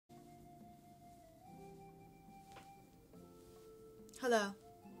Hello.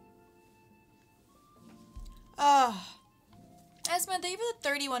 Oh. Esma, thank you for the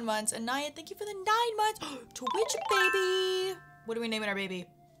 31 months. And Naya, thank you for the 9 months. Twitch baby. What are we naming our baby?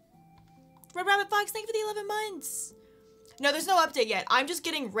 Red Rabbit Fox, thank you for the 11 months. No, there's no update yet. I'm just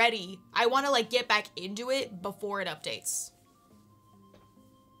getting ready. I want to like get back into it before it updates.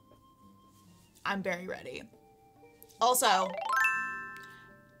 I'm very ready. Also,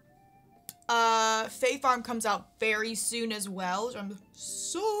 Fae Farm comes out very soon as well, which I'm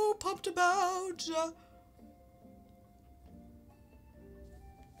so pumped about.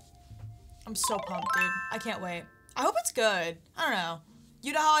 I'm so pumped, dude. I can't wait. I hope it's good. I don't know.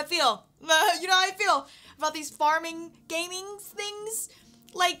 You know how I feel. You know how I feel about these farming gaming things.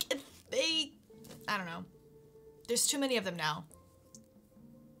 Like, I don't know. There's too many of them now.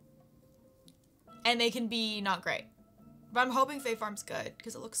 And they can be not great. But I'm hoping Fae Farm's good,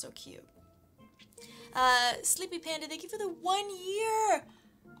 because it looks so cute. Sleepy Panda, thank you for the 1 year.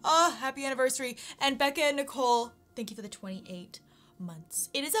 Oh, happy anniversary. And Becca and Nicole, thank you for the 28 months.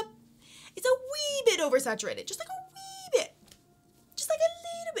 It's a wee bit oversaturated. Just like a wee bit. Just like a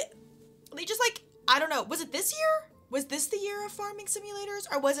little bit. They just like, I don't know. Was it this year? Was this the year of farming simulators?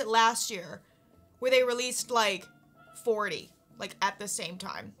 Or was it last year? Where they released like 40, like at the same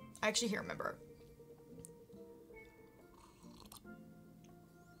time. I actually can't remember.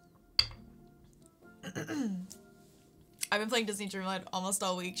 I've been playing Disney Dreamlight almost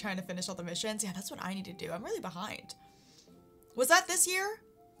all week trying to finish all the missions. Yeah, that's what I need to do. I'm really behind. Was that this year?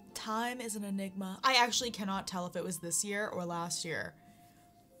 Time is an enigma. I actually cannot tell if it was this year or last year.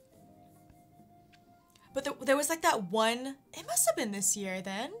 But there was like that one, it must have been this year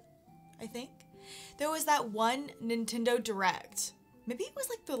then, I think. There was that one Nintendo Direct. Maybe it was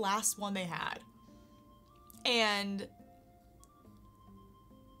like the last one they had. And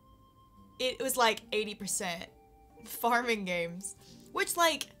it was like 80% farming games, which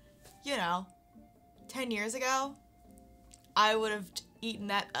like, you know, 10 years ago, I would have eaten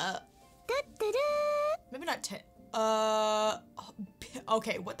that up. Maybe not 10.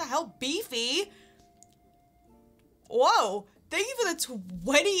 Okay, what the hell? Beefy? Whoa, thank you for the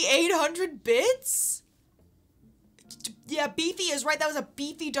 2,800 bits. Yeah, Beefy is right. That was a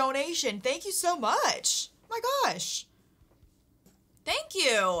beefy donation. Thank you so much. Oh my gosh. Thank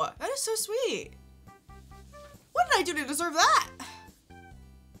you. That is so sweet. What did I do to deserve that?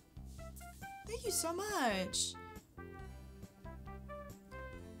 Thank you so much.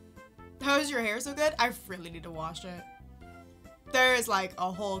 How is your hair so good? I really need to wash it. There is like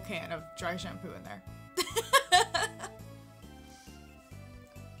a whole can of dry shampoo in there.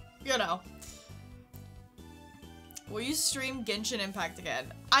 You know. Will you stream Genshin Impact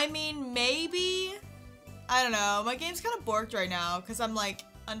again? I mean, maybe. I don't know. My game's kind of borked right now because I'm like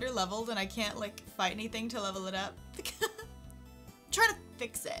under-leveled and I can't like fight anything to level it up. I'm trying to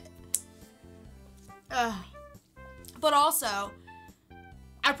fix it. But also,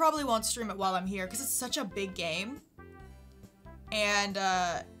 I probably won't stream it while I'm here because it's such a big game. And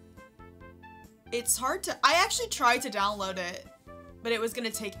it's hard to, I actually tried to download it, but it was gonna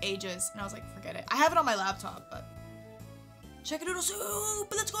take ages and I was like, forget it. I have it on my laptop, but chicken noodle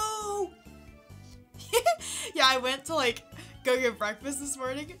soup, let's go. Yeah, I went to like go get breakfast this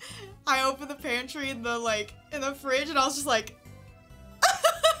morning. I opened the pantry in the fridge and I was just like,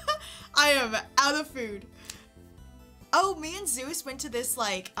 I am out of food. Oh, me and Zeus went to this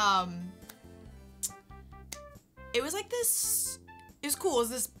like, it was like this, it was cool. It was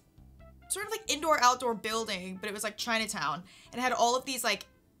this sort of like indoor outdoor building, but it was like Chinatown and it had all of these like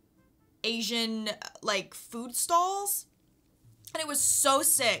Asian like food stalls and it was so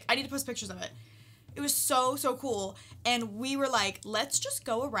sick. I need to post pictures of it. It was so cool. And we were like, let's just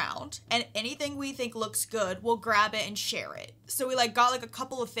go around and anything we think looks good, we'll grab it and share it. So we like got like a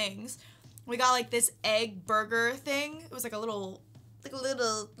couple of things. We got like this egg burger thing. It was like a little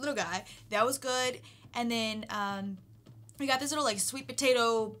guy. That was good. And then we got this little like sweet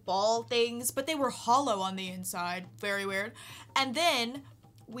potato ball things, but they were hollow on the inside. Very weird. And then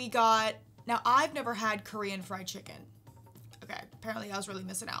we got, now I've never had Korean fried chicken. Okay, apparently I was really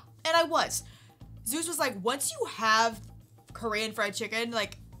missing out. And I was. Zeus was like, once you have Korean fried chicken,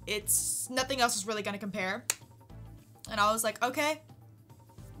 like it's, nothing else is really gonna compare. And I was like, okay,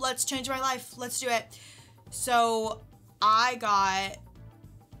 let's change my life. Let's do it. So I got,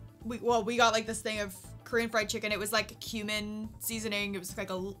 we got like this thing of Korean fried chicken. It was like cumin seasoning. It was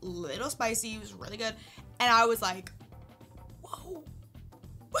like a little spicy. It was really good. And I was like, whoa,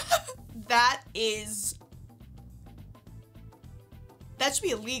 that should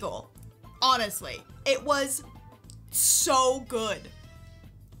be illegal. Honestly, it was so good.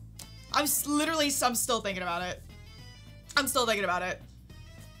 I'm still thinking about it. I'm still thinking about it.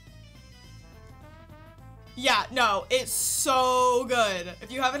 Yeah, no, it's so good.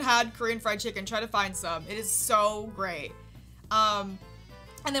 If you haven't had Korean fried chicken, try to find some. It is so great. And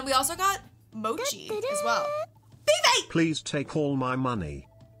then we also got mochi as well. Beefy! Please take all my money.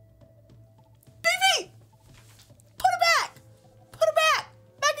 Beefy! Put it back! Put it back!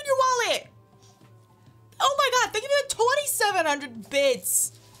 Back in your wallet! Oh my god, thank you for the 2,700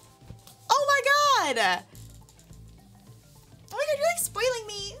 bits! Oh my god! Oh my god, you're like spoiling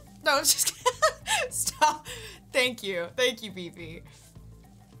me! No, I'm just kidding. Stop. Thank you. Thank you, Beefy.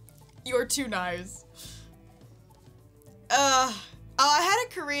 You're too nice. I had a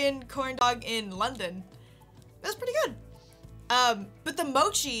Korean corn dog in London. It was pretty good. But the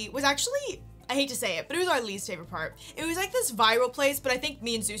mochi was actually, I hate to say it, but it was our least favorite part. It was like this viral place, but I think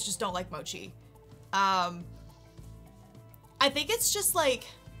me and Zeus just don't like mochi. I think it's just like,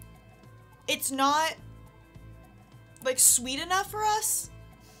 it's not like sweet enough for us.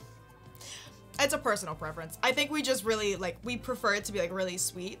 It's a personal preference. I think we just really like, we prefer it to be like really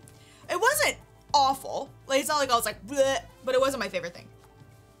sweet. It wasn't awful. Like, it's not like I was like, bleh, but it wasn't my favorite thing.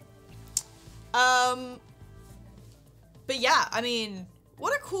 But yeah, I mean,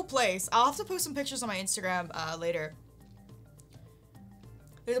 what a cool place. I'll have to post some pictures on my Instagram later.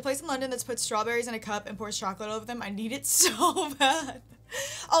 There's a place in London that's put strawberries in a cup and pours chocolate over them. I need it so bad.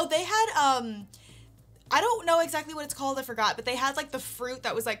 Oh, they had, I don't know exactly what it's called, I forgot, but they had like the fruit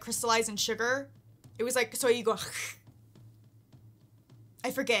that was like crystallized in sugar. It was like, so you go,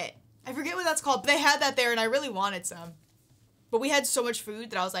 I forget what that's called, but they had that there and I really wanted some. But we had so much food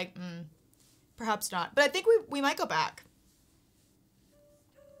that I was like, perhaps not. But I think we might go back.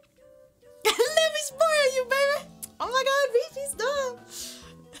 Let me spoil you, baby. Oh my god, Beefy's dumb.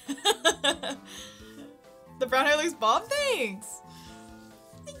 The brown hair looks bomb, thanks.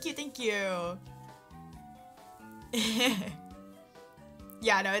 Thank you, thank you.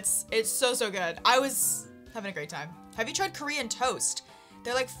 Yeah, no, it's so good. I was having a great time. Have you tried Korean toast?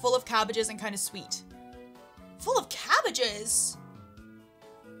 They're like full of cabbages and kind of sweet. Full of cabbages?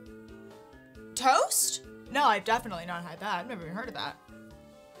 Toast? No, I've definitely not had that. I've never even heard of that.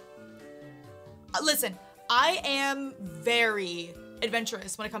 Listen, I am very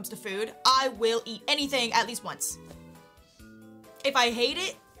adventurous when it comes to food. I will eat anything at least once. If I hate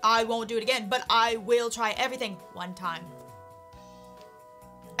it, I won't do it again, but I will try everything one time.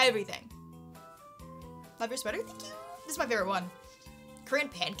 Everything. Love your sweater? Thank you. This is my favorite one. Korean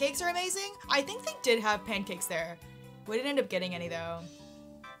pancakes are amazing. I think they did have pancakes there. We didn't end up getting any though.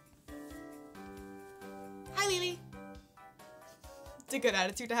 Hi, Lily. It's a good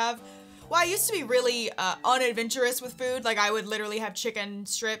attitude to have. Well, I used to be really unadventurous with food. Like, I would literally have chicken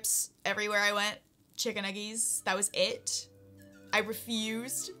strips everywhere I went. Chicken nuggies. That was it. I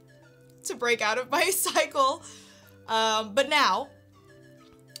refused to break out of my cycle. But now,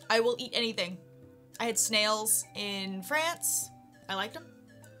 I will eat anything. I had snails in France. I liked them.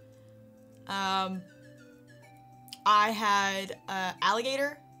 I had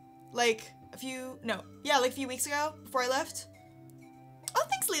alligator like a few weeks ago before I left. Oh,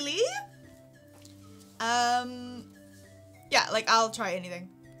 thanks, Lily. Yeah, like I'll try anything.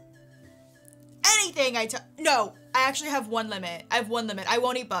 Anything no, I actually have one limit. I have one limit. I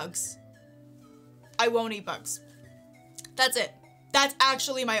won't eat bugs. I won't eat bugs. That's it. That's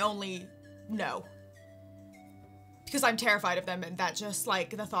actually my only no. Because I'm terrified of them and that just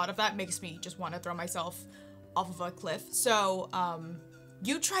like the thought of that makes me just want to throw myself off of a cliff. So,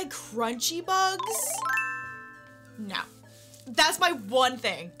 you tried crunchy bugs? No. That's my one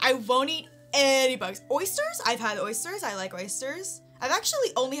thing. I won't eat any bugs. Oysters? I've had oysters. I like oysters. I've actually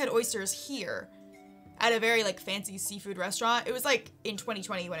only had oysters here at a very like fancy seafood restaurant. It was like in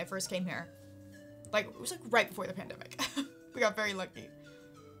 2020 when I first came here. Like, it was like right before the pandemic. We got very lucky.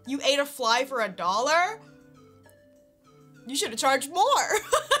 You ate a fly for $1? You should have charged more.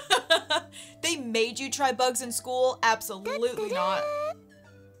 They made you try bugs in school? Absolutely not.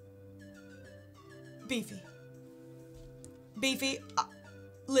 Beefy. Beefy,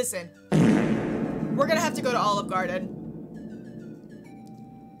 listen. We're gonna have to go to Olive Garden.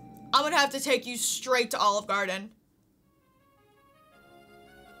 I'm gonna have to take you straight to Olive Garden.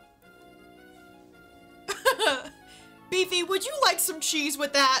 Beefy, would you like some cheese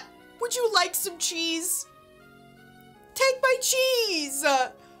with that? Would you like some cheese? Take my cheese!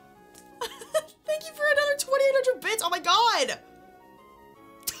 Thank you for another 2,800 bits. Oh my god!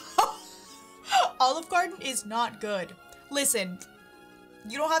 Olive Garden is not good. Listen,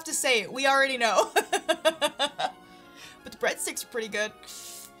 you don't have to say it. We already know. But the breadsticks are pretty good.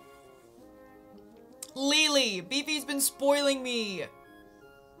 Lily, Beefy's been spoiling me.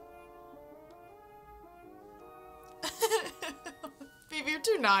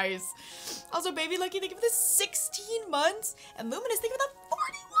 Nice. Also, Baby Lucky, thank you for the 16 months. And Luminous, thank you for the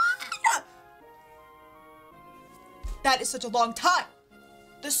 41. That is such a long time.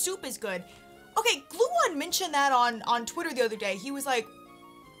 The soup is good. Okay, Glue One mentioned that on Twitter the other day. He was like,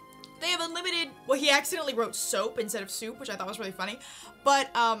 they have unlimited, well, he accidentally wrote soap instead of soup, which I thought was really funny.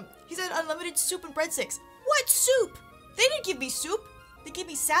 But he said unlimited soup and breadsticks. What soup? They didn't give me soup. They gave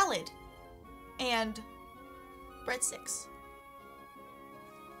me salad and breadsticks.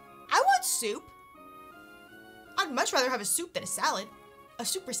 I want soup. I'd much rather have a soup than a salad. A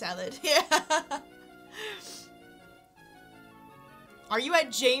super salad. Yeah. Are you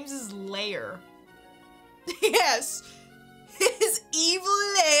at James's lair? Yes. His evil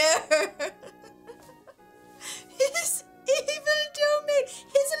lair. His evil domain.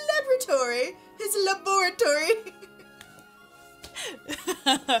 His laboratory. His laboratory.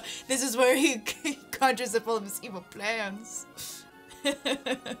 This is where he conjures up all of his evil plans.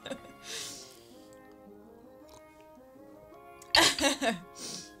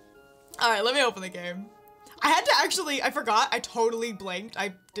 Alright, let me open the game. I had to actually, I forgot, I totally blanked.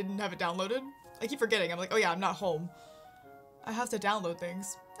 I didn't have it downloaded. I keep forgetting. I'm like, oh yeah, I'm not home. I have to download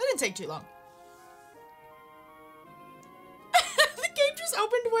things. That didn't take too long. The game just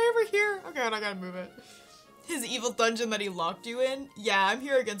opened way over here. Okay, I gotta move it. His evil dungeon that he locked you in? Yeah, I'm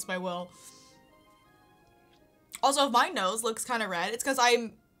here against my will. Also, if my nose looks kind of red, it's because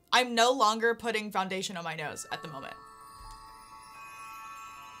I'm no longer putting foundation on my nose at the moment.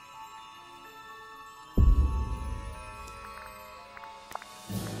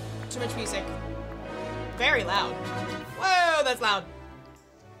 Too much music. Very loud. Whoa, that's loud.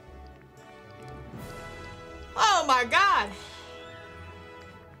 Oh my god.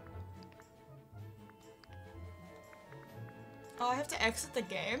 Oh, I have to exit the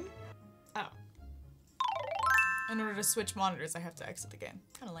game? Oh. In order to switch monitors, I have to exit the game.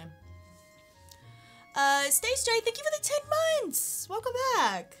 Kinda lame. Stay straight, thank you for the 10 months! Welcome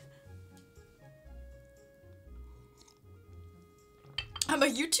back! I'm a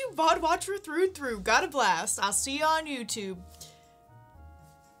YouTube VOD watcher through and through. Got a blast. I'll see you on YouTube.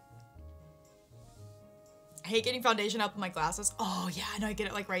 I hate getting foundation up in my glasses. Oh yeah, I know, I get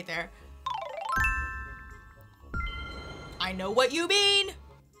it like right there. I know what you mean.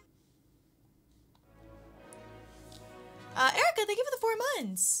 Erica, thank you for the 4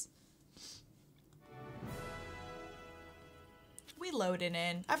 months. We loading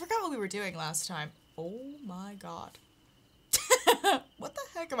in. I forgot what we were doing last time. Oh my god. What the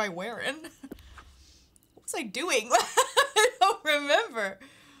heck am I wearing? What was I doing? I don't remember.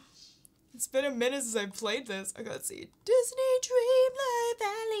 It's been a minute since I played this. I gotta see. Disney Dreamlight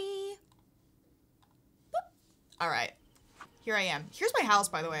Valley. Alright. Here I am. Here's my house,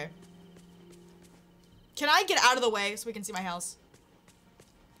 by the way. Can I get out of the way so we can see my house?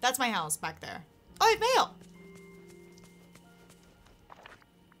 That's my house back there. Oh, I have mail.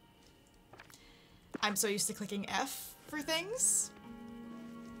 I'm so used to clicking F for things.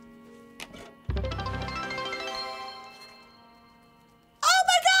 Oh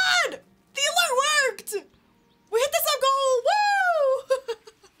my god! The alert worked! We hit the sub goal!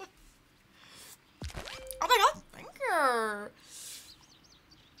 Woo! Oh my god, thank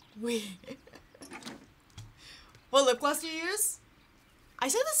you. What lip gloss do you use? I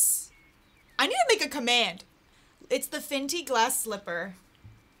said this. I need to make a command. It's the Fenty Glass Slipper.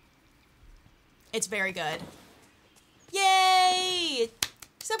 It's very good. Yay!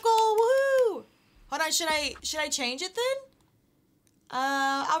 Sub goal, woohoo! Hold on, should I change it then?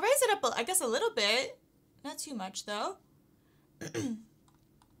 I'll raise it up, I guess a little bit. Not too much though.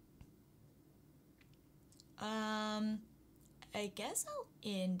 I guess I'll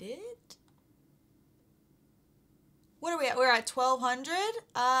end it. What are we at? We're at 1200.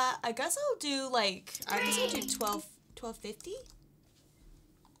 I guess I'll do like, I guess I'll do 1250.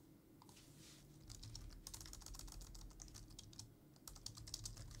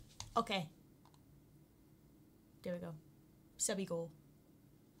 Okay. There we go. Subby goal.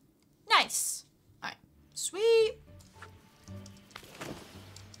 Nice. Alright. Sweet.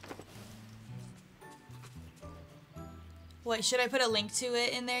 What, should I put a link to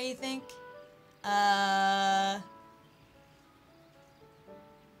it in there, you think? I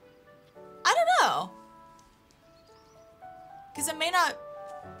don't know. Because it may not...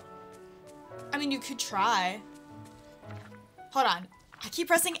 I mean, you could try. Hold on. I keep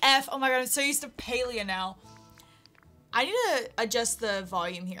pressing F. Oh my god, I'm so used to Palea now. I need to adjust the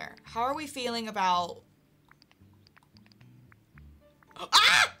volume here. How are we feeling about...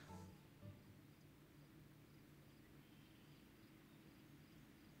 Ah!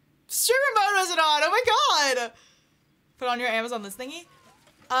 Streamer mode wasn't on. Oh my god. Put on your Amazon list thingy.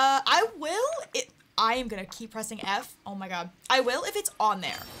 I will. I am gonna keep pressing F. Oh my god. I will if it's on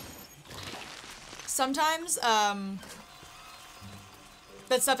there. Sometimes, that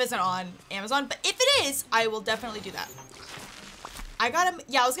stuff isn't on Amazon, but if it is, I will definitely do that. I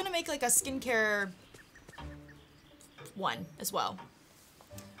was gonna make like a skincare one as well.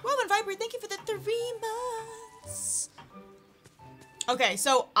 Well, and Vibrate, thank you for the 3 months. Okay,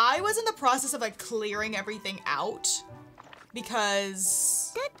 so I was in the process of like clearing everything out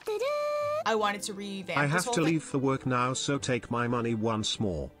because I wanted to revamp I this have whole to thing. leave for work now, so take my money once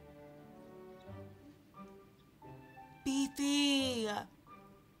more. Beefy.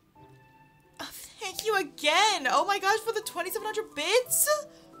 Oh, thank you again. Oh my gosh, for the 2,700 bits.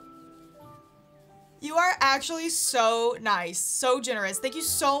 You are actually so nice, so generous. Thank you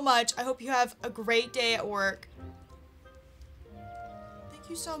so much. I hope you have a great day at work. Thank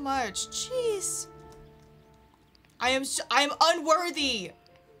you so much. Jeez. I am unworthy.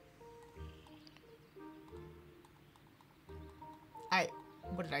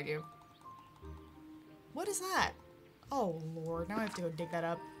 What did I do? What is that? Oh Lord, now I have to go dig that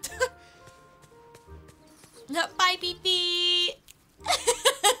up. No, bye, Beefy.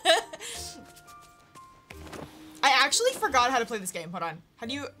 I actually forgot how to play this game. Hold on. How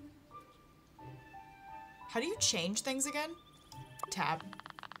do you change things again? Tab.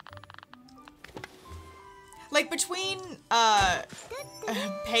 Like between Palia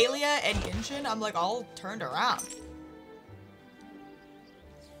and Genshin, I'm like all turned around.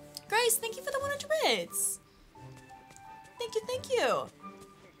 Grace, thank you for the 100 bits. Thank you, thank you.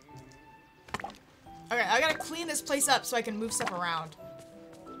 Okay, I gotta clean this place up so I can move stuff around.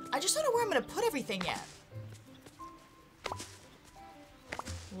 I just don't know where I'm gonna put everything yet.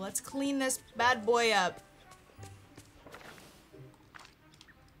 Let's clean this bad boy up.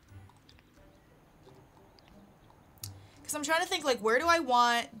 Because I'm trying to think, like, where do I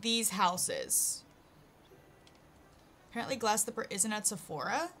want these houses? Apparently Glass Slipper isn't at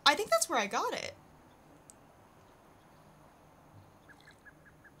Sephora. I think that's where I got it.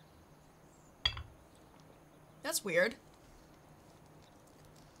 That's weird.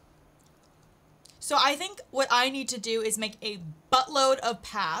 So I think what I need to do is make a buttload of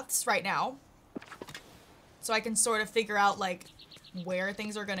paths right now. So I can sort of figure out, like, where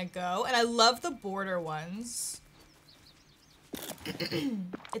things are gonna go. And I love the border ones.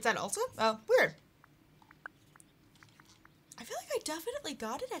 It's at Ulta? Oh, weird. I feel like I definitely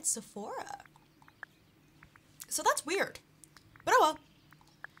got it at Sephora. So that's weird. But oh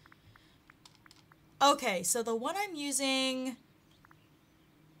well. Okay, so the one I'm using,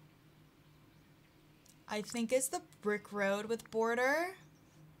 I think is the Brick Road with border.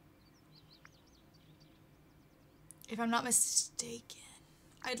 If I'm not mistaken.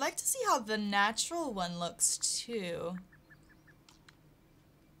 I'd like to see how the natural one looks too.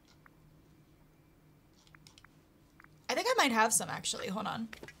 I think I might have some actually. Hold on.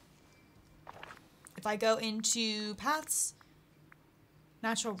 If I go into paths,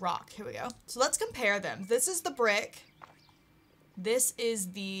 natural rock. Here we go. So let's compare them. This is the brick. This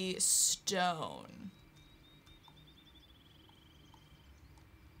is the stone.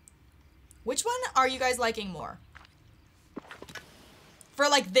 Which one are you guys liking more? For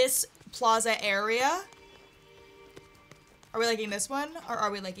like this plaza area? Are we liking this one or are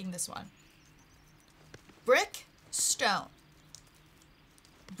we liking this one? Brick, stone.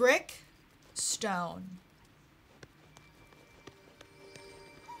 Brick, stone.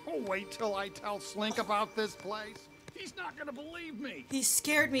 Oh, wait till I tell Slink about this place. He's not gonna believe me. He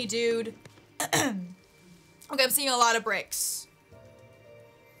scared me, dude. Okay, I'm seeing a lot of bricks.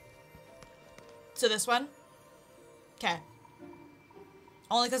 So this one? Okay.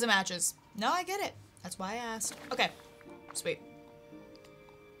 Only because it matches. No, I get it. That's why I asked. Okay. Sweet.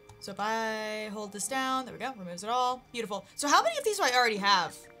 So if I hold this down, there we go. Removes it all. Beautiful. So how many of these do I already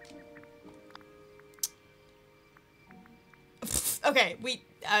have? Okay,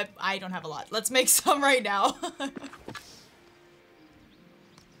 I don't have a lot. Let's make some right now.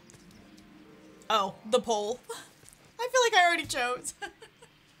 Oh, the pole. I feel like I already chose.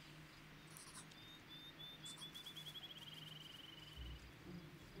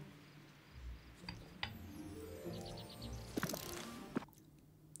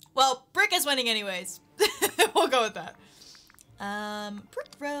 Well, Brick is winning anyways. We'll go with that. Brick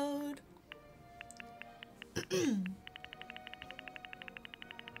Road.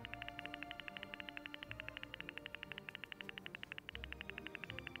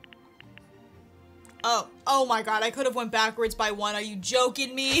 Oh my god, I could have went backwards by one. Are you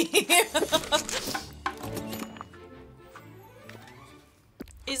joking me?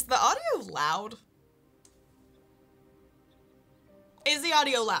 Is the audio loud? Is the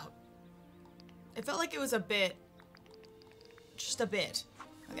audio loud? It felt like it was a bit. Just a bit.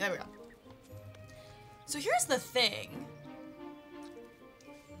 Okay, there we go. So here's the thing.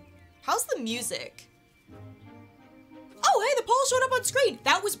 How's the music? Oh, hey, the poll showed up on screen.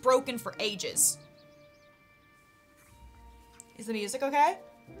 That was broken for ages. Is the music okay?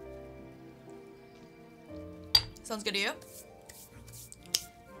 Sounds good to you?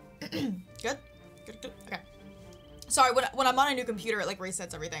 Good? Good, good. Okay. Sorry, when I'm on a new computer, it like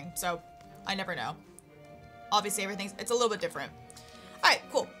resets everything, so I never know. Obviously, it's a little bit different. Alright,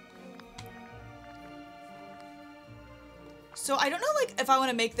 cool. So I don't know, like, if I want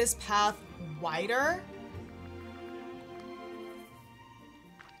to make this path wider.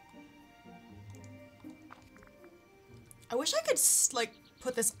 I wish I could, like,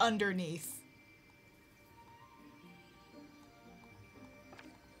 put this underneath.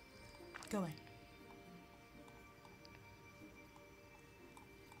 Go away.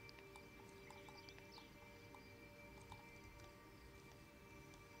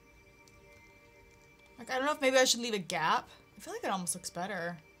 Like, I don't know if maybe I should leave a gap. I feel like it almost looks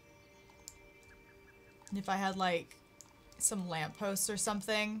better. If I had, like, some lampposts or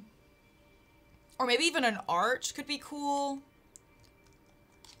something. Or maybe even an arch could be cool.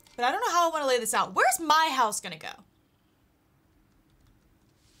 But I don't know how I want to lay this out. Where's my house gonna go?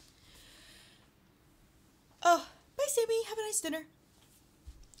 Oh, bye, Sammy. Have a nice dinner.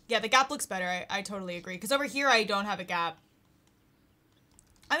 Yeah, the gap looks better. I totally agree. Because over here, I don't have a gap.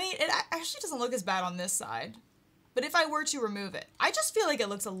 I mean, it actually doesn't look as bad on this side. But if I were to remove it, I just feel like it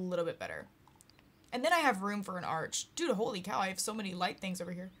looks a little bit better. And then I have room for an arch. Dude, holy cow, I have so many light things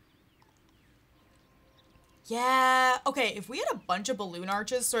over here. Yeah, okay, if we had a bunch of balloon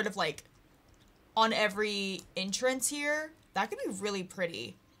arches sort of like on every entrance here, that could be really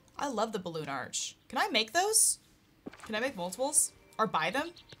pretty. I love the balloon arch. Can I make those? Can I make multiples? Or buy them?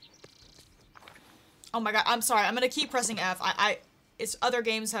 Oh my god, I'm sorry, I'm gonna keep pressing F. It's other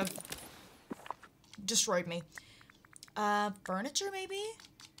games have destroyed me. Furniture maybe?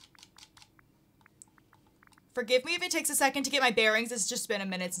 Forgive me if it takes a second to get my bearings. It's just been a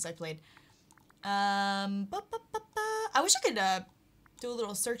minute since I played. I wish I could, do a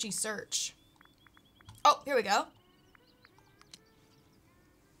little searchy search. Oh, here we go.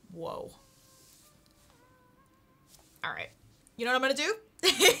 Whoa. Alright. You know what I'm gonna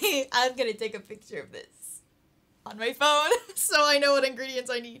do? I'm gonna take a picture of this on my phone so I know what ingredients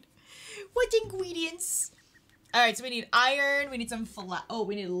I need. What ingredients? Alright, so we need iron, we need some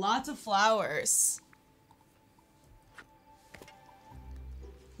we need lots of flowers.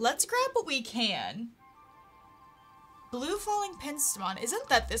 Let's grab what we can. Blue falling penstemon. Isn't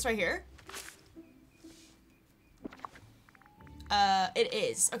that this right here? It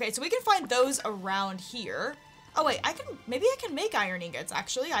is. Okay, so we can find those around here. Oh wait, maybe I can make iron ingots,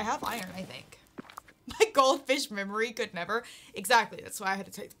 actually. I have iron, I think. My goldfish memory could never. Exactly, that's why I had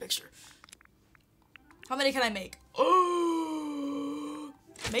to take the picture. How many can I make? Oh,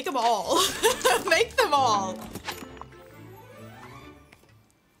 make them all. Make them all.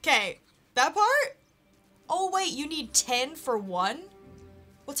 Okay, that part? Oh wait, you need 10 for one?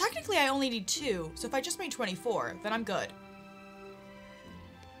 Well, technically I only need 2, so if I just made 24, then I'm good.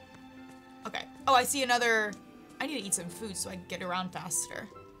 Okay. Oh, I see another... I need to eat some food so I can get around faster.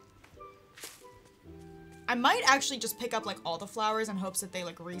 I might actually just pick up, like, all the flowers in hopes that they,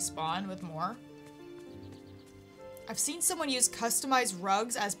 like, respawn with more. I've seen someone use customized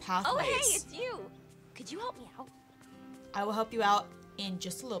rugs as pathways. Oh, hey, it's you. Could you help me out? I will help you out in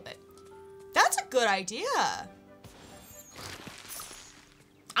just a little bit. That's a good idea.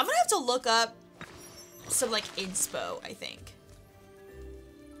 I'm gonna have to look up some, like, inspo, I think.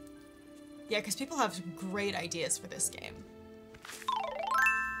 Yeah, because people have great ideas for this game.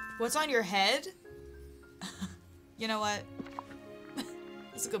 What's on your head? You know what?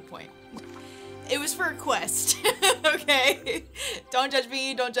 That's a good point. It was for a quest, okay? Don't judge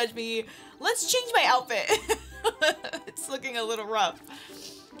me, don't judge me. Let's change my outfit. It's looking a little rough.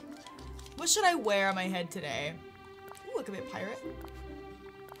 What should I wear on my head today? Ooh, I could be a pirate.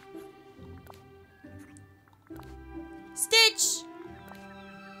 Stitch!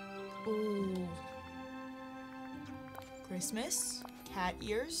 Ooh. Christmas. Cat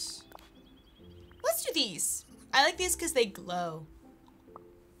ears. Let's do these. I like these because they glow.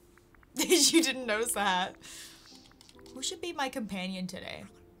 You didn't notice the hat. Who should be my companion today?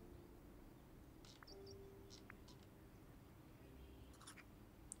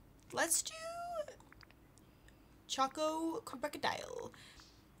 Let's do Choco Crocodile.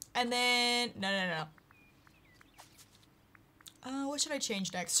 And then no. What should I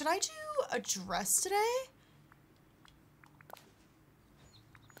change next? Should I do a dress today?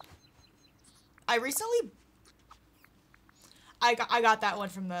 I recently... I got that one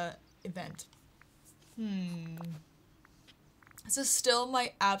from the event. This is still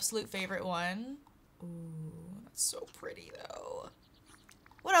my absolute favorite one. Ooh, that's so pretty though.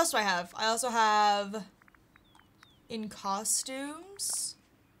 What else do I have? I also have in costumes.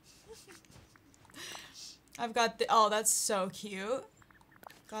 I've got the, oh, that's so cute.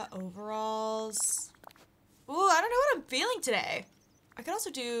 Got overalls. Ooh, I don't know what I'm feeling today. I could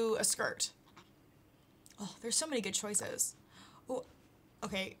also do a skirt. Oh, there's so many good choices. Ooh,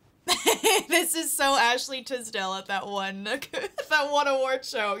 okay. This is so Ashley Tisdale at that one that one award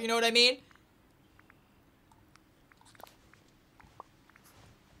show. You know what I mean?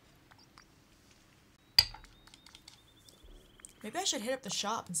 Maybe I should hit up the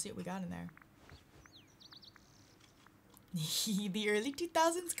shop and see what we got in there. The early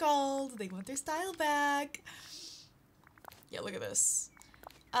 2000s called. They want their style back. Yeah, look at this.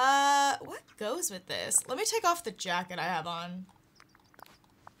 What goes with this? Let me take off the jacket I have on.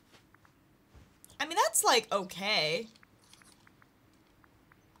 I mean, that's like okay.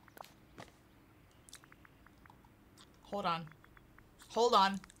 Hold on. Hold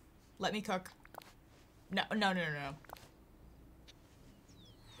on. Let me cook. No, no, no, no, no.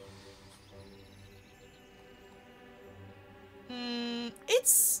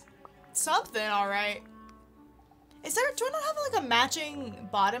 It's something, alright. Is there, do I not have like a matching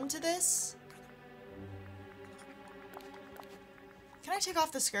bottom to this? Can I take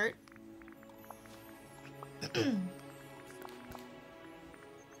off the skirt?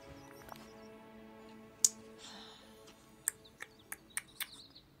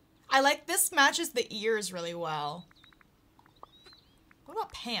 I like this matches the ears really well. What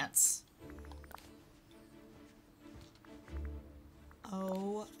about pants?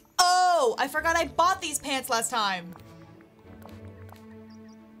 Oh. Oh! I forgot I bought these pants last time!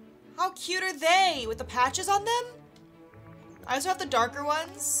 How cute are they? With the patches on them? I also have the darker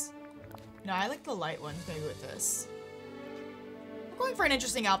ones. No, I like the light ones maybe with this. I'm going for an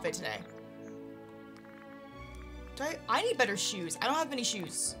interesting outfit today. Do I need better shoes. I don't have many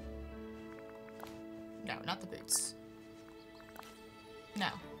shoes. No, not the boots. No.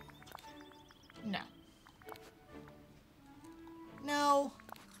 No. No.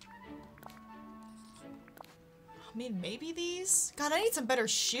 I mean, maybe these? God, I need some better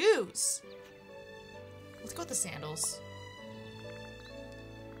shoes. Let's go with the sandals.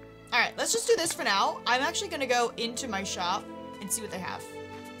 Alright, let's just do this for now. I'm actually gonna go into my shop and see what they have.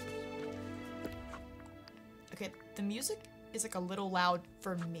 Okay, the music is like a little loud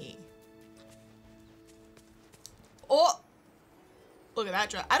for me. Oh! Look at that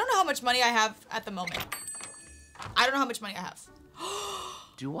dress. I don't know how much money I have at the moment. I don't know how much money I have.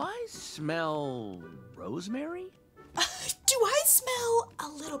 Do I smell rosemary? Do I smell a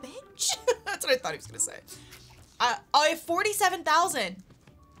little bitch? That's what I thought he was gonna say. Oh, I have 47,000.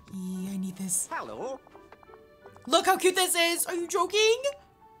 Yeah, I need this. Hello. Look how cute this is. Are you joking?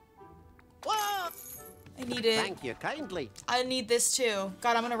 What? I need it. Thank you kindly. I need this too.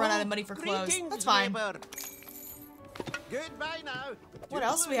 God, I'm gonna run out of money for clothes. Greetings, That's fine. neighbor. Goodbye now. What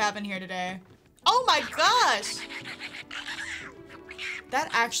else do we have in here today? Oh my gosh! That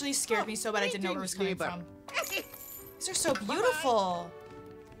actually scared me so bad I didn't know where it was coming from. These are so beautiful.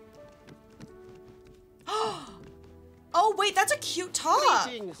 Oh wait, that's a cute top.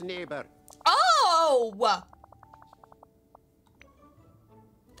 Greetings, neighbor. Oh!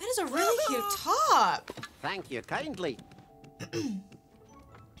 That is a really cute top. Thank you kindly.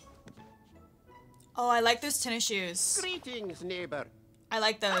 Oh, I like those tennis shoes. Greetings, neighbor. I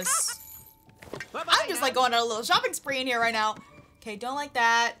like those. Bye-bye I'm just now. like going on a little shopping spree in here right now. Okay, don't like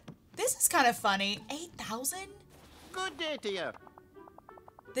that. This is kind of funny. 8,000? Good day to you.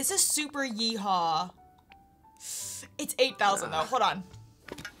 This is super yeehaw. It's 8,000 though. Hold on.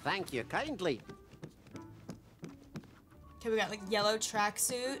 Thank you kindly. Okay, we got like yellow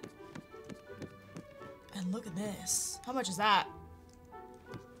tracksuit. And look at this. How much is that?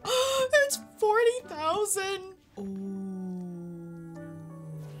 It's 40,000. Ooh.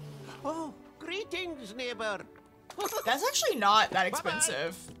 Oh, greetings, neighbor. That's actually not that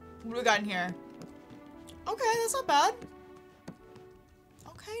expensive. What do we got in here? Okay, that's not bad.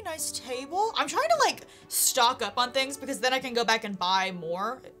 Okay, nice table. I'm trying to like stock up on things because then I can go back and buy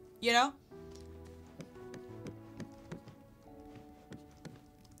more, you know?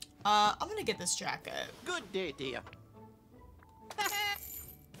 I'm gonna get this jacket. Good day to you.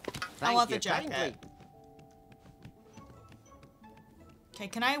 I want the you jacket. kindly. Okay,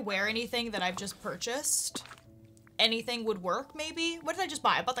 can I wear anything that I've just purchased? Anything would work, maybe? What did I just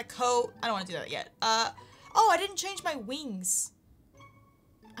buy? I bought the coat. I don't want to do that yet. Oh, I didn't change my wings.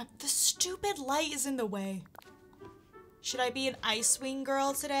 The stupid light is in the way. Should I be an ice wing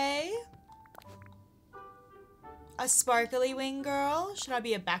girl today? A sparkly wing girl? Should I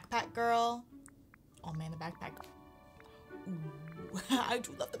be a backpack girl? Oh man, the backpack. Ooh. I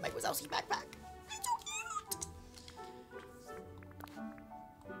do love the Mike Wazowski backpack. It's so cute.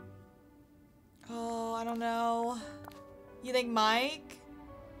 Oh, I don't know. You think Mike?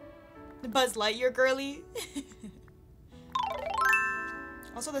 The Buzz Lightyear girly?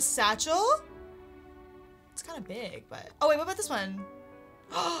 Also the satchel? It's kind of big, but... Oh wait, what about this one?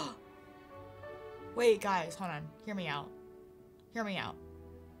 Wait, guys, hold on. Hear me out. Hear me out.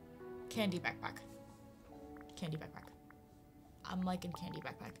 Candy backpack. Candy backpack. I'm liking candy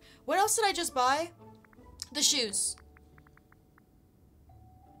backpack. What else did I just buy? The shoes.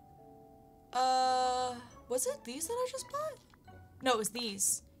 Was it these that I just bought? No, it was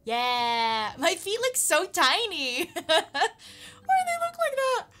these. Yeah, my feet look so tiny. Why do they look like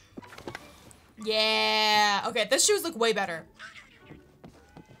that? Yeah. Okay, this shoes look way better.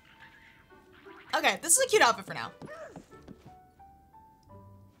 Okay, this is a cute outfit for now.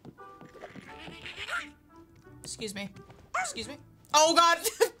 Excuse me. Excuse me. Oh god.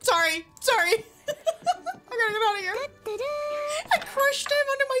 Sorry. Sorry. I gotta get out of here. I crushed him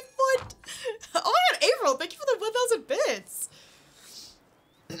under my foot. Oh my god, April, thank you for the 1,000 bits.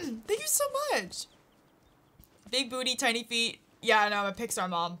 Thank you so much. Big booty, tiny feet. Yeah, no, I'm a Pixar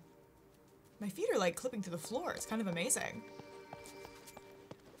mom. My feet are like clipping through the floor. It's kind of amazing.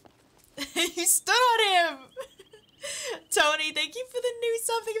 You stood on him! Tony, thank you for the new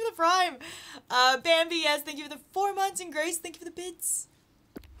sub. Thank you for the prime. Bambi, yes, thank you for the 4 months. And Grace, thank you for the bits.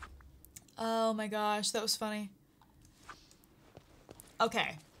 Oh my gosh, that was funny.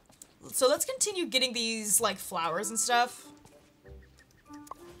 Okay. So let's continue getting these, like, flowers and stuff.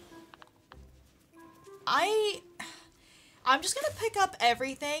 I'm just gonna pick up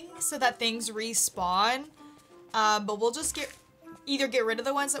everything so that things respawn. But we'll just either get rid of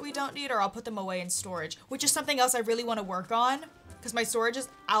the ones that we don't need or I'll put them away in storage, which is something else I really want to work on because my storage is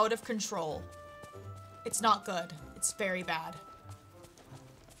out of control. It's not good. It's very bad.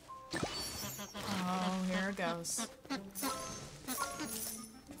 Oh, here it goes.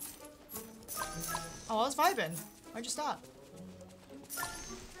 Oh, I was vibing. Why'd you stop?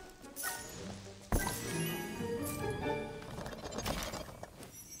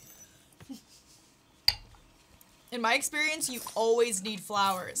 In my experience, you always need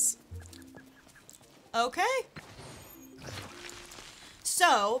flowers. Okay.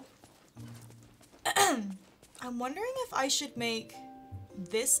 So, I'm wondering if I should make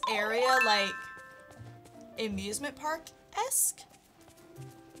this area like amusement park-esque.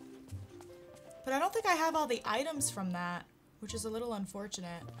 But I don't think I have all the items from that, which is a little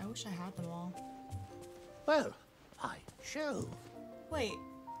unfortunate. I wish I had them all. Well, I shall. Wait.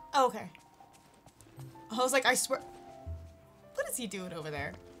 Oh, okay. I was like, I swear. What is he doing over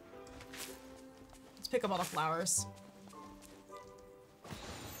there? Let's pick up all the flowers.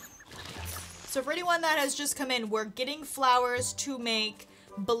 So for anyone that has just come in, we're getting flowers to make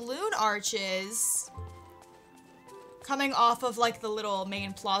balloon arches coming off of like the little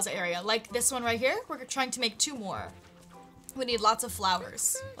main plaza area. Like this one right here, we're trying to make 2 more. We need lots of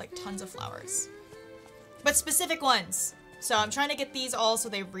flowers, like tons of flowers. But specific ones. So I'm trying to get these all so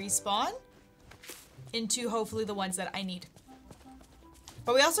they respawn into hopefully the ones that I need.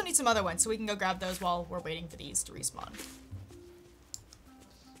 But we also need some other ones, so we can go grab those while we're waiting for these to respawn.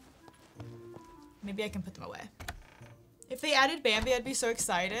 Maybe I can put them away. If they added Bambi, I'd be so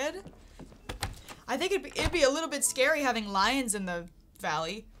excited. I think it'd be a little bit scary having lions in the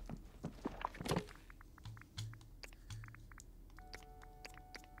valley.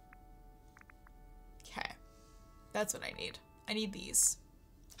 Okay. That's what I need. I need these.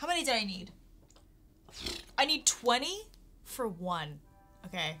 How many do I need? I need 20 for 1.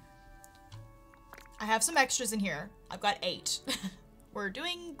 Okay. I have some extras in here. I've got 8. We're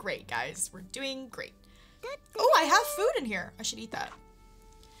doing great, guys. We're doing great. Oh, I have food in here. I should eat that.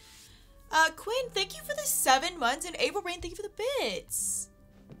 Quinn, thank you for the 7 months. And April Rain, thank you for the bits.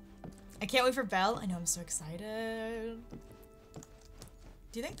 I can't wait for Belle. I know, I'm so excited.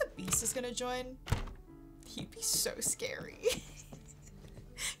 Do you think the Beast is gonna join? He'd be so scary.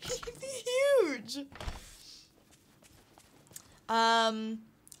 He'd be huge.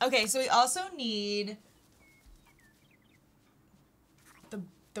 Okay, so we also need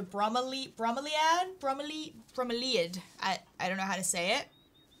the Bromeliad? I don't know how to say it.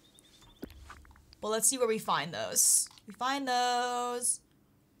 Well, let's see where we find those. We find those.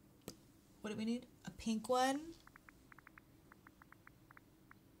 What do we need? A pink one.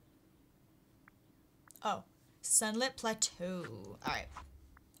 Oh, Sunlit Plateau. All right.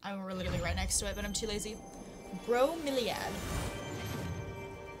 We're literally right next to it, but I'm too lazy. Bromeliad.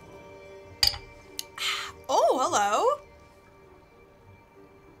 Oh, hello.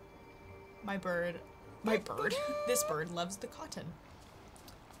 My bird. This bird loves the cotton.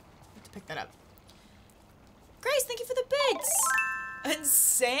 I have to pick that up. Grace, thank you for the bits. And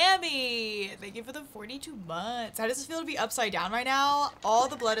Sammy, thank you for the 42 months. How does it feel to be upside down right now? All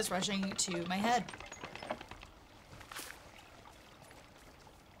the blood is rushing to my head.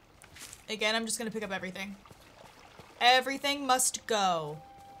 Again, I'm just gonna pick up everything. Everything must go.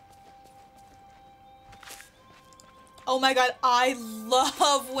 Oh my god, I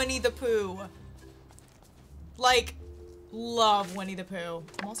love Winnie the Pooh. Like, love Winnie the Pooh.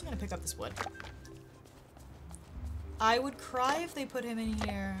 I'm also gonna pick up this wood. I would cry if they put him in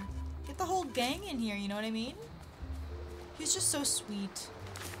here. Get the whole gang in here, you know what I mean? He's just so sweet.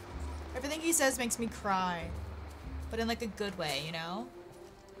 Everything he says makes me cry. But in like a good way, you know?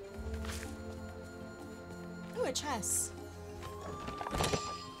 Ooh, a chest.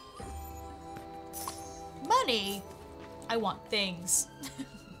 Money! I want things.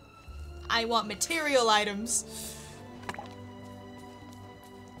 I want material items.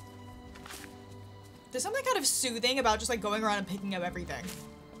 There's something kind of soothing about just like going around and picking up everything.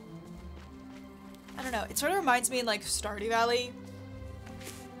 I don't know, it sort of reminds me in like Stardew Valley.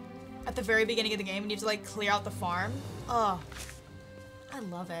 At the very beginning of the game when you have to like clear out the farm. Oh, I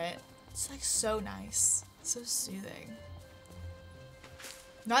love it. It's like so nice, so soothing.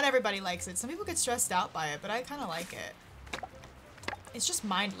 Not everybody likes it. Some people get stressed out by it, but I kind of like it. It's just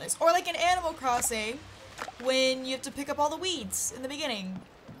mindless. Or like in Animal Crossing, when you have to pick up all the weeds in the beginning.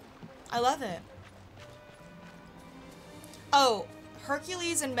 I love it. Oh,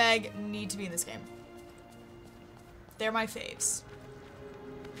 Hercules and Meg need to be in this game. They're my faves.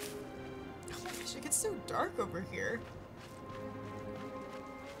 Oh my gosh, it gets so dark over here.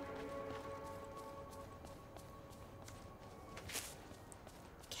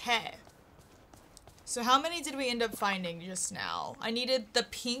 Okay. So how many did we end up finding just now? I needed the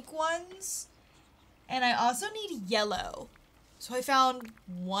pink ones, and I also need yellow. So I found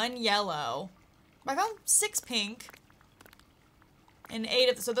 1 yellow. I found 6 pink, and 8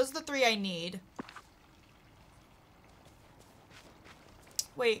 of them. So those are the 3 I need.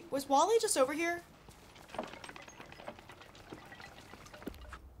 Wait, was Wally just over here?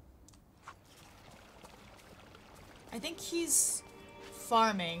 I think he's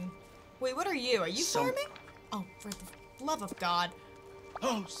farming. Wait, what are you? Are you farming? Oh, for the love of God.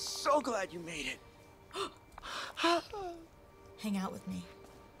 Oh, so glad you made it. Hang out with me.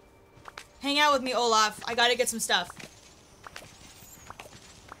 Hang out with me, Olaf. I gotta get some stuff.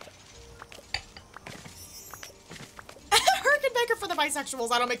 Hurricane Baker for the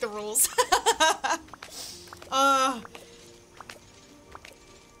bisexuals. I don't make the rules.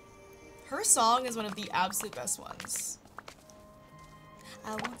 Her song is one of the absolute best ones.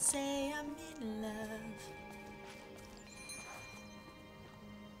 I won't say I'm in love.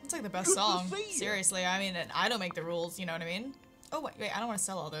 It's like the best song. Seriously, I mean, I don't make the rules, you know what I mean? Oh, wait, I don't want to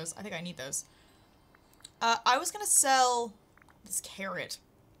sell all those. I think I need those. I was gonna sell this carrot.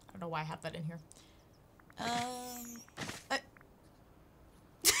 I don't know why I have that in here.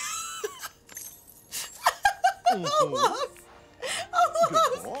 Olaf!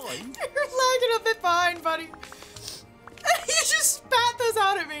 Olaf! You're lagging a bit behind, buddy. You just spat those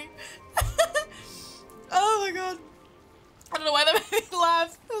out at me. Oh my god. I don't know why that made me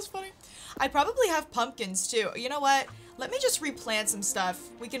laugh. That was funny. I probably have pumpkins too. You know what? Let me just replant some stuff.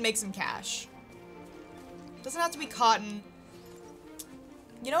 We can make some cash. Doesn't have to be cotton.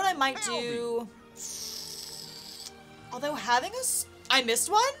 You know what I might do? Although having I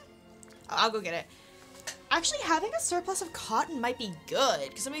missed one? I'll go get it. Actually, having a surplus of cotton might be good,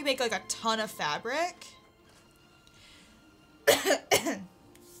 because then we make like a ton of fabric.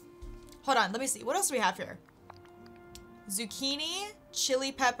 Hold on, let me see. What else do we have here? Zucchini,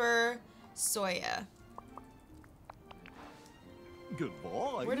 chili pepper, soya.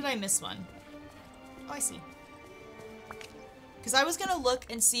 Goodbye. Where did I miss one? Oh, I see. Because I was going to look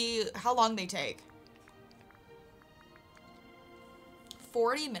and see how long they take.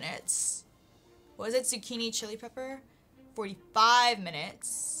 40 minutes. What was it? Zucchini, chili pepper? 45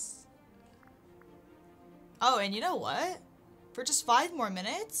 minutes. Oh, and you know what? For just 5 more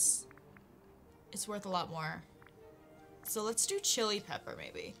minutes, it's worth a lot more. So let's do chili pepper,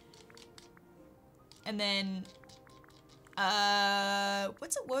 maybe. And then,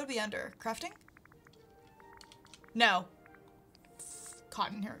 what would be under? Crafting? No.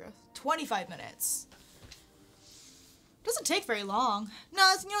 Cotton, here we go. 25 minutes. Doesn't take very long.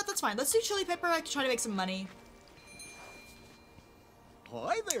 No, you know what, that's fine. Let's do chili pepper. I can try to make some money.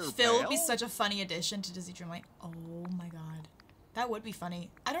 Hi there, Phil would be pal. such a funny addition to Disney Dreamlight. Oh my god. That would be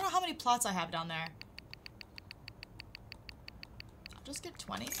funny. I don't know how many plots I have down there. I'll just get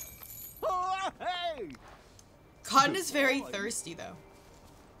 20. Oh, hey! Cotton is very thirsty though.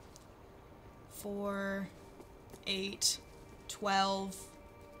 4, 8, 12,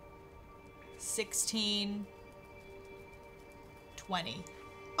 16, 20.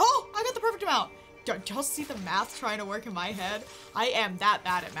 Oh, I got the perfect amount. Don't y'all see the math trying to work in my head? I am that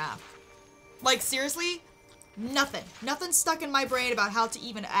bad at math. Like, seriously? Nothing. Nothing stuck in my brain about how to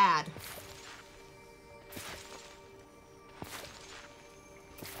even add.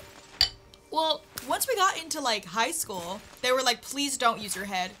 Well, once we got into, like, high school, they were like, please don't use your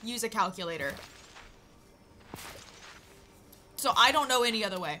head. Use a calculator. So I don't know any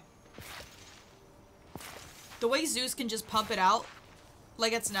other way. The way Zeus can just pump it out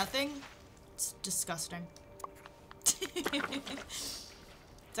like it's nothing, it's disgusting. It's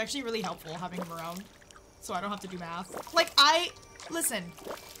actually really helpful having him around, so I don't have to do math. Like, listen,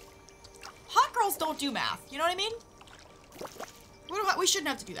 hot girls don't do math, you know what I mean? We shouldn't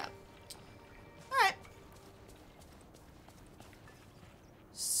have to do that. Alright.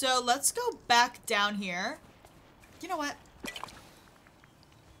 So let's go back down here. You know what?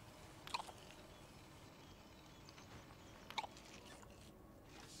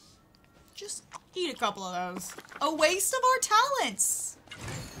 Just eat a couple of those. A waste of our talents.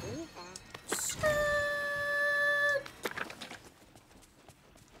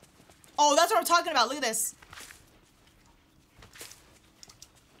 Oh, that's what I'm talking about. Look at this.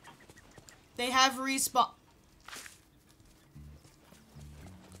 They have respawn.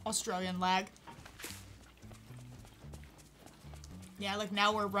 Australian lag. Yeah, like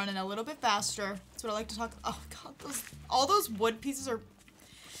now we're running a little bit faster. That's what I like to talk. Oh god, all those wood pieces are.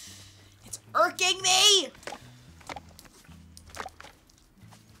 It's irking me.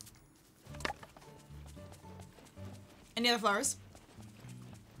 Any other flowers?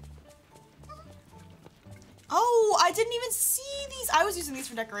 Oh, I didn't even see these. I was using these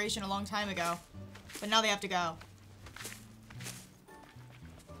for decoration a long time ago, but now they have to go.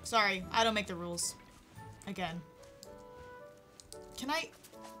 Sorry, I don't make the rules. Again. Can I?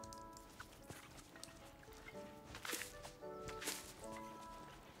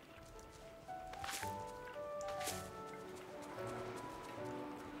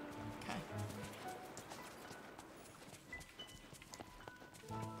 Okay.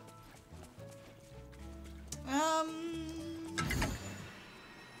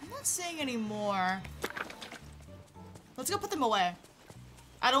 I'm not saying any more. Let's go put them away.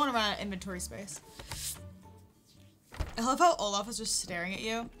 I don't want to run out of inventory space. I love how Olaf is just staring at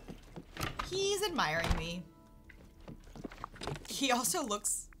you. He's admiring me. He also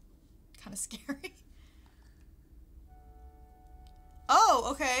looks kind of scary. Oh,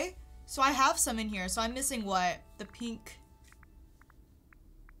 okay. So I have some in here. So I'm missing what? The pink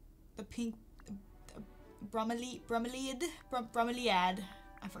bromeliad.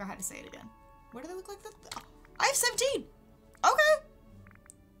 I forgot how to say it again. What do they look like? Oh, I have 17. Okay.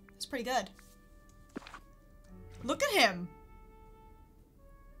 That's pretty good. Look at him.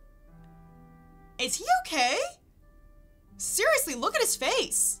 Is he okay? Seriously, look at his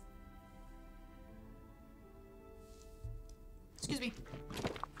face. Excuse me.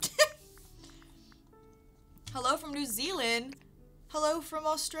 Hello from New Zealand. Hello from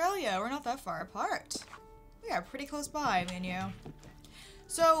Australia. We're not that far apart. We are pretty close by, me and you.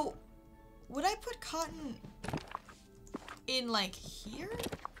 So, would I put cotton in, like, here?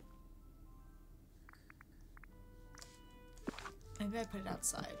 Maybe I put it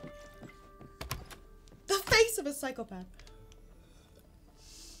outside. The face of a psychopath.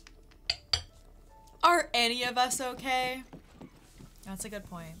 Are any of us okay? That's a good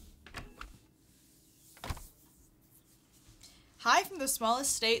point. Hi from the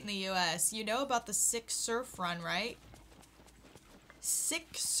smallest state in the US. You know about the sick surf run, right? Sick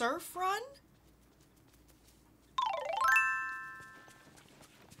surf run?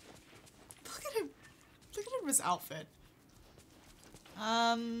 Look at him. Look at him in his outfit.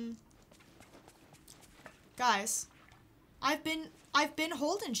 Guys, I've been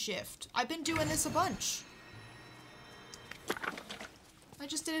holding shift. I've been doing this a bunch. I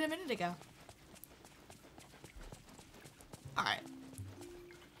just did it a minute ago. Alright.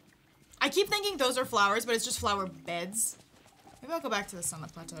 I keep thinking those are flowers, but it's just flower beds. Maybe I'll go back to the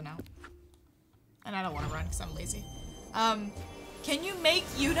Summit Plateau now. And I don't want to run because I'm lazy. Can you make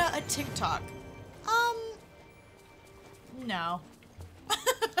Yuta a TikTok? No.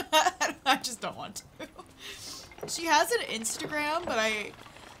 I just don't want to. She has an Instagram, but I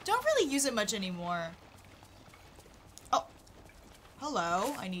don't really use it much anymore. Oh.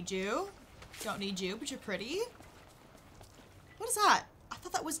 Hello, I need you. Don't need you, but you're pretty. What is that? I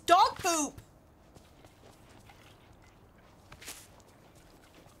thought that was dog poop.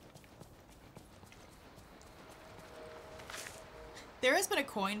 There has been a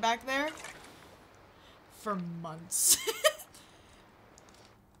coin back there for months.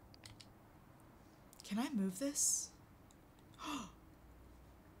 Can I move this?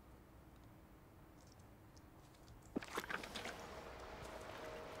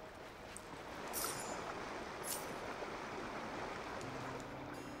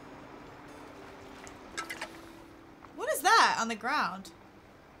 What is that on the ground?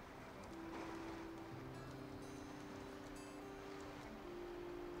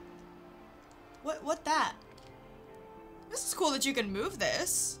 What that? This is cool that you can move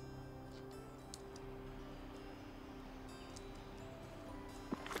this.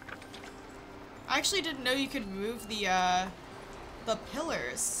 I actually didn't know you could move the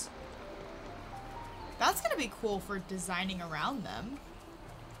pillars. That's gonna be cool for designing around them.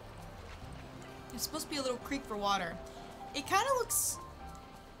 It's supposed to be a little creek for water. It kind of looks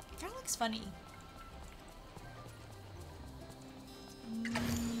funny.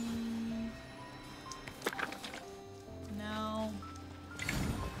 No.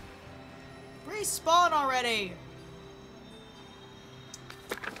 Respawn already.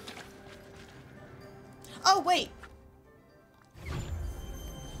 Oh, wait.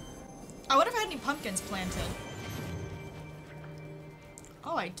 I wonder if I had any pumpkins planted.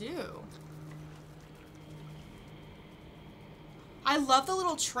 Oh, I do. I love the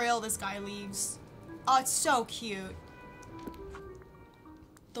little trail this guy leaves. Oh, it's so cute.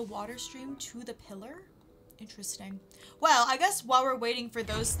 The water stream to the pillar? Interesting. Well, I guess while we're waiting for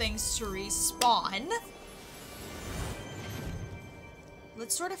those things to respawn,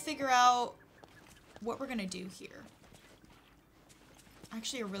 let's sort of figure out what we're gonna do here.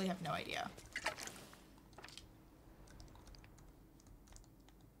 Actually, I really have no idea.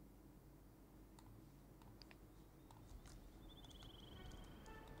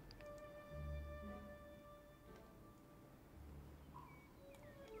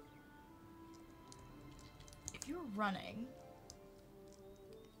 If you're running...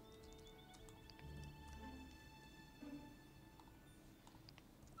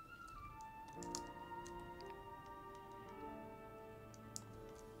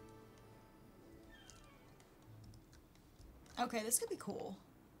 Okay, this could be cool.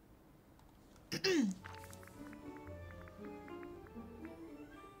 What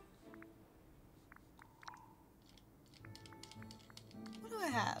do I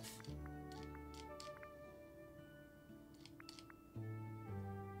have?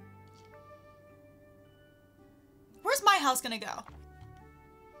 Where's my house gonna go?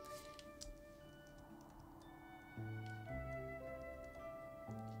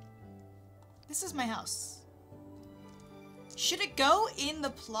 This is my house. Should it go in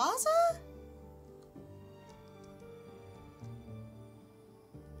the plaza?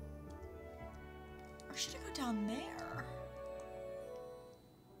 Or should it go down there?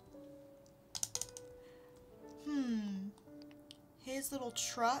 His little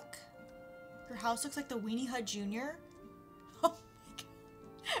truck. Your house looks like the Weenie Hut Jr. Oh my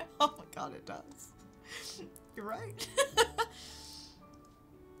god. Oh my god, it does. You're right.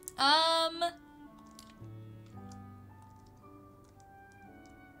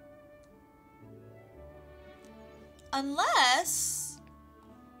 Unless...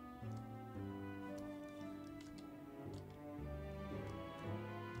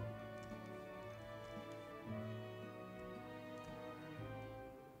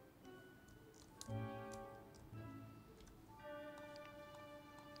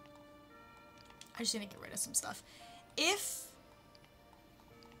 I just need to get rid of some stuff. If...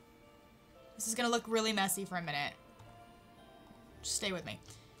 This is gonna look really messy for a minute. Just stay with me.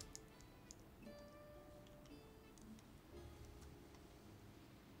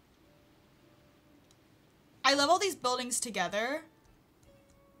 I love all these buildings together.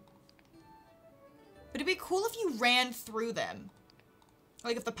 But it'd be cool if you ran through them.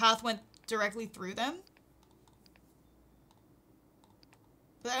 Like if the path went directly through them.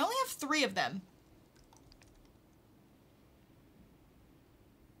 But I only have 3 of them.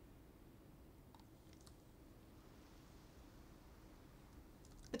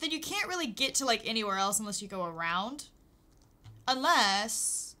 But then you can't really get to like anywhere else unless you go around.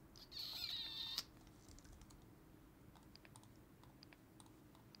 Unless...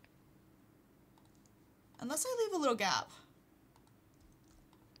 Unless I leave a little gap.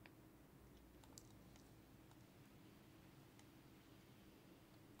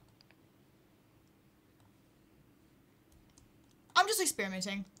 I'm just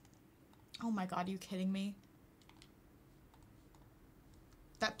experimenting. Oh my god, are you kidding me?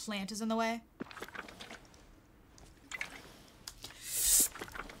 That plant is in the way.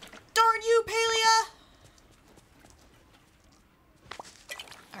 Darn you, Palia!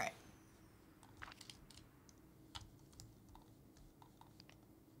 Alright.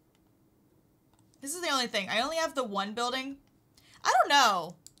 This is the only thing. I only have the one building. I don't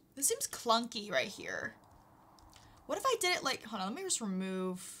know. This seems clunky right here. What if I did it like... Hold on, let me just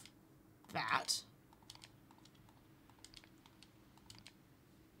remove that.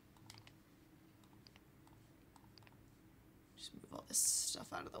 Just move all this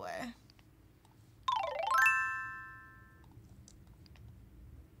stuff out of the way.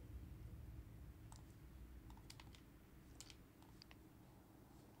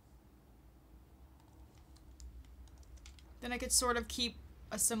 Then I could sort of keep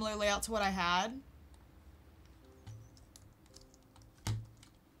a similar layout to what I had.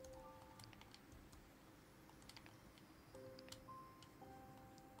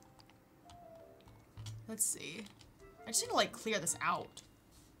 Let's see. I just need to like clear this out.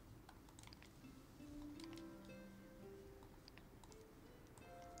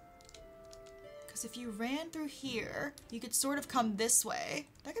 Because if you ran through here, you could sort of come this way.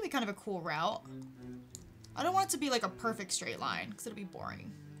 That could be kind of a cool route. I don't want it to be like a perfect straight line, because it'll be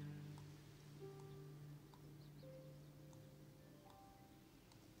boring.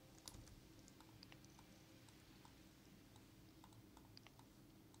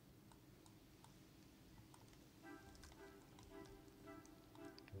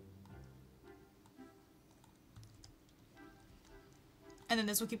 And then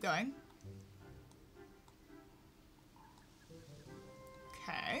this will keep going.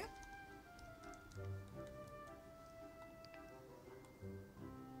 Okay.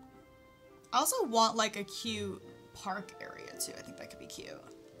 I also want like a cute park area too. I think that could be cute.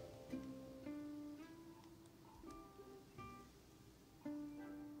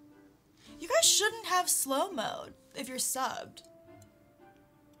 You guys shouldn't have slow mode if you're subbed.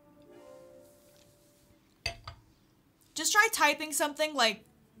 Just try typing something like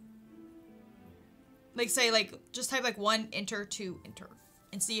say like just type like 1 enter 2 enter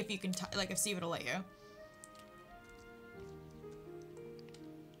and see if you can like see if it'll let you.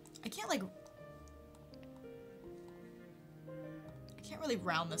 I can't like I can't really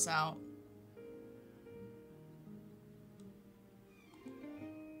round this out.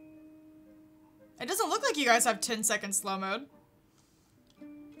 It doesn't look like you guys have 10-second slow mode.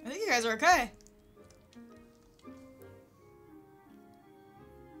 I think you guys are okay.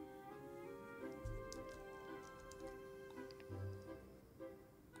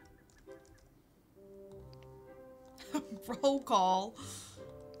 Roll call.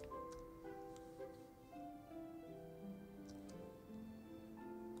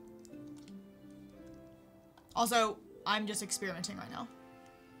 Also, I'm just experimenting right now.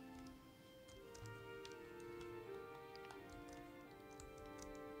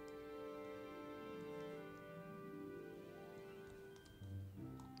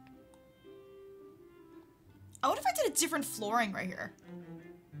 I wonder if I did a different flooring right here.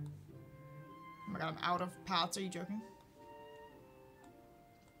 Oh my god, I'm out of paths. Are you joking?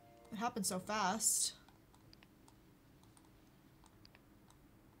 It happened so fast.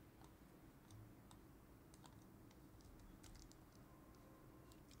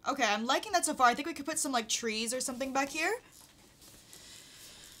 Okay, I'm liking that so far. I think we could put some like trees or something back here.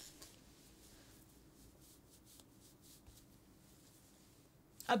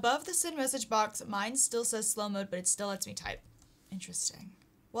 Above the send message box, mine still says slow mode, but it still lets me type. Interesting.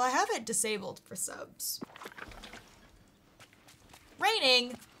 Well, I have it disabled for subs.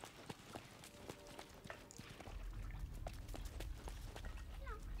 Raining!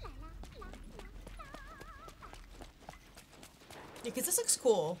 Yeah, because this looks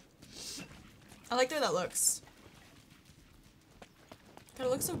cool. I like the way that looks. God, it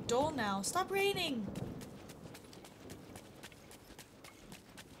looks so dull now. Stop raining!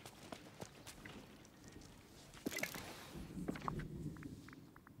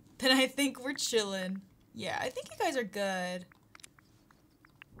 Then I think we're chilling. Yeah, I think you guys are good.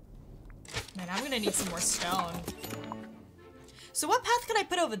 Man, I'm gonna need some more stone. So what path could I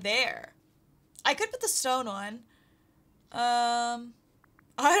put over there? I could put the stone on. I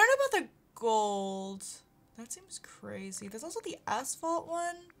don't know about the gold. That seems crazy. There's also the asphalt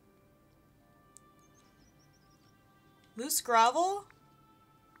one. Loose gravel?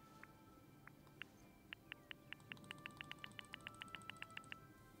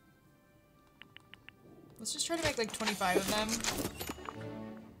 Let's just try to make like 25 of them.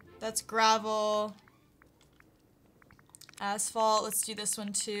 That's gravel. Asphalt, let's do this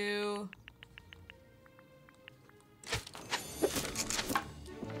one too.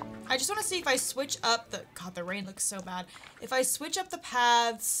 I just want to see if I switch up the... God, the rain looks so bad. If I switch up the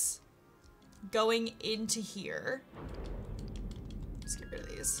paths going into here... Let's get rid of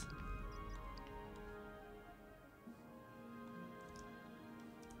these.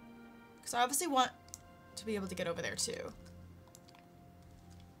 Because I obviously want to be able to get over there too.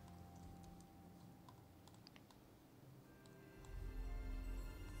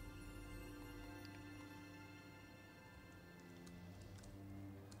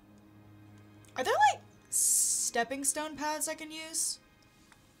 Are there like stepping stone paths I can use?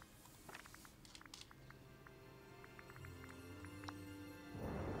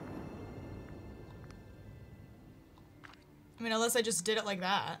 I mean, unless I just did it like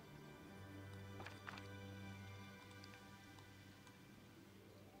that.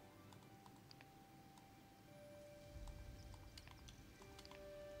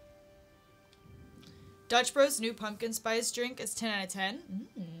 Dutch Bros new pumpkin spice drink is 10 out of 10.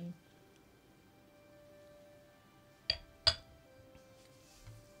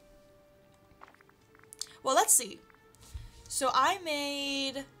 Well, let's see. So I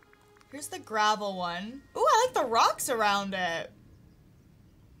made... Here's the gravel one. Ooh, I like the rocks around it.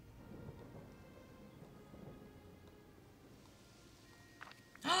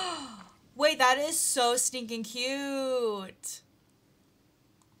 Wait, that is so stinking cute.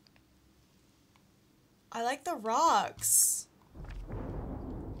 I like the rocks.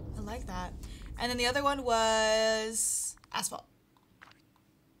 I like that. And then the other one was asphalt.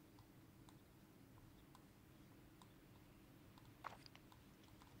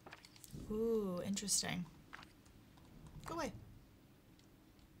 Ooh, interesting. Go away.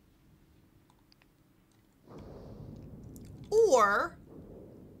 Or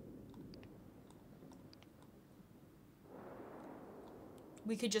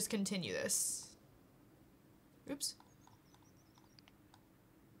we could just continue this. Oops.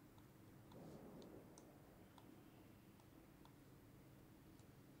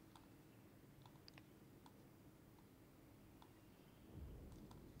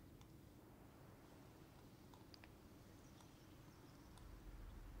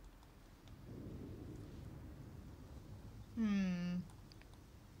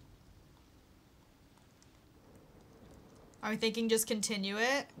 Are we thinking just continue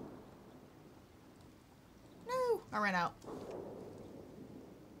it? No, I ran out.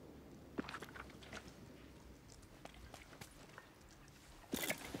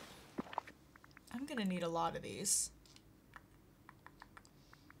 I'm gonna need a lot of these.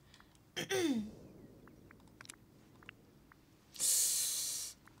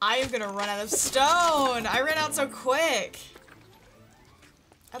 I am gonna run out of stone. I ran out so quick.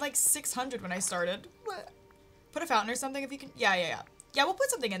 I had like 600 when I started. What? Put a fountain or something if you can. Yeah, we'll put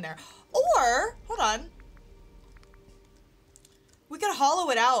something in there. Or, hold on. We could hollow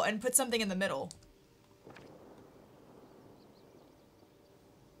it out and put something in the middle.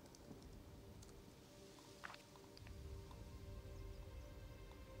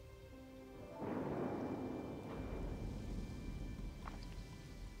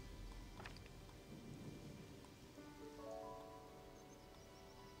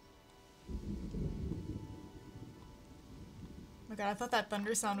 Oh my god, I thought that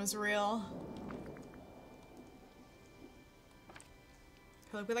thunder sound was real.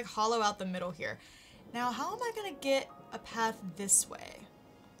 Okay, look, we like hollow out the middle here. Now, how am I gonna get a path this way?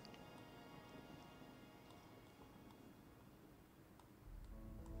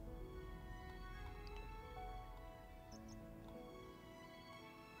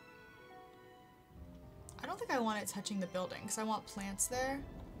 I don't think I want it touching the building because I want plants there.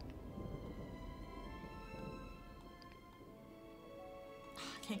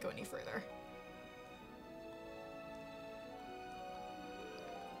 I can't go any further.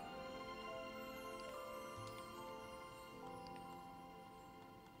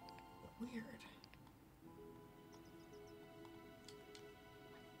 Weird.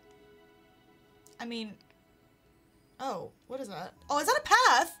 I mean, oh, what is that? Oh, is that a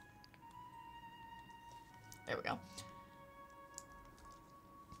path? There we go.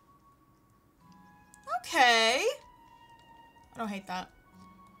 Okay. I don't hate that.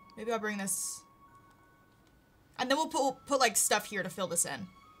 Maybe I'll bring this. And then we'll put like stuff here to fill this in.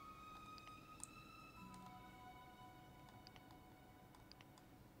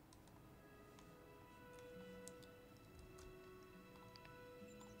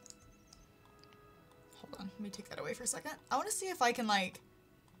 Hold on, let me take that away for a second. I want to see if I can like...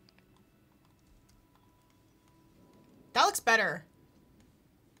 That looks better.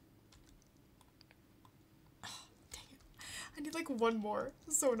 Oh, dang it. I need like one more.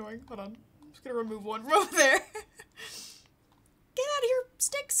 This is so annoying. Hold on. I'm just gonna remove one from over there. Get out of here,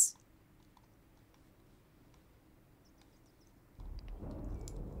 sticks.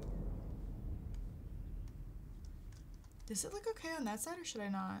 Does it look okay on that side or should I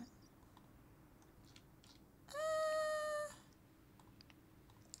not?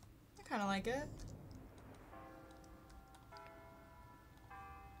 I kind of like it.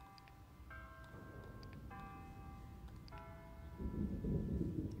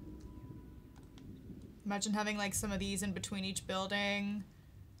 Imagine having like some of these in between each building.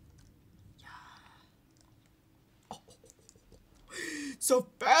 Yeah. Oh, so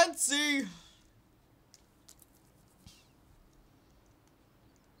fancy.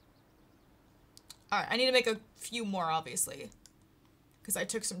 Alright, I need to make a few more, obviously. Because I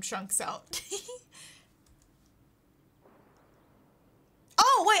took some chunks out.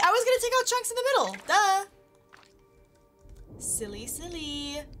 Oh, wait, I was gonna take out chunks in the middle. Duh. Silly,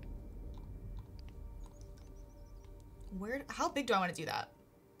 silly. How big do I want to do that?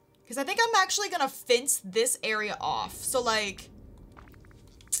 Because I think I'm actually gonna fence this area off. So, like...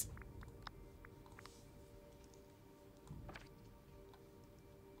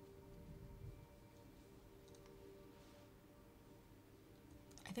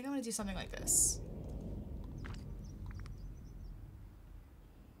 I think I'm gonna do something like this.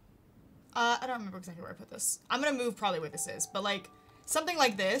 I don't remember exactly where I put this. I'm gonna move probably where this is, but like, something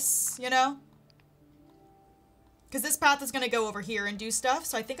like this, you know? Because this path is gonna go over here and do stuff,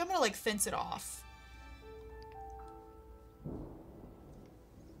 so I think I'm gonna like fence it off.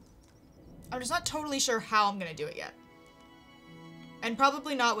 I'm just not totally sure how I'm gonna do it yet. And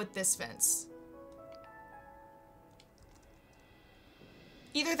probably not with this fence.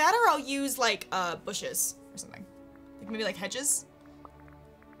 Either that or I'll use, like, bushes or something. Like, maybe, like, hedges?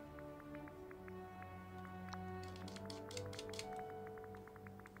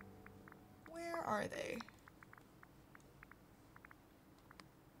 Where are they?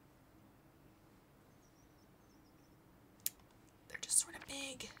 They're just sort of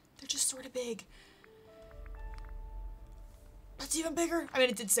big. They're just sort of big. That's even bigger. I mean,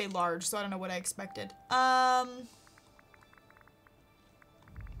 it did say large, so I don't know what I expected.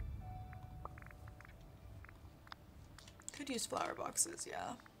 Could use flower boxes,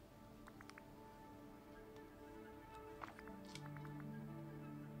 yeah.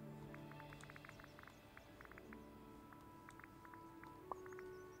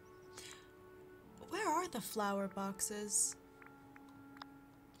 Where are the flower boxes?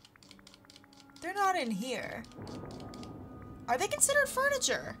 They're not in here. Are they considered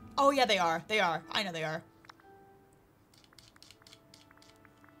furniture? Oh yeah, they are. They are. I know they are.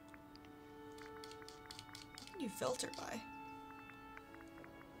 What can you filter by?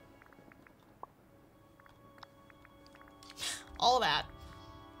 All that.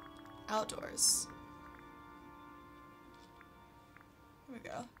 Outdoors. Here we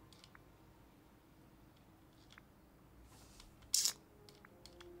go.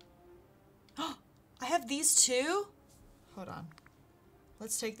 I have these too? Hold on.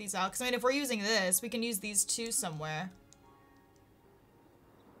 Let's take these out. Because, I mean, if we're using this, we can use these two somewhere.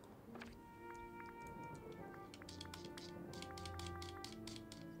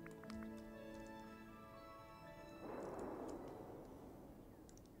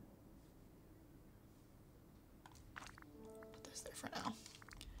 Put this there for now.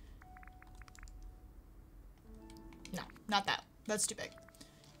 No, not that. That's too big.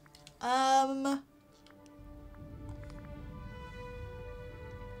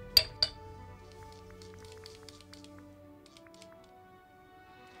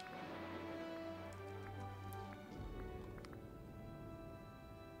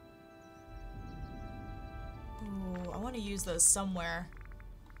 Ooh, I want to use those somewhere.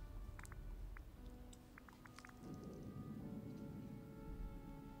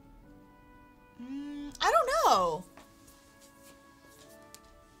 I don't know.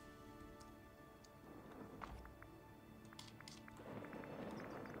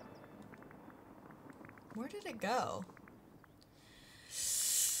 Where did it go?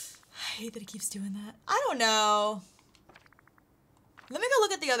 I hate that it keeps doing that. I don't know. Let me go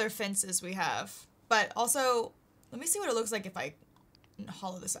look at the other fences we have. But also, let me see what it looks like if I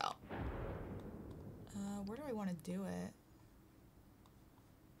hollow this out. Where do I want to do it?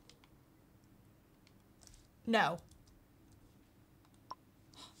 No.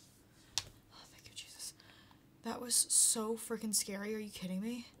 Oh, thank you, Jesus. That was so freaking scary. Are you kidding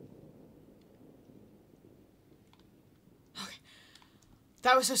me? Okay.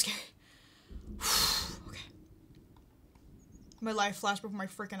 That was so scary. Okay. My life flashed before my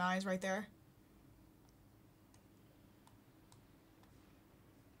freaking eyes right there.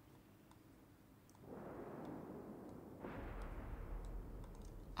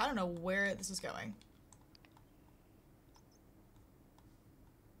 I don't know where this is going.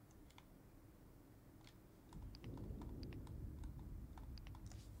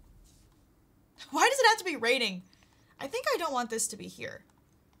 Why does it have to be raining? I think I don't want this to be here.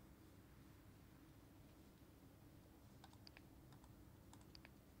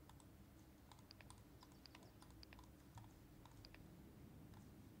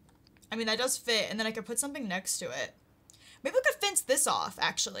 I mean, that does fit, and then I could put something next to it. Maybe we could fence this off,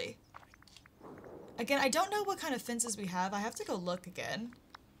 actually. Again, I don't know what kind of fences we have. I have to go look again.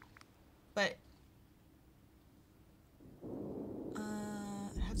 But... I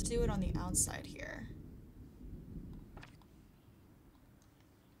have to do it on the outside here.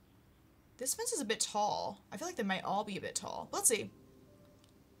 This fence is a bit tall. I feel like they might all be a bit tall. Let's see.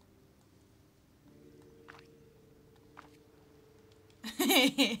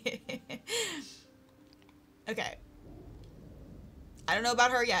 Okay. I don't know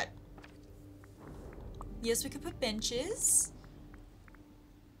about her yet. Yes, we could put benches.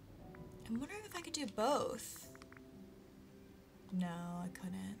 I'm wondering if I could do both. No, I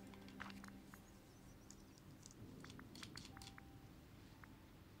couldn't.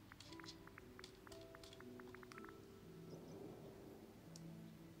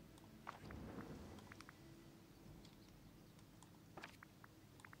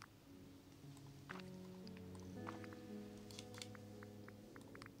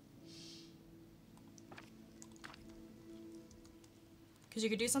 Because you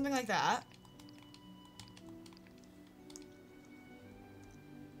could do something like that.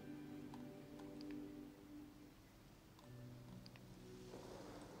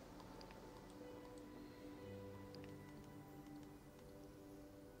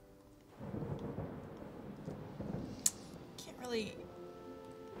 Can't really...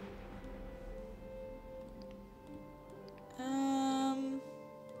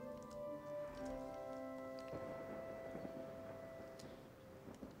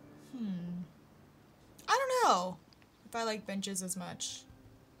 If I like benches as much.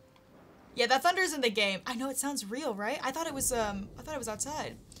 Yeah, that thunder's in the game. I know, it sounds real, right? I thought it was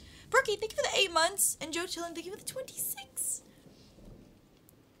outside. Brookie, thank you for the 8 months. And Joe Chillin, thank you for the 26.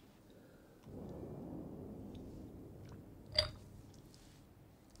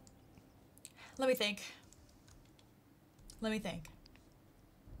 Let me think. Let me think.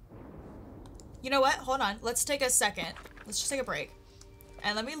 You know what? Hold on. Let's take a second. Let's just take a break.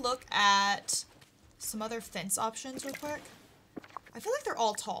 And let me look at some other fence options real quick. I feel like they're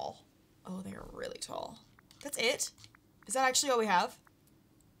all tall. Oh, they are really tall. That's it? Is that actually all we have?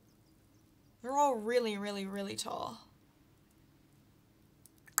 They're all really, really, really tall.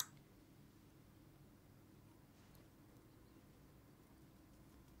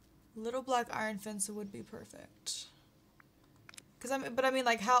 Little black iron fence would be perfect. But I mean,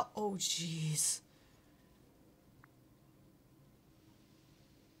 like, how? Oh, jeez.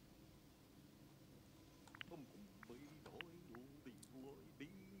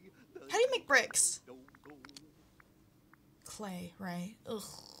 How do you make bricks? Clay, right? Ugh.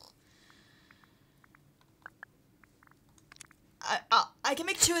 I can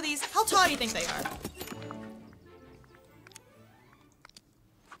make 2 of these. How tall do you think they are?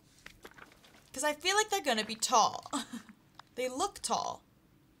 Because I feel like they're gonna be tall. They look tall.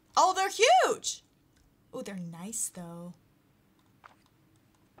 Oh, they're huge! Oh, they're nice, though.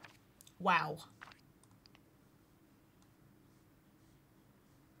 Wow.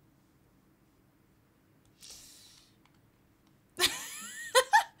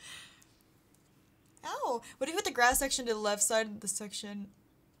 Ow! What if you put the grass section to the left side of the section?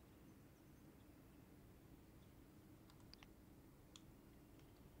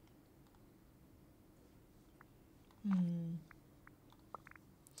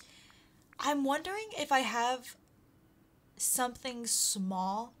 I'm wondering if I have something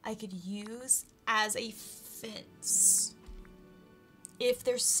small I could use as a fence. If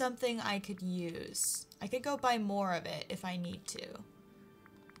there's something I could use. I could go buy more of it if I need to.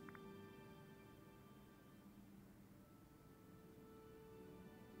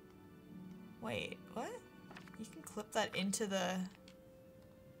 Wait, what? You can clip that into the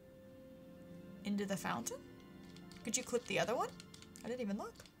fountain? Could you clip the other one? I didn't even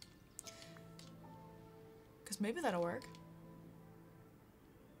look. Because maybe that'll work.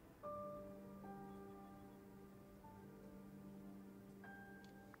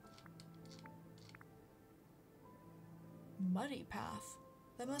 Muddy path.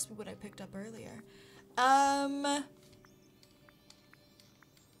 That must be what I picked up earlier.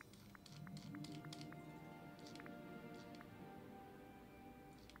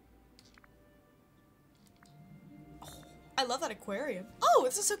 Oh, I love that aquarium. Oh,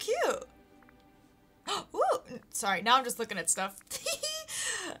 this is so cute. Ooh, sorry, now I'm just looking at stuff.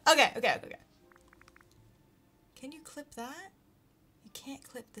 Okay. Can you clip that? You can't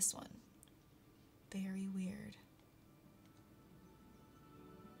clip this one. Very weird.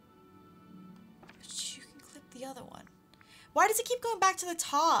 But you can clip the other one. Why does it keep going back to the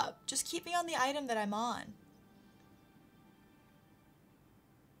top? Just keep me on the item that I'm on.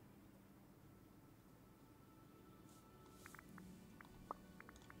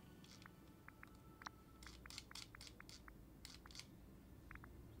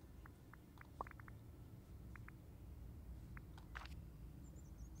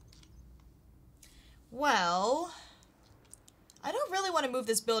 Well, I don't really want to move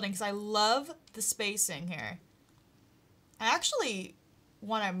this building because I love the spacing here. I actually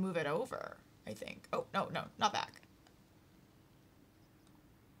want to move it over, I think. Oh, no, not back.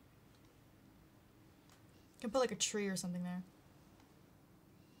 Can put like a tree or something there.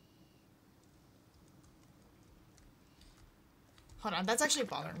 Hold on, that's actually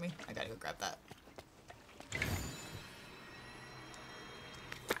bothering me. I gotta go grab that.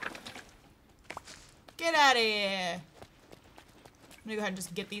 Get out of here. I'm gonna go ahead and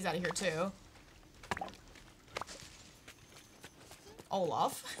just get these out of here too.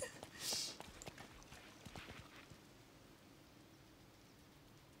 Olaf.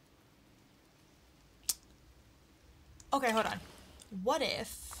 Okay, hold on. What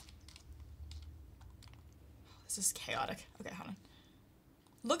if... This is chaotic. Okay, hold on.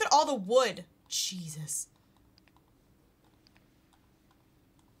 Look at all the wood. Jesus.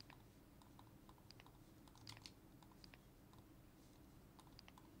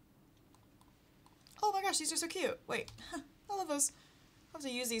 Oh my gosh, these are so cute. Wait, I love those. I'll have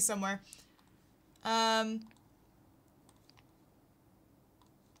to use these somewhere. Ooh,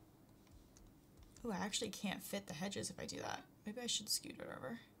 I actually can't fit the hedges if I do that. Maybe I should scoot it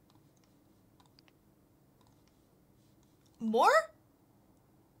over. More?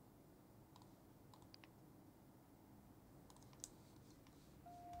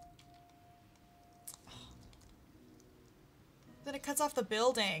 Then it cuts off the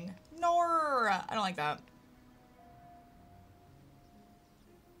building. No, I don't like that.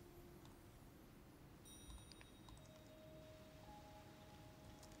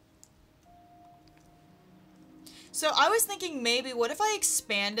 So I was thinking maybe, what if I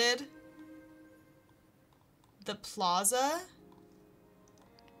expanded the plaza,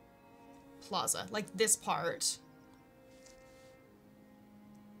 like this part.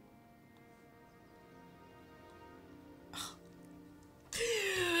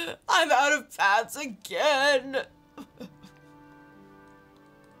 I'm out of paths again.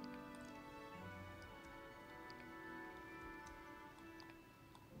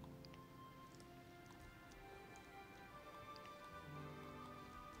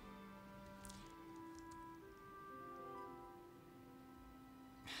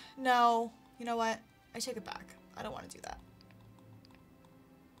 No, you know what? I take it back. I don't want to do that.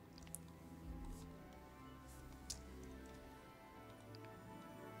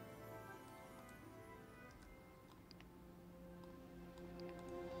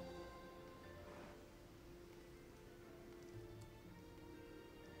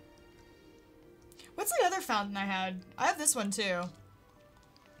 What's the other fountain I had? I have this one too.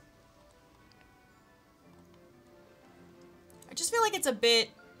 I just feel like it's a bit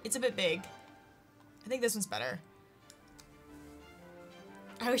big. I think this one's better.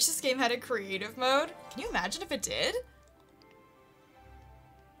 I wish this game had a creative mode. Can you imagine if it did?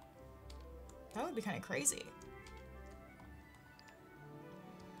 That would be kind of crazy.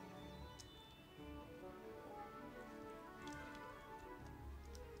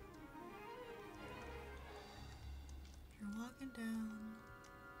 You're walking down.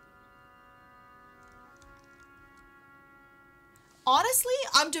 Honestly,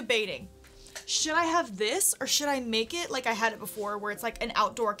 I'm debating. Should I have this or should I make it like I had it before where it's like an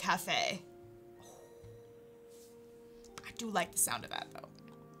outdoor cafe? I do like the sound of that though.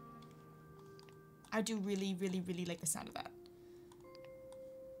 I do really, really, really like the sound of that.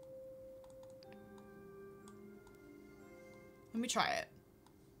 Let me try it.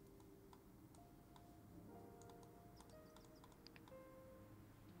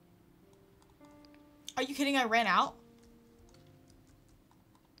 Are you kidding? I ran out?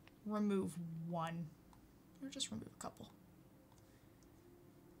 Remove one. Or just remove a couple.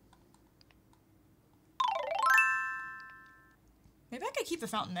 Maybe I could keep the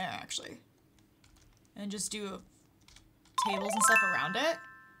fountain there, actually. And just do tables and stuff around it.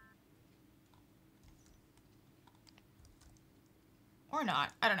 Or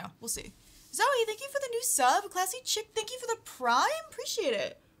not. I don't know. We'll see. Zoe, thank you for the new sub. Classy Chick, thank you for the prime. Appreciate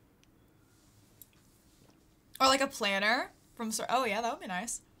it. Or like a planner from Sir. Oh yeah, that would be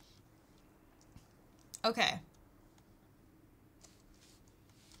nice. Okay.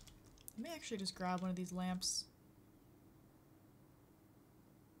 Let me actually just grab one of these lamps.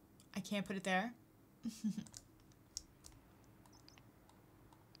 I can't put it there.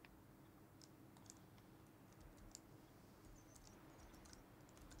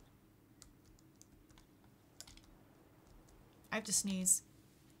 I have to sneeze.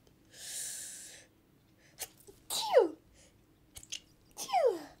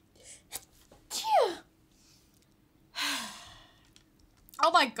 Oh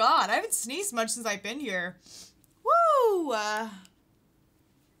my god, I haven't sneezed much since I've been here. Woo!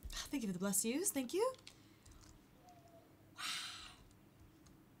 Thank you for the bless yous. Thank you.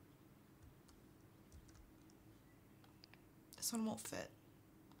 This one won't fit.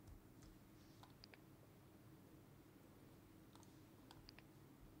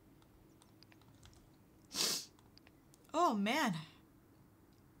 Oh man.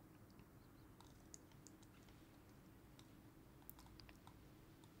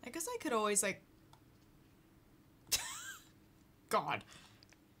 I guess I could always like God.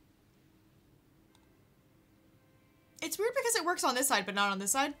 It's weird because it works on this side but not on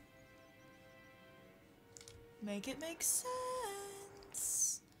this side. Make it make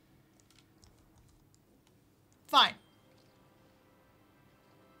sense. Fine.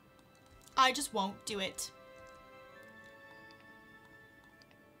 I just won't do it.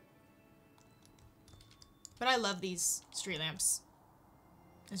 But I love these street lamps,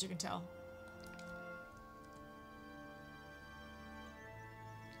 as you can tell.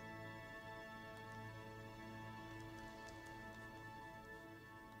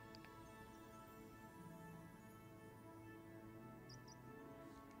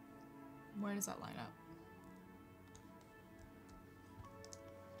 Where does that line up?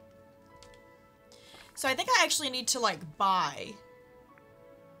 So I think I actually need to like buy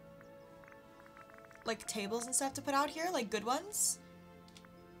like tables and stuff to put out here, like good ones,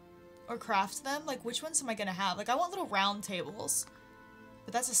 or craft them. Like which ones am I gonna have? Like I want little round tables,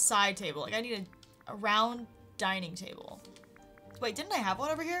 but that's a side table. Like I need a round dining table. Wait, didn't I have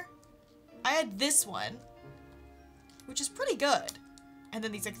one over here? I had this one, which is pretty good, and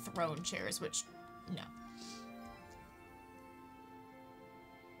then these like throne chairs, which no.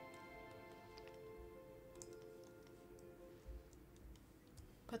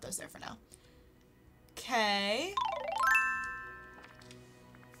 Put those there for now. Okay.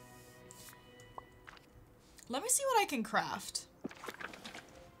 Let me see what I can craft.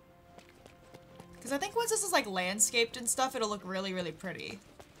 Because I think once this is like landscaped and stuff, it'll look really, really pretty.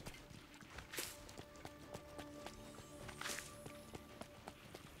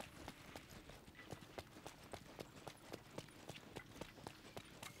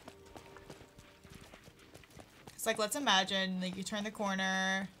 It's like, let's imagine, like you turn the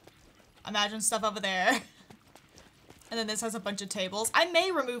corner, imagine stuff over there. And then this has a bunch of tables. I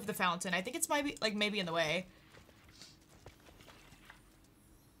may remove the fountain. I think it's might be, like, maybe in the way.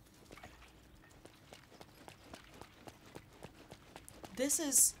 This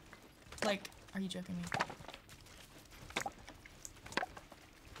is, like, are you joking me?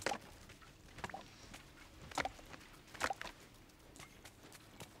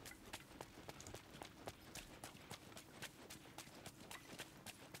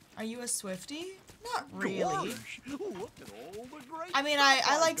 Are you a Swiftie? Not really. Look at all the great I mean, stuff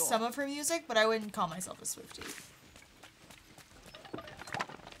I like got. some of her music, but I wouldn't call myself a Swiftie.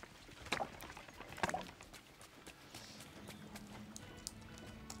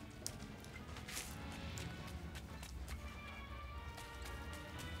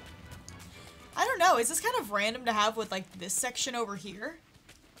 I don't know. Is this kind of random to have with, like, this section over here?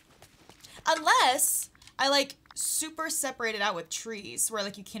 Unless I, like, super separate it out with trees where,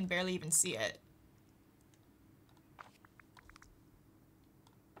 like, you can barely even see it.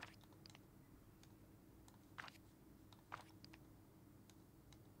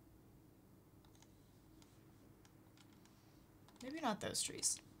 Maybe not those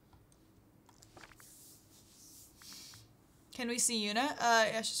trees. Can we see Yuna? Yeah,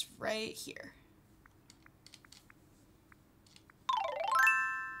 it's just right here.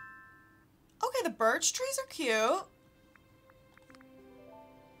 Okay, the birch trees are cute.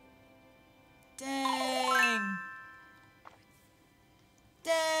 Dang.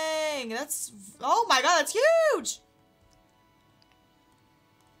 Dang, that's... Oh my god, that's huge!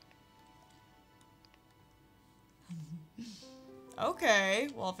 Okay,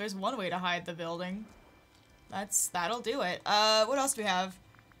 well, if there's one way to hide the building, that'll do it. What else do we have?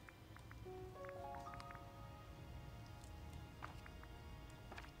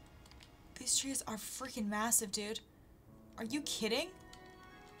 These trees are freaking massive, dude. Are you kidding?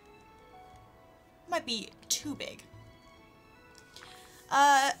 Might be too big.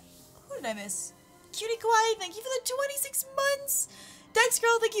 Who did I miss? Cutie Kawaii, thank you for the 26 months. Dex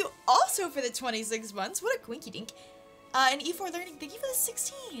Girl, thank you also for the 26 months. What a quinky dink. And E4 Learning, thank you for the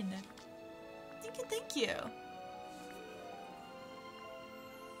 16. Thank you, thank you.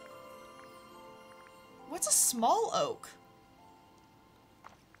 What's a small oak?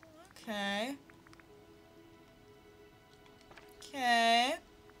 Okay. Okay.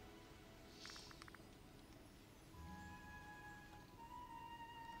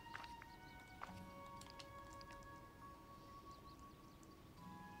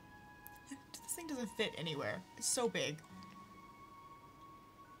 This thing doesn't fit anywhere. It's so big.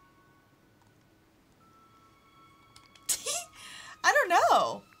 I don't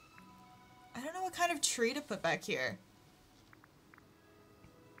know. I don't know what kind of tree to put back here.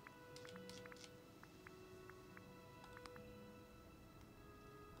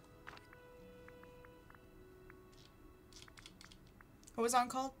 What was that one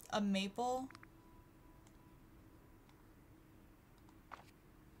called? A maple?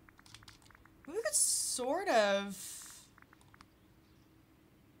 We could sort of...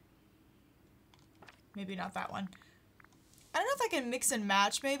 Maybe not that one. I don't know if I can mix and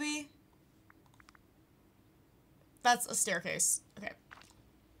match, maybe? That's a staircase. Okay.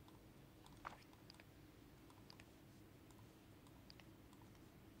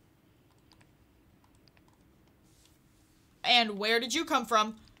 And where did you come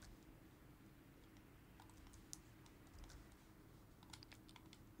from?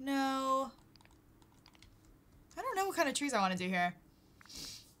 No. I don't know what kind of trees I want to do here.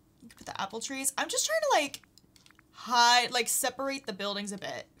 You can put the apple trees. I'm just trying to, like, hide, like, separate the buildings a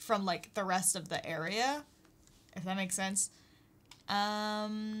bit from, like, the rest of the area. If that makes sense.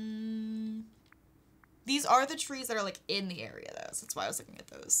 These are the trees that are, like, in the area, though. So that's why I was looking at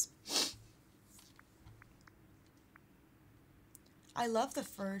those. I love the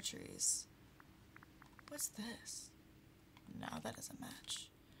fir trees. What's this? No, that doesn't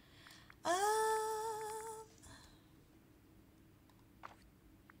match.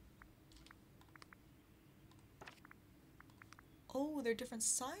 Oh, they're different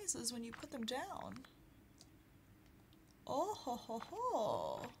sizes when you put them down. Oh ho ho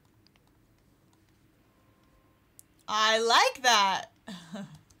ho. I like that.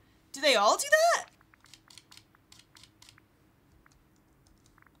 Do they all do that?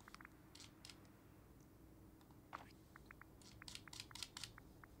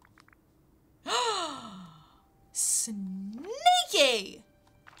 Sneaky!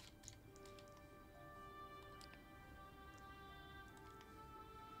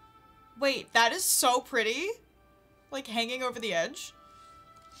 Wait, that is so pretty. Like hanging over the edge.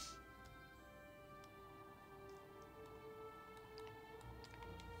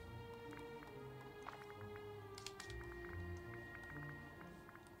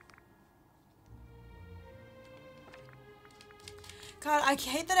 God, I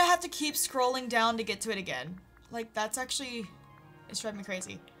hate that I have to keep scrolling down to get to it again. Like, that's actually... it's driving me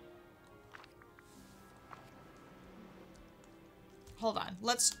crazy. Hold on.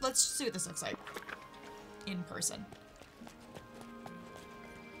 Let's see what this looks like. In person.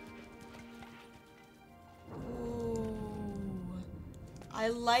 Ooh. I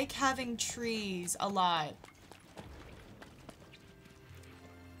like having trees alive.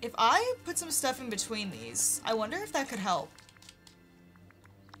 If I put some stuff in between these, I wonder if that could help.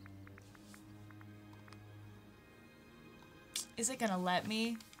 Is it gonna let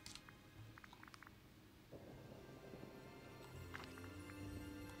me?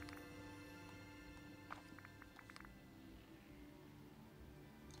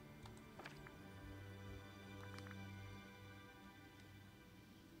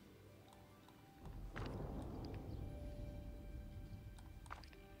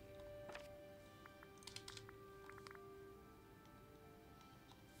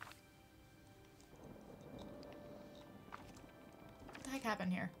 What the heck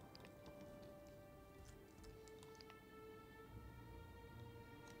happened here?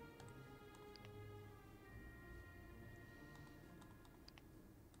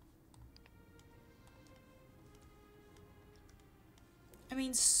 I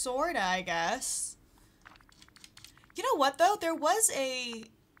mean, sorta, I guess. You know what, though? There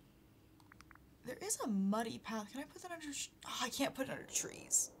is a muddy path. Can I put that under... oh, I can't put it under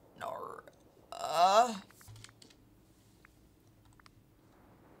trees. No.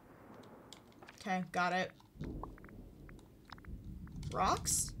 Okay, got it.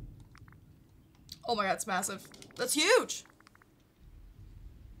 Rocks? Oh my god, it's massive. That's huge!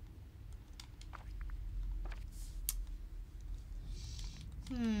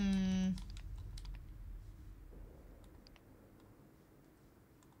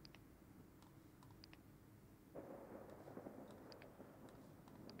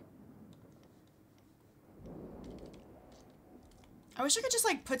 I wish I could just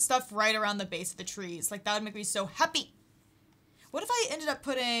like put stuff right around the base of the trees. Like that would make me so happy. What if I ended up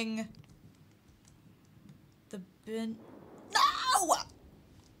putting the bin? No!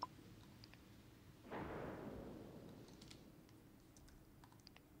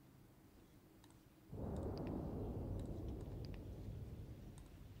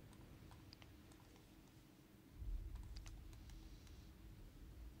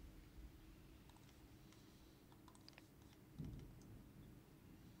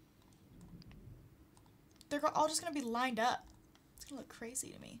 They're all just gonna be lined up. It's gonna look crazy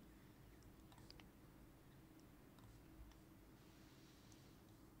to me.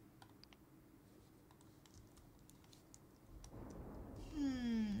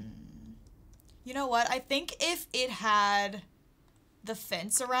 You know what? I think if it had the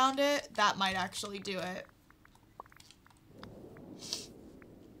fence around it, that might actually do it.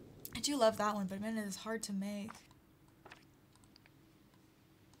 I do love that one, but man, it is hard to make.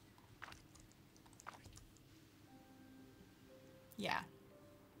 Yeah.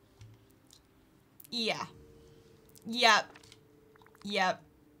 Yeah. Yep. Yep.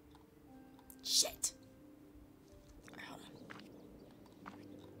 Shit. Alright, hold on.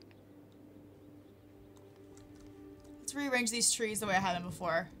 Let's rearrange these trees the way I had them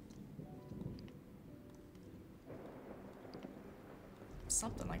before.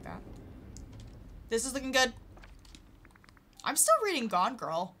 Something like that. This is looking good. I'm still reading Gone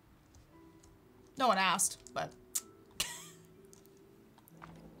Girl. No one asked, but...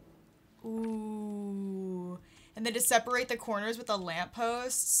 Ooh. And then to separate the corners with the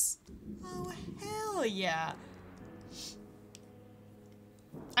lampposts. Oh, hell yeah.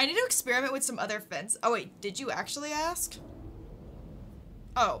 I need to experiment with some other fence. Oh, wait. Did you actually ask?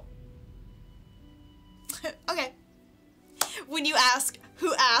 Oh. Okay. When you ask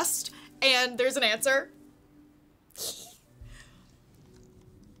who asked and there's an answer.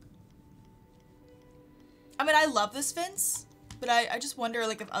 I mean, I love this fence. But I just wonder,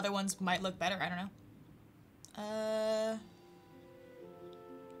 like, if other ones might look better. I don't know.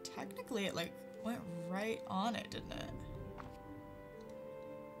 Technically, it, like, went right on it, didn't it?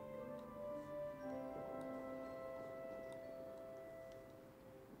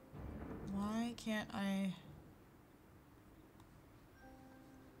 Why can't I...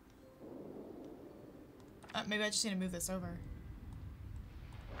 maybe I just need to move this over.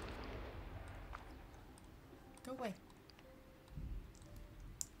 Go away.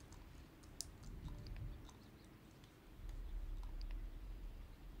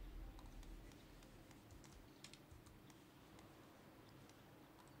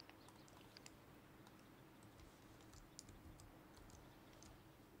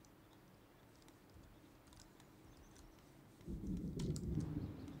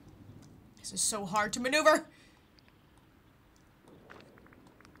 This is so hard to maneuver.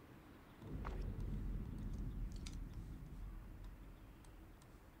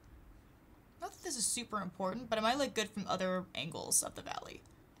 Not that this is super important, but it might look good from other angles of the valley.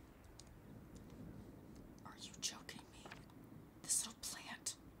 Are you joking me? This little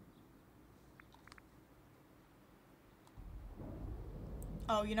plant.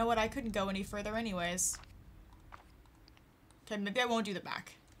 Oh, you know what? I couldn't go any further anyways. Okay, maybe I won't do the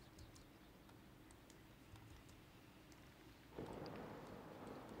back.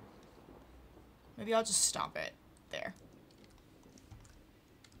 Maybe I'll just stop it there.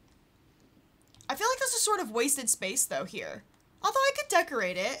 I feel like this is sort of wasted space though here. Although I could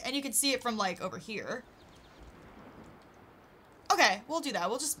decorate it and you can see it from like over here. Okay, we'll do that.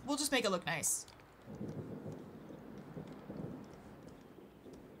 We'll just make it look nice.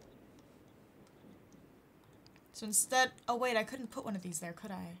 So instead, oh wait, I couldn't put one of these there, could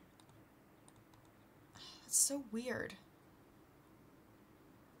I? That's so weird.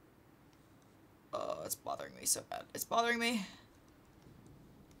 Oh, it's bothering me so bad. It's bothering me.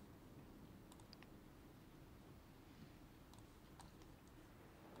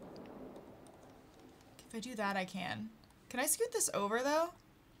 If I do that, I can. Can I scoot this over, though?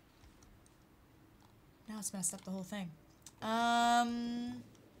 Now it's messed up the whole thing. Oh,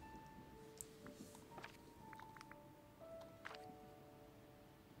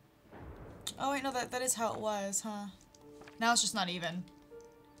 wait, no, that is how it was, huh? Now it's just not even.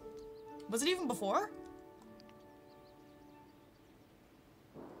 Was it even before?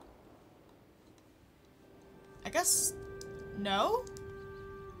 I guess... no?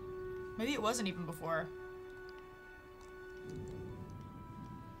 Maybe it wasn't even before.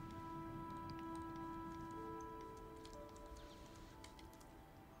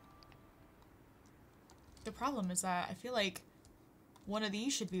 The problem is that I feel like one of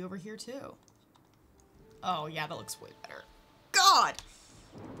these should be over here too. Oh yeah, that looks way better. God! God!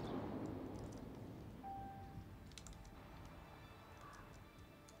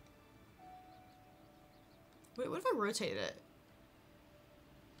 Wait, what if I rotated it?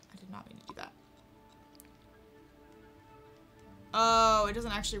 I did not mean to do that. Oh, it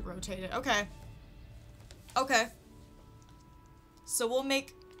doesn't actually rotate it. Okay. Okay. So we'll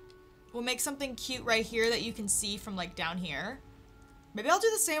make something cute right here that you can see from like down here. Maybe I'll do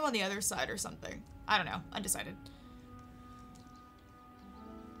the same on the other side or something. I don't know. Undecided.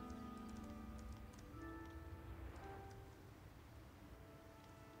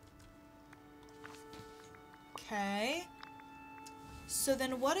 Okay. So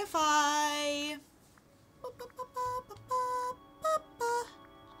then what if I...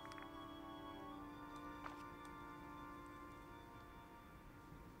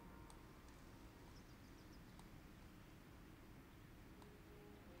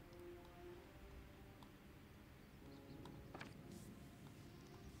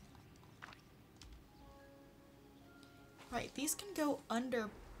 Right, these can go under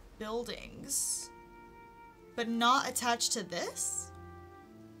buildings, but not attached to this?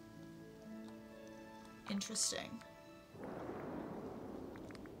 Interesting.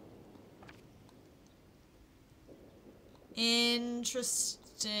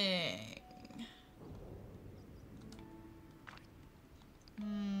 Interesting.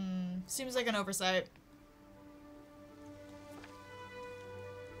 Seems like an oversight.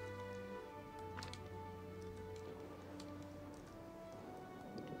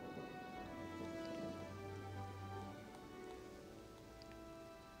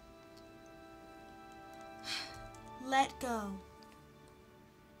 Let go.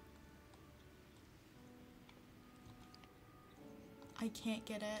 I can't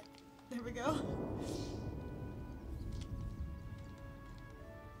get it. There we go.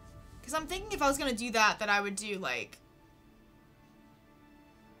 Because I'm thinking if I was going to do that, that I would do, like,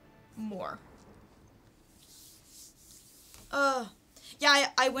 more. Yeah,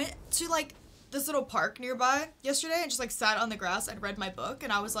 I went to, like, this little park nearby yesterday and just, like, sat on the grass and read my book,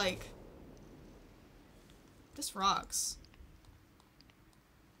 and I was like, this rocks.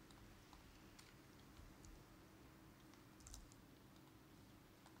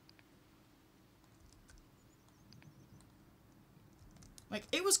 Like,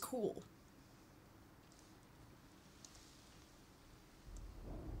 it was cool.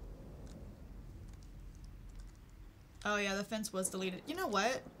 Oh yeah, the fence was deleted. You know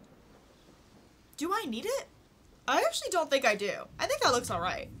what? Do I need it? I actually don't think I do. I think that looks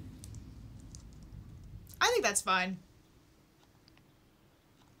alright. I think that's fine.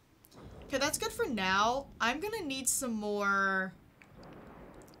 Okay, that's good for now. I'm gonna need some more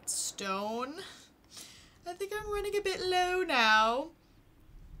stone. I think I'm running a bit low now.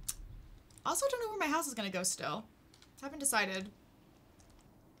 Also, don't know where my house is gonna go still. Haven't decided.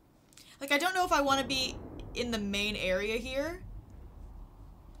 Like, I don't know if I want to be in the main area here.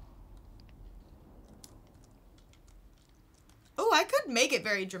 Oh, I could make it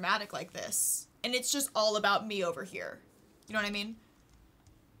very dramatic like this. And it's just all about me over here. You know what I mean?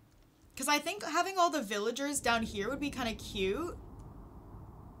 Because I think having all the villagers down here would be kind of cute.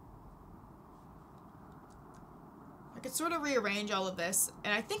 I could sort of rearrange all of this.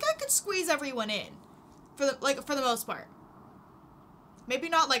 And I think I could squeeze everyone in. For the most part. Maybe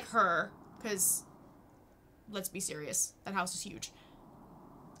not like her. Because, let's be serious. That house is huge.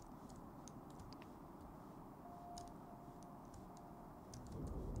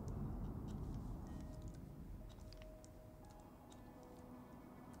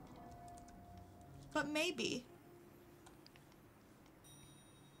 But maybe.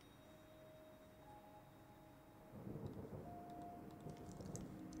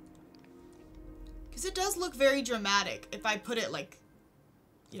 Because it does look very dramatic if I put it like,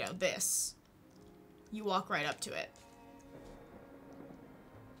 you know, this. You walk right up to it.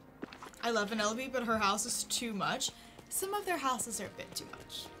 I love Vanellope, but her house is too much. Some of their houses are a bit too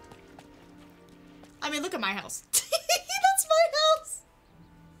much. I mean, look at my house. That's my house!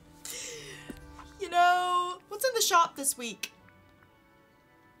 You know, what's in the shop this week?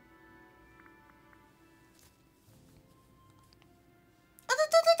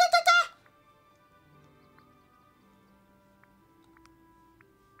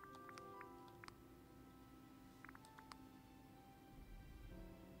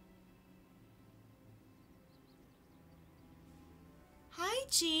 Hi,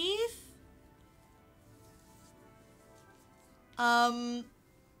 Chief.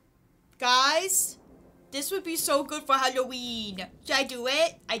 Guys, this would be so good for Halloween. Should I do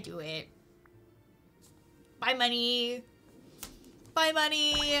it? I do it. Bye, money. Bye,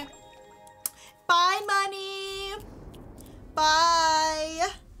 money. Bye, money. Bye.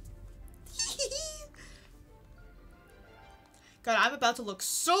 God, I'm about to look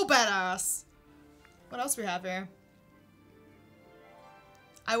so badass. What else we have here?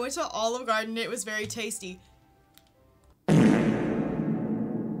 I went to Olive Garden. It was very tasty.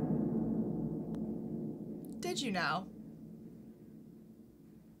 Did you know?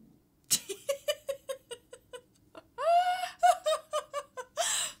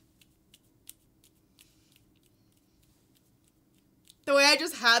 The way I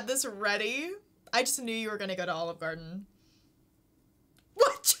just had this ready, I just knew you were gonna go to Olive Garden.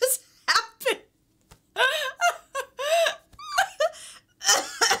 What just happened?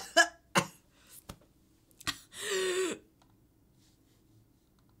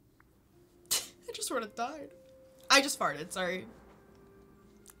 I just sort of died. I just farted, sorry.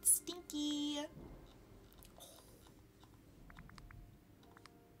 Stinky. I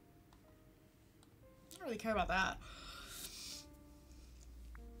don't really care about that.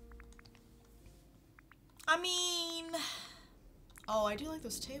 I mean, oh, I do like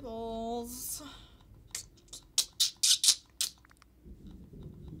those tables.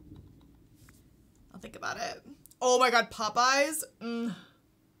 I'll think about it. Oh my god, Popeyes.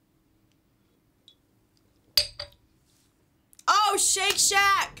 Oh, Shake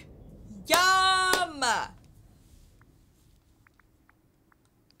Shack. Yum.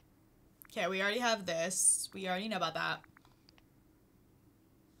 Okay, we already have this. We already know about that.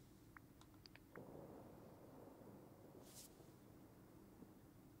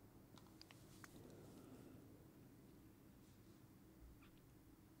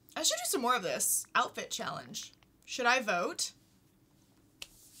 I should do some more of this outfit challenge. Should I vote?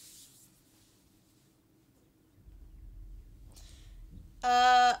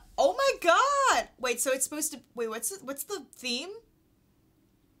 Oh my god! Wait, so it's supposed to, wait, what's the theme?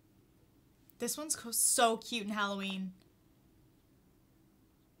 This one's so cute in Halloween.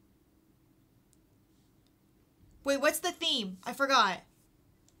 Wait, what's the theme? I forgot.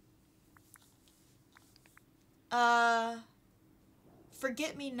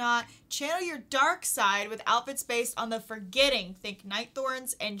 Forget me not. Channel your dark side with outfits based on the forgetting. Think night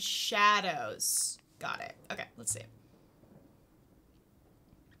thorns and shadows. Got it. Okay, let's see.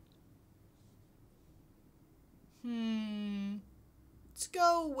 Let's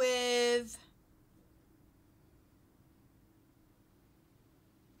go with...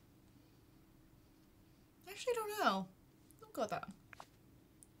 Actually, I don't know. I'll go with that one.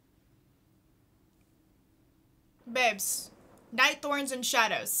 Babes. Night thorns and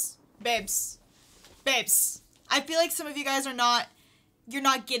shadows. Babes. Babes. I feel like some of you guys are not... You're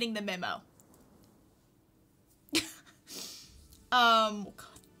not getting the memo. God,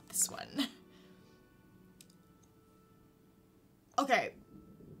 this one. Okay.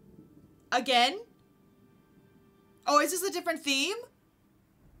 Again? Oh, is this a different theme?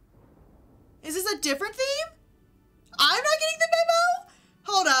 Is this a different theme? I'm not getting the memo?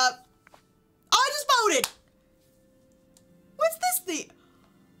 Hold up. Oh, I just voted. What's this theme?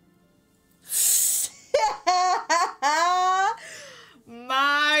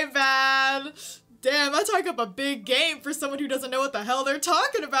 My bad. Damn, I talk up a big game for someone who doesn't know what the hell they're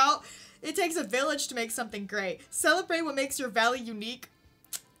talking about. It takes a village to make something great. Celebrate what makes your valley unique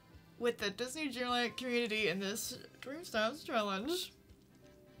with the Disney DreamLight community in this Dream Styles challenge.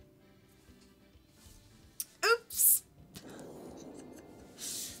 Oops.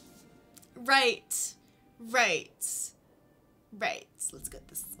 Right. Let's get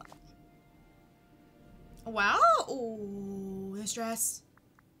this one. Wow. Ooh, this dress.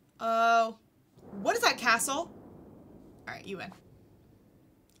 Oh. What is that castle? Alright, you win.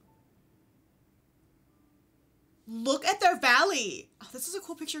 Look at their valley. Oh, this is a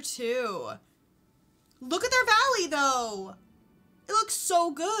cool picture too. Look at their valley though. It looks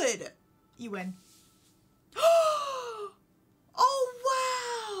so good. You win. Oh,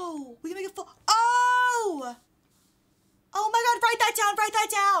 wow. We can make it full. Oh. Oh my god, write that down, write that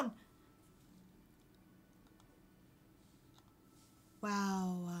down.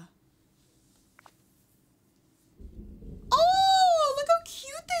 Wow. Oh, look how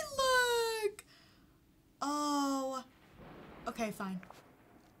cute they look. Oh. Okay, fine.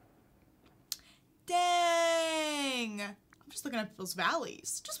 Dang. I'm just looking at those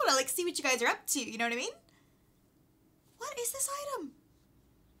valleys. Just want to like see what you guys are up to, you know what I mean? What is this item?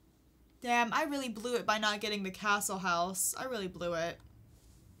 Damn, I really blew it by not getting the castle house. I really blew it.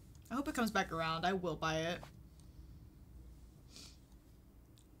 I hope it comes back around. I will buy it.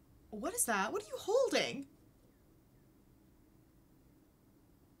 What is that? What are you holding?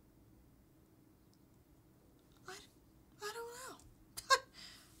 I don't know.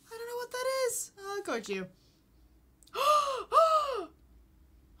 I don't know what that is. I'll go with you.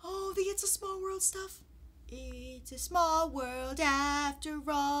 world stuff. It's a small world after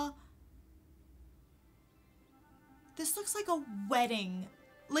all. This looks like a wedding.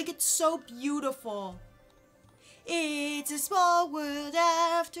 Like, it's so beautiful. It's a small world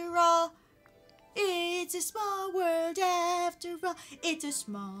after all. It's a small world after all. It's a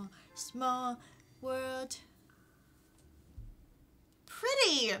small, small world.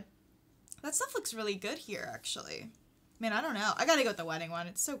 Pretty. That stuff looks really good here, actually. Man, I don't know. I gotta go with the wedding one.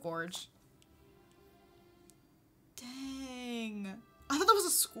 It's so gorge. Dang. I thought that was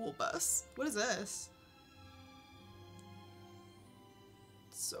a school bus. What is this?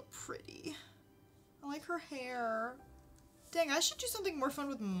 It's so pretty. I like her hair. Dang, I should do something more fun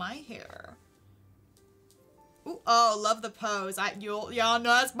with my hair. Ooh, oh, love the pose. Y'all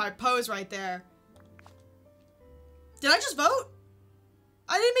know that's my pose right there. Did I just vote?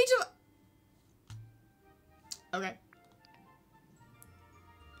 I didn't mean to. Okay.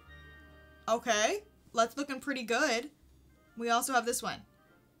 Okay. That's looking pretty good. We also have this one.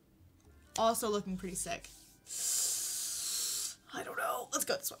 Also looking pretty sick. I don't know. Let's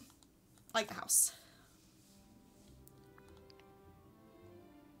go with this one. I like the house.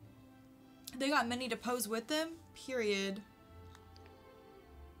 They got many to pose with them. Period.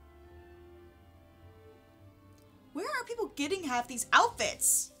 Where are people getting half these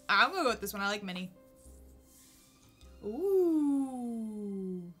outfits? I'm gonna go with this one. I like Minnie.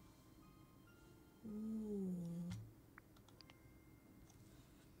 Ooh. Ooh.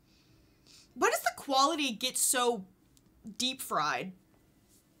 Why does the quality get so deep fried?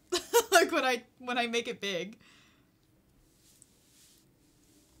 Like when I make it big.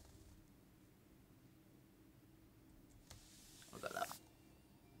 I'll go that.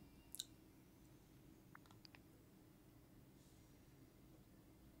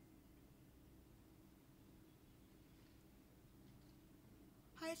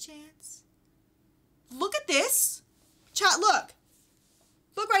 Hi, Chance. Look at this. Chat, look.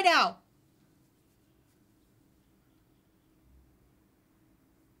 Look right now.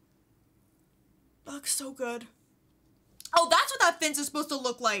 That looks so good. Oh, that's what that fence is supposed to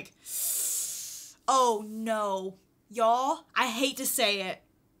look like. Oh, no. Y'all, I hate to say it.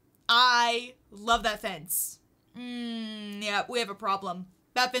 I love that fence. Yeah, we have a problem.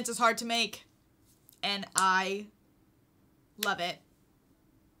 That fence is hard to make. And I love it.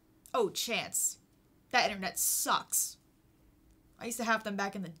 Oh, Chance. That internet sucks. I used to have them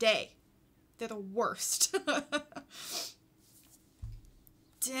back in the day. They're the worst.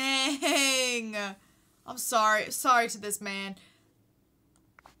 Dang. I'm sorry. Sorry to this man.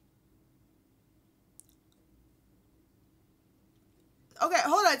 Okay,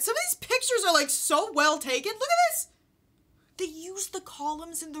 hold on. Some of these pictures are like so well taken. Look at this. They used the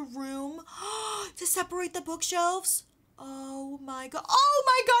columns in the room to separate the bookshelves. Oh my god. Oh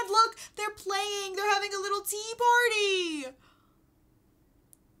my god, look. They're playing. They're having a little tea party.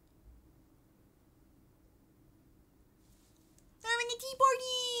 They're having a tea party.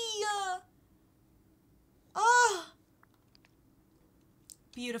 Oh.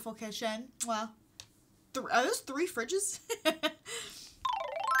 Beautiful kitchen. Wow. Are those 3 fridges? Oh,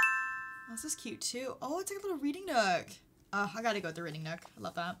 this is cute too. Oh, it's like a little reading nook. Oh, I gotta go with the reading nook. I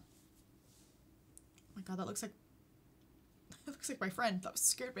love that. Oh my god, that looks like my friend. That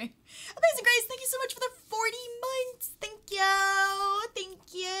scared me. Amazing Grace, thank you so much for the 40 months. Thank you.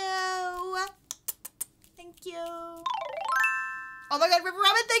 Thank you. Thank you. Oh my god, River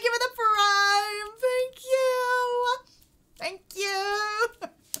Rabbit, thank you for the prime. Thank you. Thank you.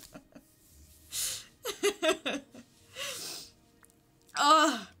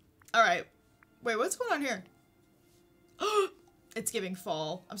 Alright. Wait, what's going on here? It's giving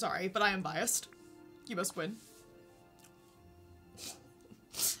fall. I'm sorry, but I am biased. You must win.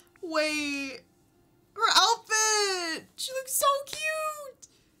 Wait. Her outfit! She looks so cute!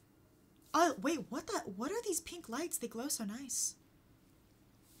 Wait, what are these pink lights? They glow so nice.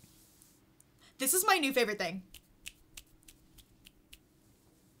 This is my new favorite thing.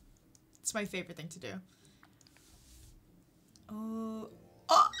 It's my favorite thing to do. Oh,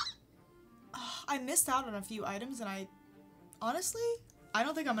 I missed out on a few items and honestly, I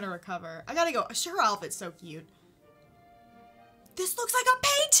don't think I'm gonna recover. I gotta go. Sure, her outfit's so cute. This looks like a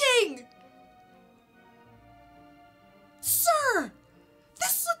painting! Sir!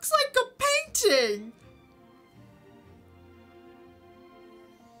 This looks like a painting!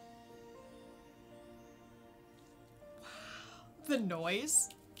 Wow. The noise?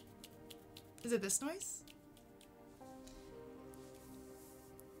 Is it this noise?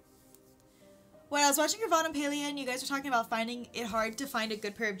 When I was watching Ravon and Paleo, you guys were talking about finding it hard to find a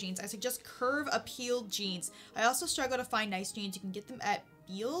good pair of jeans. I suggest curve appeal jeans. I also struggle to find nice jeans. You can get them at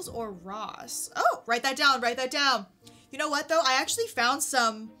Beals or Ross? Oh, write that down, write that down. You know what though? I actually found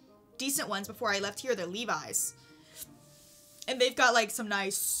some decent ones before I left here. They're Levi's. And they've got like some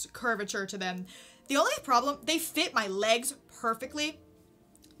nice curvature to them. The only problem, they fit my legs perfectly.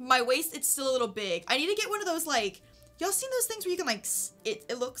 My waist, it's still a little big. I need to get one of those like, y'all seen those things where you can like,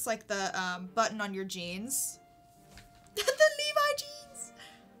 it looks like the button on your jeans? The Levi jeans.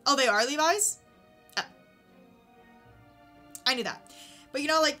 Oh, they are Levi's? I knew that. But you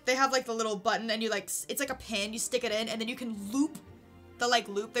know, like they have like the little button and you like, it's like a pin, you stick it in and then you can loop the like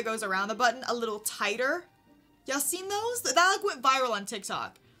loop that goes around the button a little tighter. Y'all seen those? That like went viral on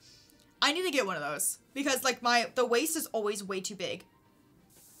TikTok. I need to get one of those because like the waist is always way too big.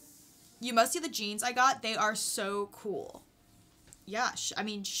 You must see the jeans I got. They are so cool. Yeah, I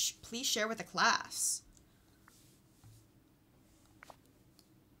mean, please share with the class.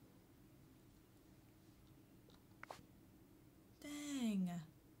 Dang.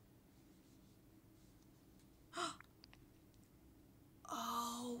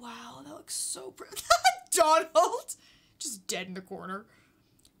 Oh, wow. That looks so pretty. Donald! Just dead in the corner.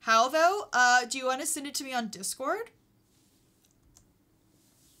 How, though? Do you want to send it to me on Discord?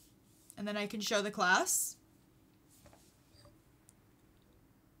 And then I can show the class.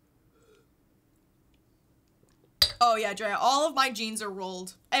 Oh yeah, Drea, all of my jeans are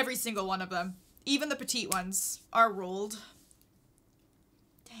rolled. Every single one of them. Even the petite ones are rolled.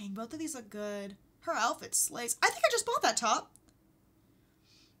 Dang, both of these look good. Her outfit slays. I think I just bought that top.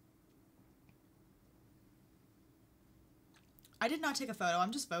 I did not take a photo.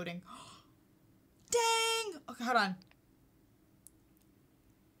 I'm just voting. Dang! Okay, hold on.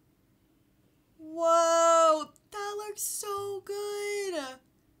 Whoa! That looks so good!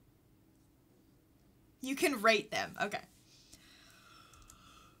 You can rate them. Okay.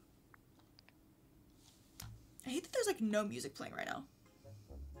 I hate that there's like no music playing right now.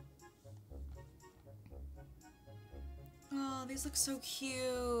 Oh, these look so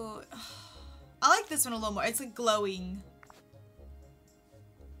cute. I like this one a little more. It's like glowing.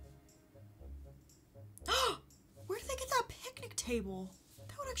 Where did they get that picnic table?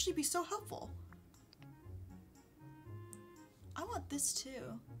 That would actually be so helpful. I want this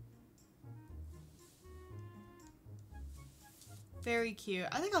too. Very cute.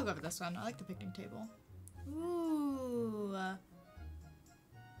 I think I'll go with this one. I like the picnic table. Ooh.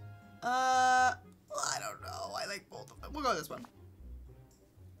 I don't know. I like both of them. We'll go with this one.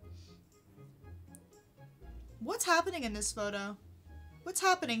 What's happening in this photo? What's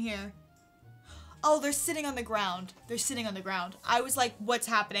happening here? Oh, they're sitting on the ground. They're sitting on the ground. I was like, what's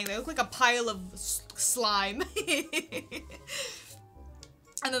happening? They look like a pile of slime.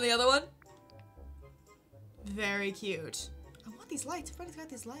 And then the other one. Very cute. I want these lights. Everybody's got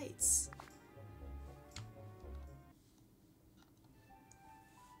these lights.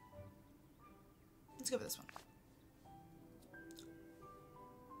 Let's go with this one.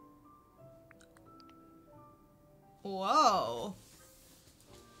 Whoa.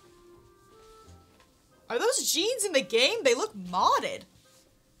 Are those jeans in the game? They look modded.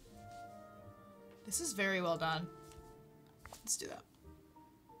 This is very well done. Let's do that.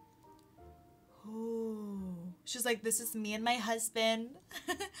 Oh, she's like, this is me and my husband.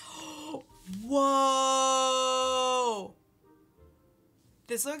 Whoa.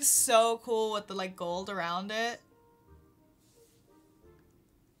 This looks so cool with the like gold around it.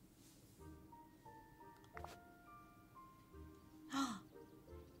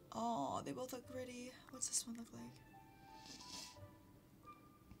 Oh, they both look pretty. What's this one look like?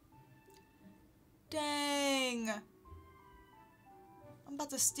 Dang. I'm about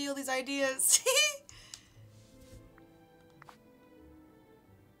to steal these ideas.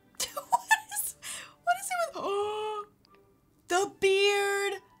 What is it with, oh, the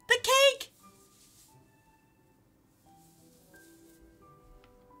beard, the cake.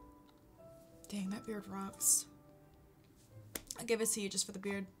 Dang, that beard rocks. I'll give it to you just for the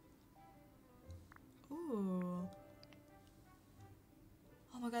beard. Ooh.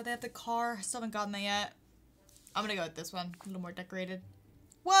 Oh my god, they have the car. I still haven't gotten that yet. I'm gonna go with this one. A little more decorated.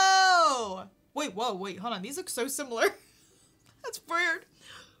 Whoa! Wait, whoa, wait, hold on. These look so similar. That's weird.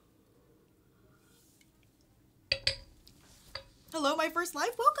 Hello, my first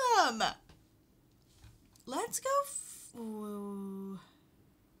life. Welcome! Let's go. Ooh.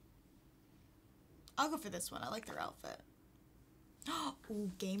 I'll go for this one. I like their outfit.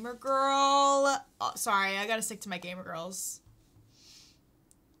 Ooh, gamer girl. Oh, sorry, I gotta stick to my gamer girls.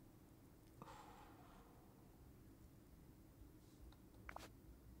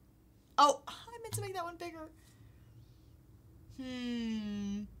 Oh, I meant to make that one bigger. Let's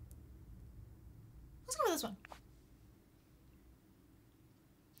go with this one.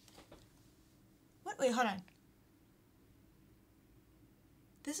 Wait, hold on.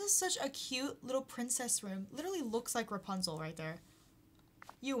 This is such a cute little princess room. Literally looks like Rapunzel right there.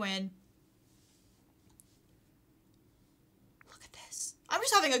 You win. Look at this. I'm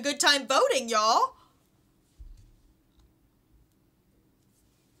just having a good time voting, y'all.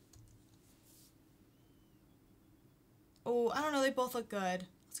 Oh, I don't know. They both look good.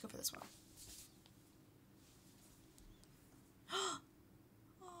 Let's go for this one. Oh,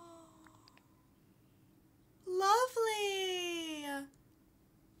 lovely.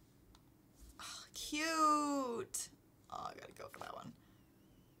 Oh, cute. Oh, I gotta go for that one.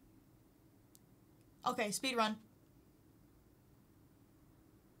 Okay, speed run.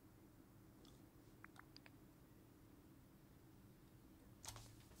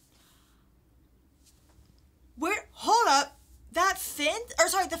 Where? Hold up. That fence? Or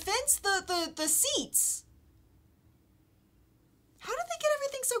sorry, the fence? The seats. How did they get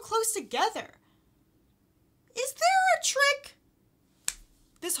everything so close together? Is there a trick?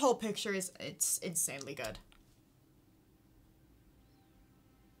 This whole picture it's insanely good.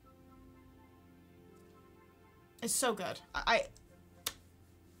 It's so good.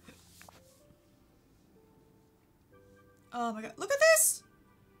 Oh my god. Look at this!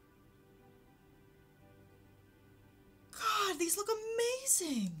 God, these look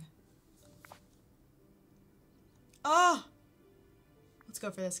amazing. Oh. Let's go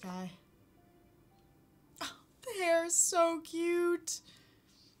for this guy. Oh, the hair is so cute.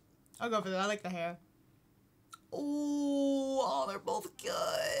 I'll go for that. I like the hair. Ooh, oh, they're both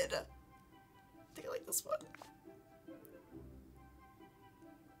good. I think I like this one.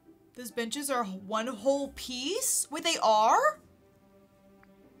 These benches are one whole piece? Wait, they are?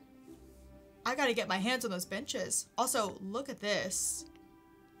 I gotta get my hands on those benches. Also, look at this.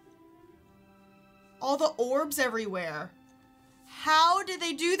 All the orbs everywhere. How did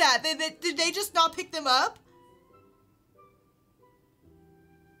they do that? Did they just not pick them up?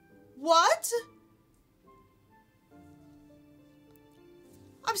 What?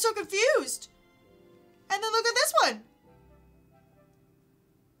 I'm so confused. And then look at this one.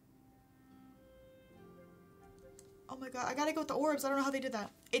 Oh my god, I gotta go with the orbs. I don't know how they did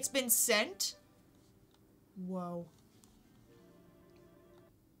that. It's been sent? Whoa.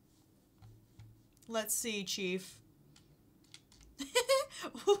 Let's see, Chief.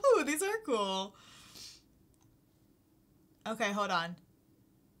 Ooh, these are cool. Okay, hold on.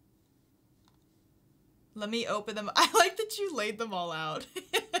 Let me open them. I like that you laid them all out.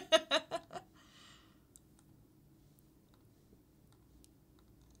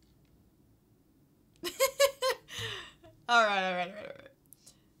 All right.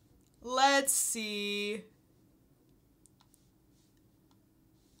 Let's see.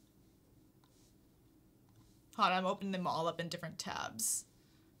 Hold on, I'm opening them all up in different tabs.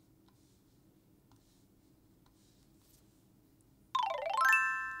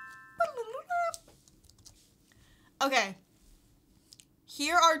 Okay.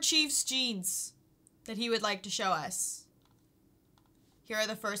 Here are Chief's jeans that he would like to show us. Here are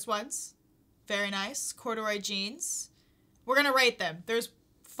the first ones. Very nice. Corduroy jeans. We're gonna rate them. There's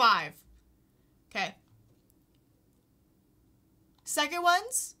 5. Okay. Second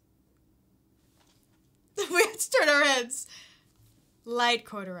ones. We have to turn our heads. Light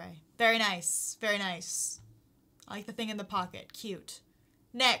corduroy. Very nice. Very nice. I like the thing in the pocket. Cute.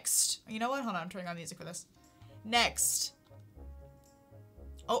 Next. You know what? Hold on. I'm turning on music for this. Next.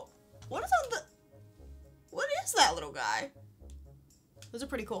 Oh. What is on the... What is that little guy? Those are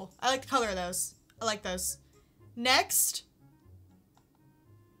pretty cool. I like the color of those. I like those. Next.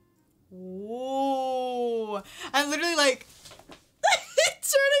 Whoa. I'm literally like...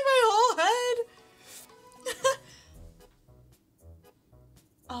 turning my whole head.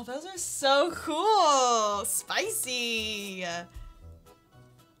 Oh, those are so cool. Spicy.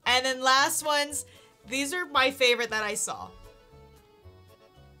 And then last ones. These are my favorite that I saw.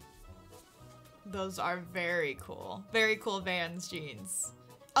 Those are very cool. Very cool Vans jeans.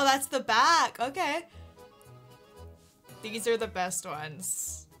 Oh, that's the back. Okay. These are the best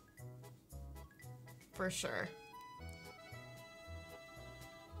ones. For sure.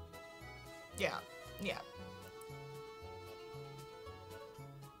 Yeah. Yeah.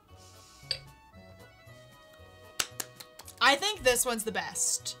 I think this one's the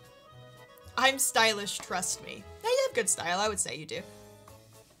best. I'm stylish, trust me. Yeah, you have good style, I would say you do.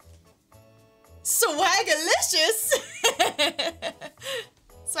 Swagalicious!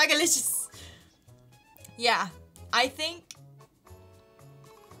 Swagalicious. Yeah, I think...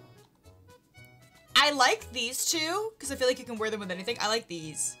 I like these two, because I feel like you can wear them with anything. I like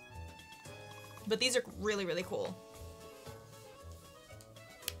these. But these are really, really cool.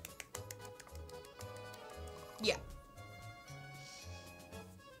 Yeah.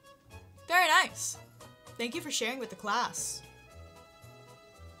 Very nice. Thank you for sharing with the class.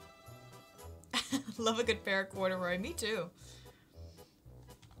 Love a good fair corduroy. Me too.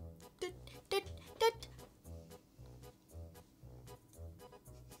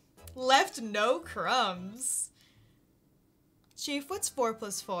 Left no crumbs. Chief, what's 4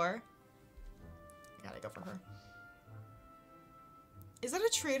 + 4? I gotta go for her. Is that a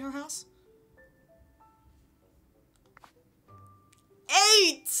tree in her house?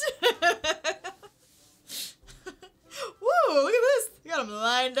 8! Woo, look at this. You got them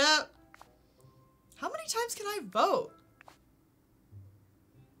lined up. How many times can I vote?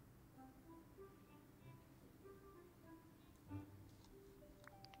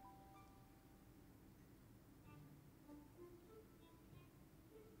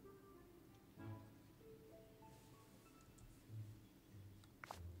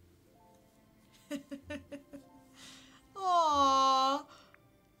 Aww.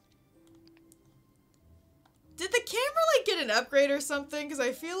 Did the camera like get an upgrade or something? Because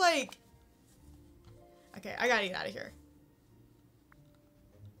I feel like... Okay, I gotta get out of here.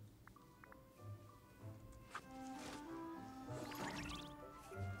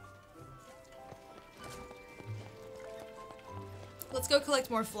 Let's go collect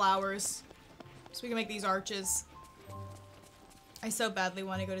more flowers so we can make these arches. I so badly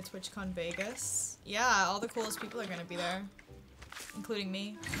want to go to TwitchCon Vegas. Yeah, all the coolest people are gonna be there, including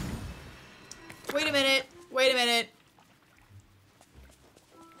me. Wait a minute. Wait a minute.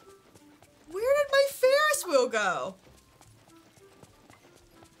 Where did my Ferris wheel go?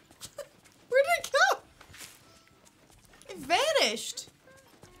 Where did it go? It vanished.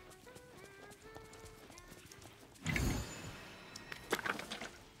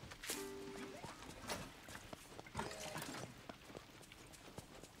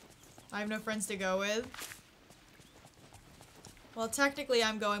 I have no friends to go with. Well, technically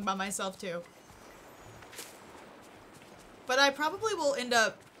I'm going by myself too. But I probably will end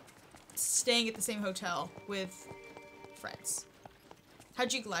up staying at the same hotel with friends.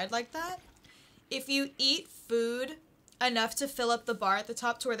 How'd you glide like that? If you eat food enough to fill up the bar at the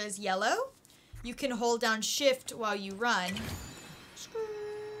top to where there's yellow, you can hold down shift while you run.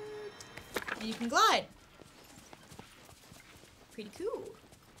 And you can glide. Pretty cool.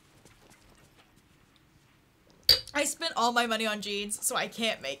 I spent all my money on jeans, so I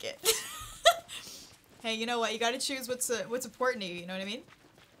can't make it. Hey, you know what? You gotta choose what's important to you, you know what I mean?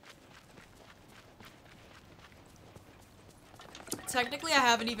 Technically, I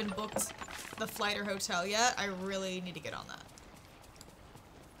haven't even booked the flight or hotel yet. I really need to get on that.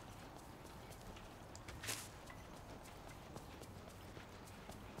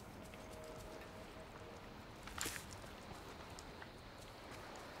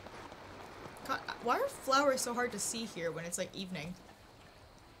 God, why are flowers so hard to see here when it's like evening?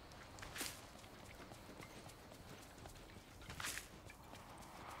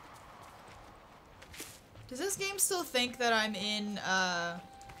 Does this game still think that I'm in,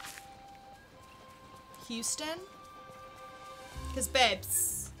 Houston? Because,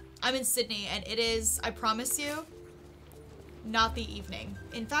 babes, I'm in Sydney, and it is, I promise you, not the evening.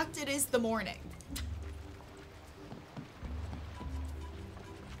 In fact, it is the morning.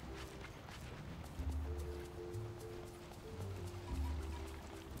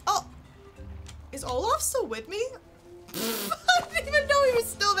 Oh! Is Olaf still with me? I didn't even know he was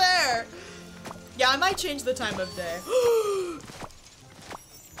still there! Yeah, I might change the time of day.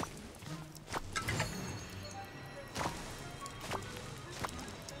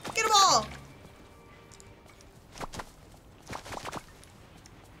 Get them all!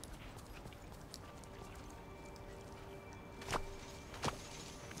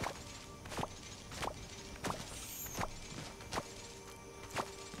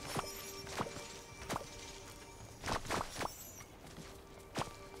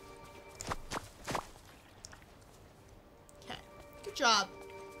 Job.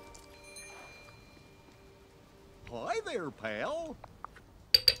 Hi there, pal.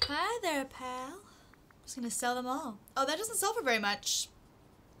 Hi there, pal. Just gonna sell them all. Oh, that doesn't sell for very much.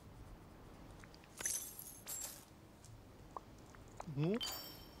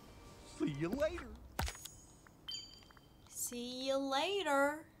 See you later. See you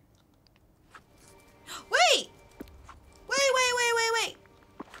later. Wait! Wait!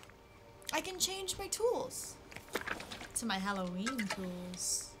 I can change my tools to my Halloween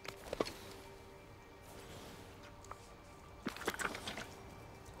tools.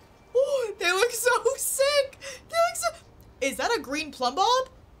 Oh, they look so sick! They look so... Is that a green plumb bob?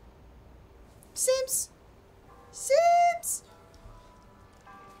 Sims?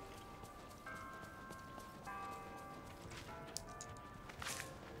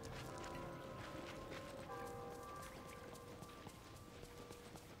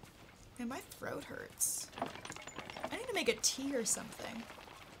 Man, my throat hurts. I need to make a tea or something.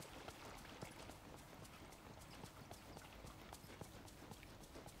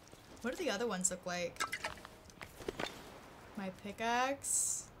 What do the other ones look like? My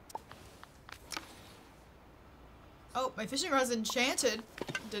pickaxe. Oh, my fishing rod's enchanted.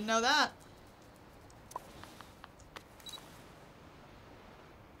 Didn't know that.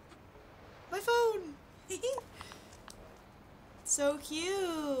 My phone! So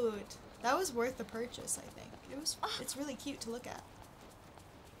cute! That was worth the purchase, I think. It's really cute to look at.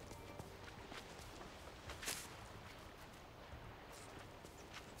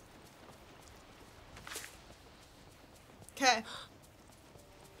 Okay.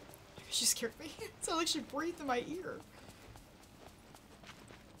 She scared me. It sounded like she breathed in my ear.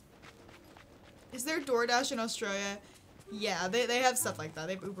 Is there DoorDash in Australia? Yeah, they have stuff like that.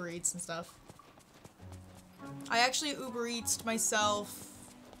 They have Uber Eats and stuff. I actually Uber Eats'd myself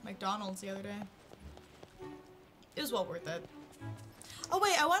McDonald's the other day. It was well worth it. Oh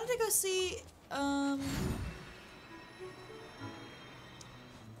wait, I wanted to go see,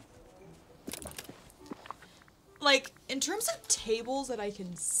 like, in terms of tables that I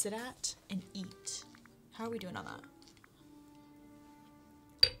can sit at and eat, how are we doing on that?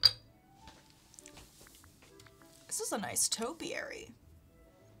 This is a nice topiary.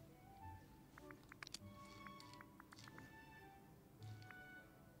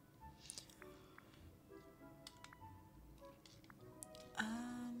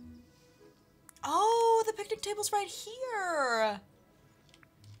 Oh, the picnic table's right here.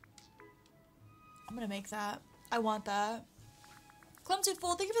 I'm gonna make that. I want that. Clumsy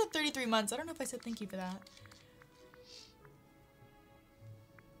Fool, thank you for the 33 months. I don't know if I said thank you for that.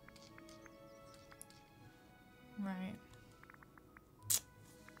 Right.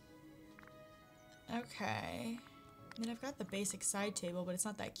 Okay. I mean, I've got the basic side table, but it's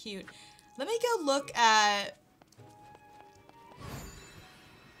not that cute. Let me go look at...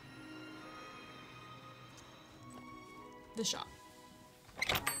 the shop.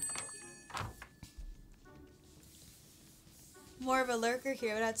 More of a lurker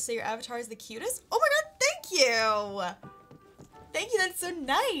here, but I have to say your avatar is the cutest. Oh my god, thank you! Thank you, that's so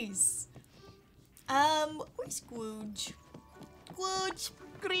nice. Where's Squooge? Squooge!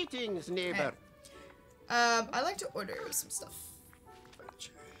 Greetings, neighbor. Hey. I'd like to order some stuff.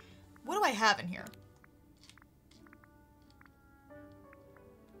 What do I have in here?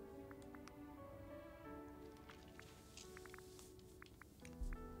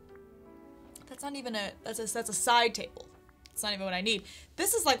 That's not even a, that's a side table. It's not even what I need.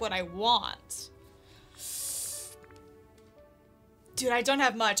 This is like what I want. Dude, I don't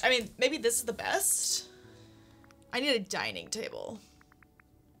have much. I mean, maybe this is the best. I need a dining table.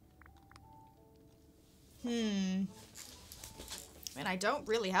 Man, I don't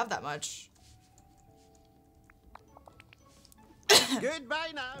really have that much.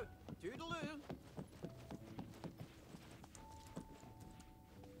 Goodbye now. Toodaloo.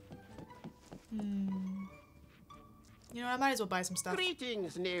 You know, I might as well buy some stuff.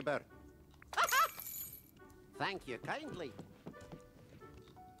 Greetings, neighbor. Thank you kindly.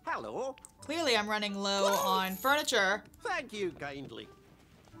 Hello. Clearly, I'm running low on furniture. Thank you kindly.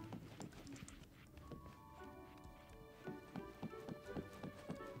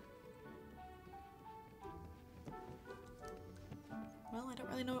 Well, I don't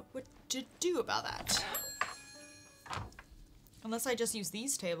really know what to do about that. Unless I just use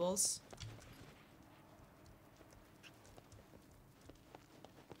these tables.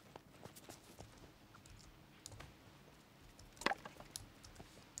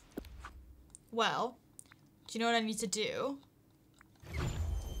 Well, do you know what I need to do?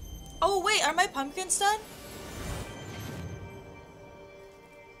 Oh wait, are my pumpkins done?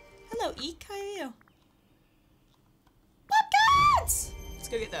 Hello, Eek, how are you? Pumpkins! Let's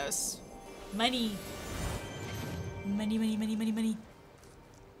go get those. Money. Money, money, money, money, money.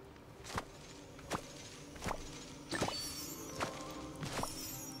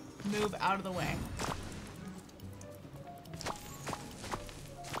 Move out of the way.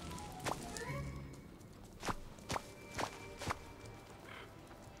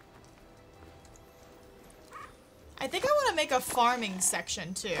 I think I want to make a farming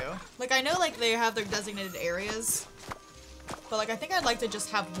section too. Like, I know like they have their designated areas, but like I think I'd like to just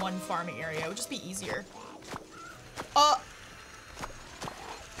have one farming area. It would just be easier.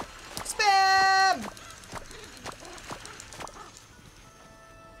 Spam!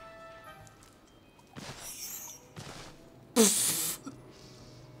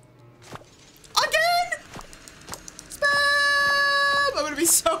 Again! Spam! I'm gonna be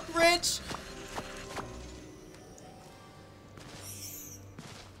so rich.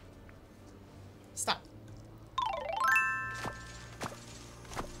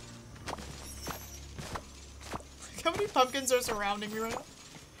 Pumpkins are surrounding me right now.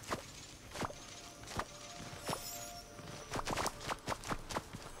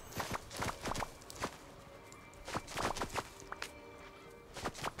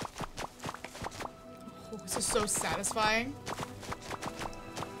 Oh, this is so satisfying.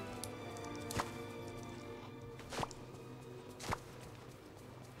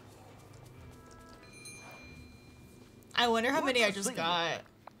 I wonder how many I just got.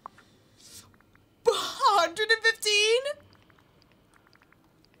 115?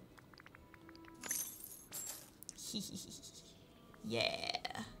 Yeah.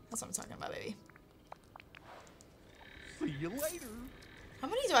 That's what I'm talking about, baby. See you later. How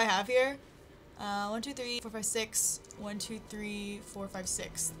many do I have here? 1, 2, 3, 4, 5, 6. 1, 2, 3, 4, 5,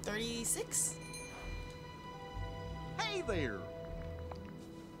 6. 36? Hey there.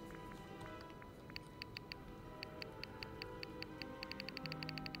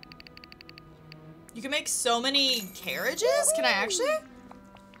 You can make so many carriages? Can I actually?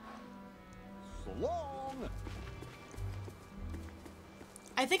 So long.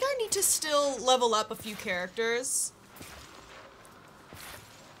 I think I need to still level up a few characters.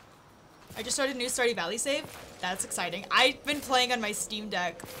 I just started a new Stardew Valley save. That's exciting. I've been playing on my Steam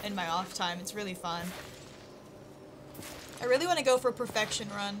Deck in my off time. It's really fun. I really want to go for a perfection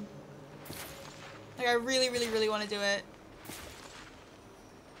run. Like, I really, really, really want to do it.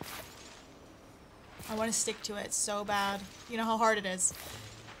 I want to stick to it so bad. You know how hard it is.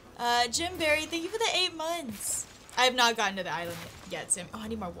 Jim Barry, thank you for the 8 months. I have not gotten to the island yet, Sim. Oh, I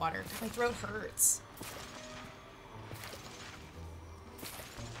need more water. My throat hurts.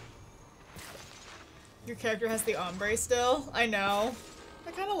 Your character has the ombre still? I know.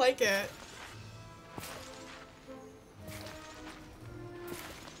 I kind of like it.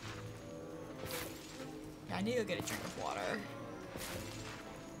 Yeah, I need to go get a drink of water.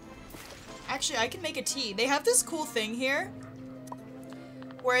 Actually, I can make a tea. They have this cool thing here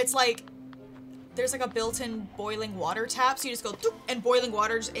where it's like there's like a built-in boiling water tap, so you just go doop, and boiling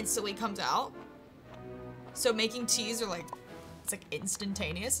water just instantly comes out. So making teas are like, it's like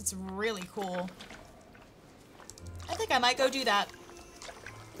instantaneous. It's really cool. I think I might go do that.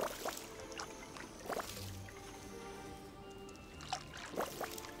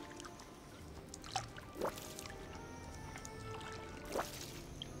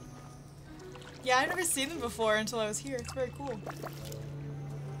 Yeah, I've never seen them before until I was here. It's very cool.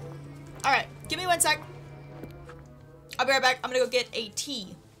 Alright, give me 1 sec. I'll be right back. I'm gonna go get a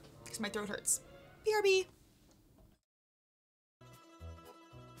tea because my throat hurts. BRB.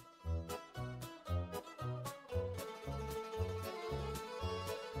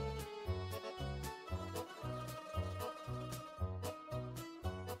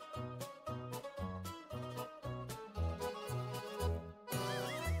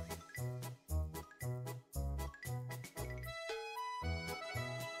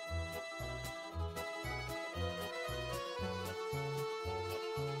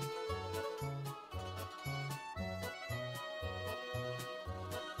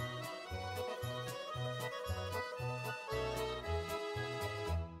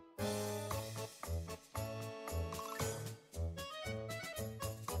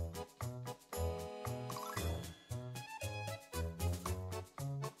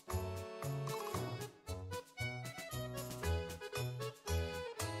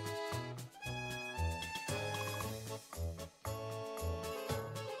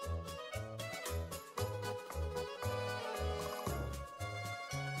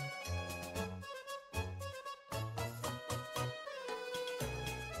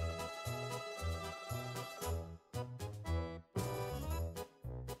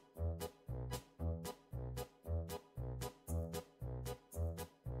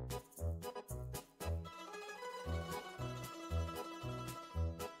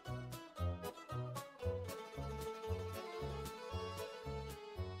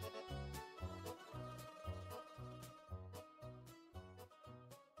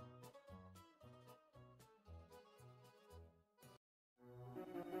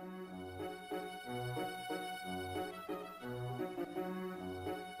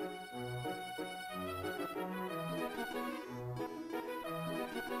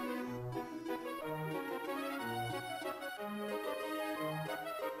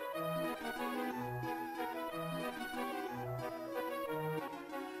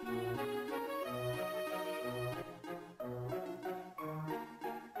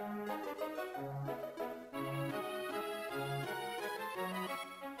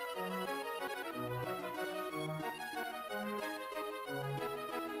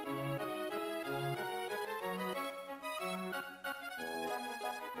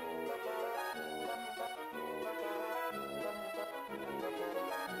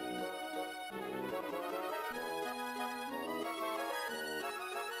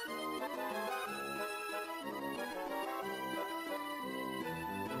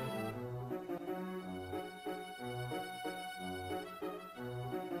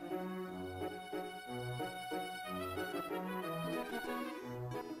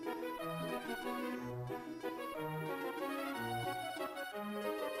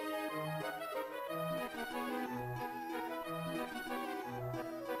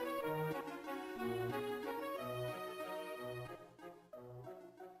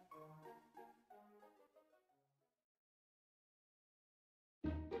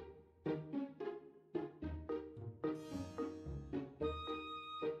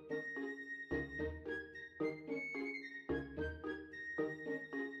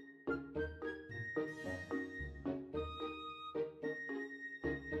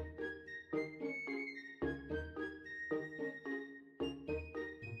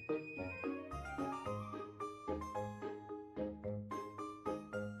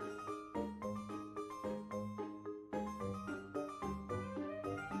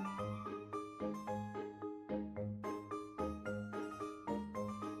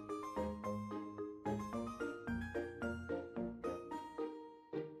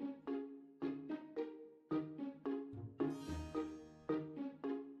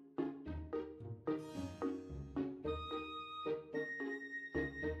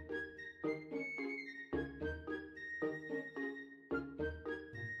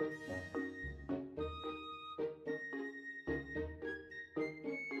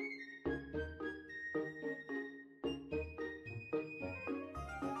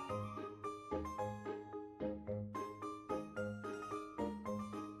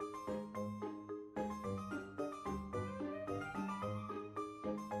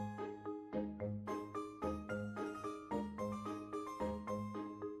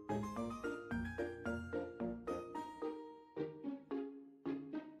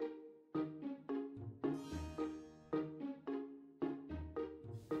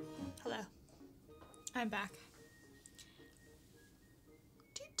 I'm back.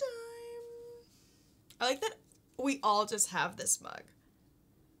 Tea time. I like that we all just have this mug.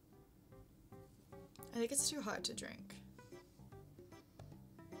 I think it's too hot to drink.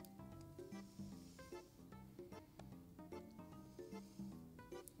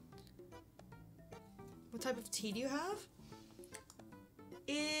 What type of tea do you have?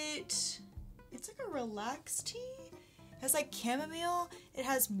 It's like a relaxed tea. It has like chamomile. It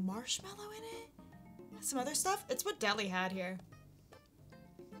has marshmallow in it. Some other stuff. It's what Deli had here.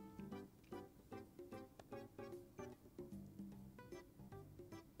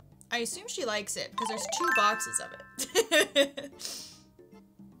 I assume she likes it because there's 2 boxes of it.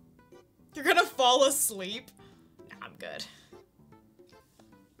 You're gonna fall asleep? Nah, I'm good.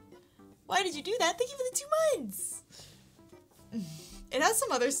 Why did you do that? Thank you for the 2 months. It has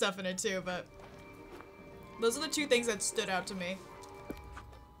some other stuff in it too, but those are the 2 things that stood out to me.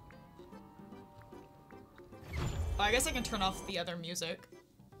 Oh, I guess I can turn off the other music.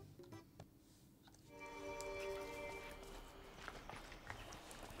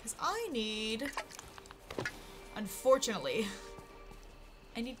 Because I need... Unfortunately,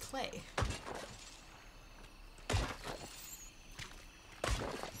 I need clay.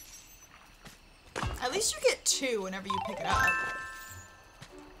 At least you get 2 whenever you pick it up.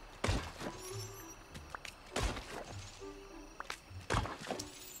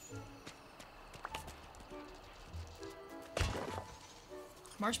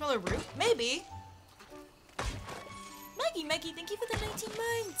 Marshmallow root? Maybe. Maggie, thank you for the 19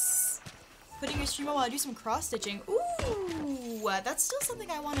 months. Putting your stream on while I do some cross-stitching. Ooh, that's still something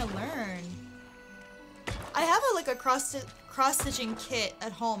I want to learn. I have a cross-stitching kit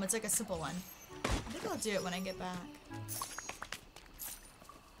at home. It's like a simple one. I think I'll do it when I get back.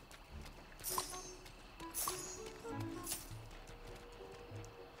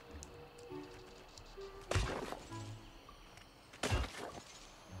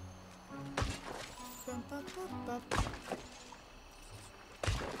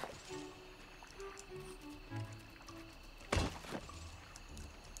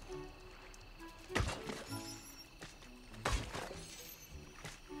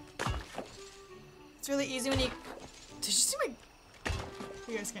 It's really easy when you... Did you see my...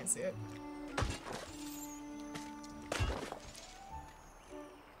 You guys can't see it.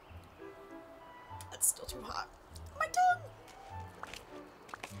 That's still too hot. My tongue!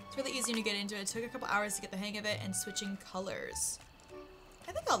 It's really easy when you get into it. It took a couple hours to get the hang of it and switching colors.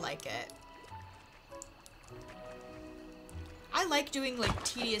 I think I'll like it. I like doing like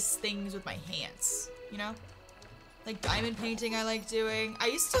tedious things with my hands, you know? Like diamond painting I like doing. I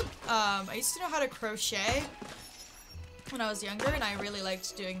used to know how to crochet when I was younger, and I really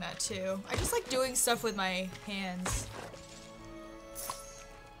liked doing that too. I just like doing stuff with my hands.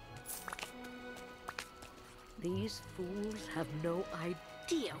 These fools have no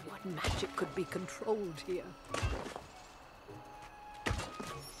idea what magic could be controlled here.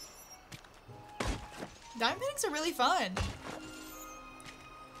 Diamond paintings are really fun.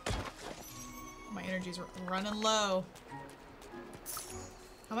 My energy's running low.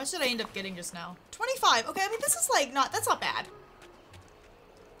 How much did I end up getting just now? 25. Okay, I mean this is like that's not bad.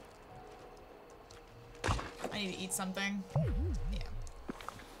 I need to eat something. Yeah.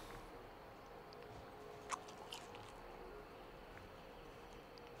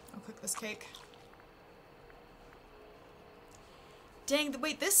 I'll cook this cake. Dang,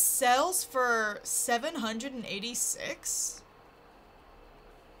 wait, this sells for 786?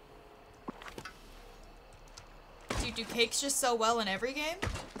 Dude, do cakes just sell well in every game?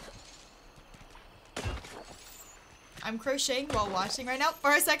 I'm crocheting while watching right now. For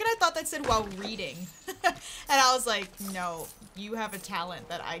a second, I thought that said while reading. And I was like, no, you have a talent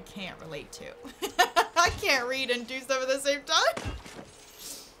that I can't relate to. I can't read and do stuff at the same time.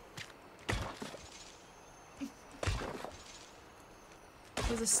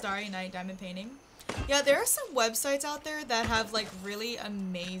 It was a Starry Night diamond painting. Yeah, there are some websites out there that have like really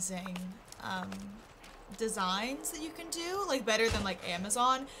amazing designs that you can do, like better than like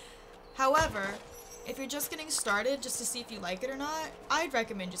Amazon. However, if you're just getting started just to see if you like it or not, I'd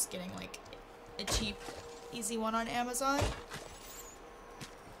recommend just getting like a cheap, easy one on Amazon.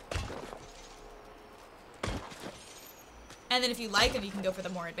 And then if you like them, you can go for the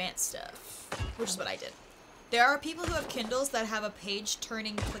more advanced stuff, which is what I did. There are people who have Kindles that have a page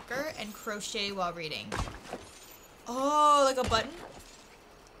turning clicker and crochet while reading. Oh, like a button?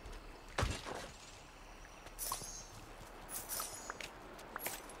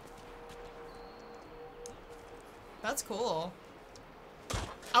 That's cool.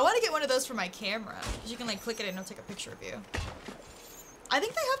 I want to get one of those for my camera, because you can like click it and it'll take a picture of you. I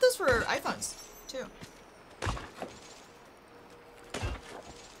think they have those for iPhones too.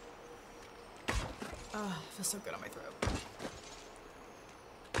 Oh, it feels so good on my throat.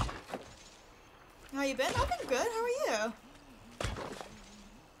 How you been? I've been good. How are you?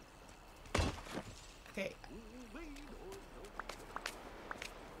 Okay.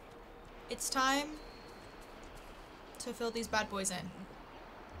 It's time to fill these bad boys in.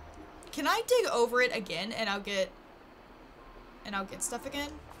 Can I dig over it again and I'll get stuff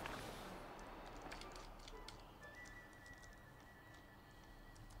again?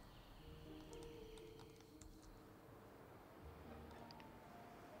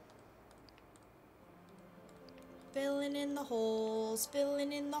 Filling in the holes,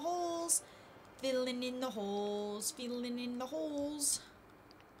 filling in the holes, filling in the holes, filling in the holes,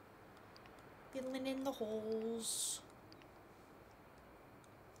 filling in the holes.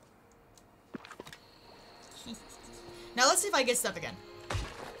 Now let's see if I get stuff again.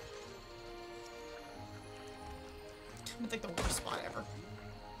 I'm like the worst spot ever.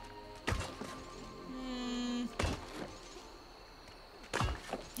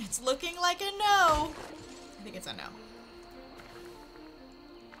 It's looking like a no. I think it's a no.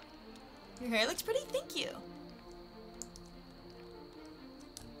 Your hair looks pretty, thank you.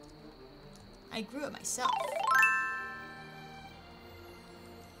 I grew it myself.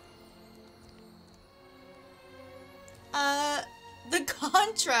 The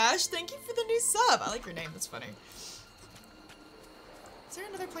Contrast, thank you for the new sub. I like your name, that's funny. Is there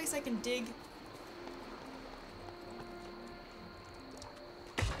another place I can dig?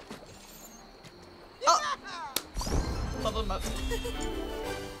 Oh! Level them up.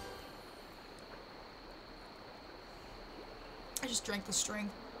 I just drank the string.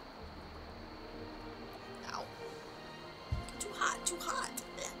 Ow. Too hot, too hot.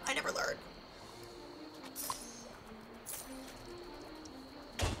 I never learned.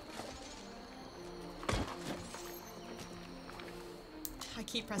 I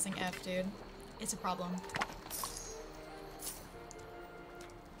keep pressing F, dude. It's a problem.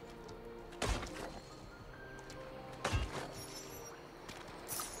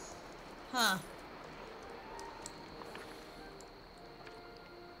 Huh.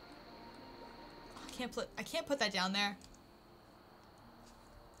 I can't put that down there.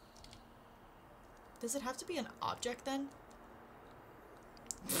 Does it have to be an object then?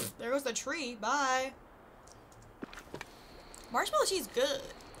 There goes the tree. Bye. Marshmallow cheese good.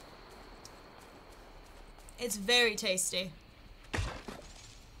 It's very tasty.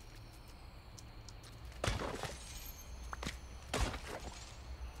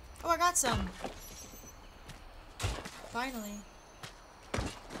 Oh, I got some. Finally.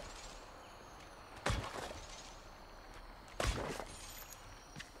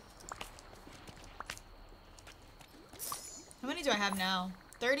 How many do I have now?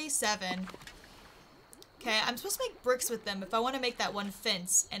 37. Okay, I'm supposed to make bricks with them if I want to make that one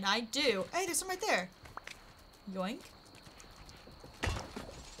fence, and I do. Hey, there's some right there. Yoink.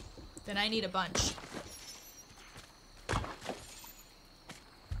 Then I need a bunch.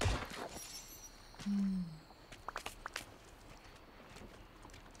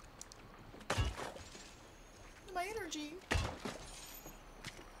 My energy.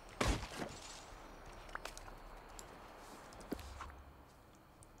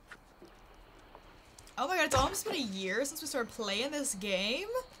 Oh my god, it's almost been a year since we started playing this game.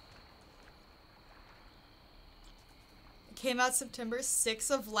 It came out September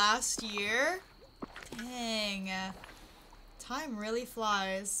 6th of last year. Dang. Time really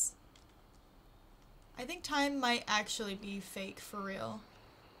flies. I think time might actually be fake for real.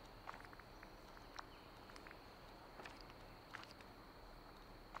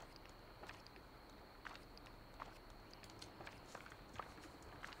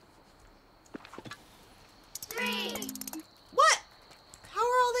 What? How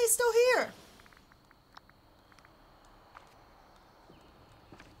are all they still here?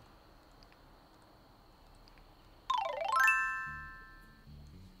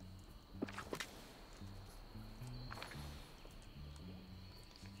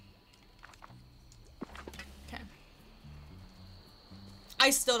 Okay.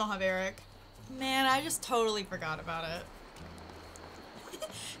 I still don't have Eric. Man, I just totally forgot about it.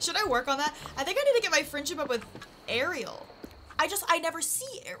 Should I work on that? I think I need to get my friendship up with Ariel. I never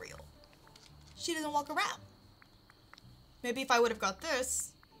see Ariel. She doesn't walk around. Maybe if I would have got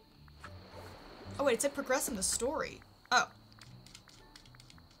this. Oh wait, it said progress in the story. Oh.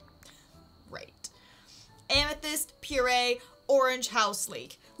 Right. Amethyst, puree, orange house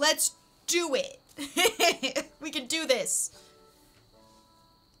leek. Let's do it. We can do this.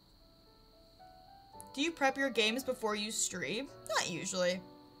 Do you prep your games before you stream? Not usually.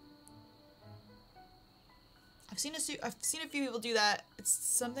 I've seen a few people do that. It's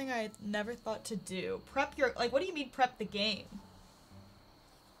something I never thought to do. Prep your, like, what do you mean prep the game?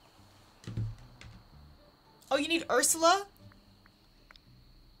 Oh, you need Ursula?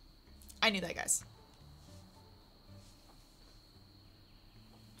 I knew that, guys.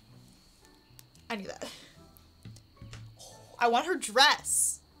 I knew that. Oh, I want her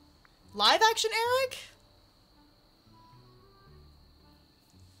dress. Live action Eric?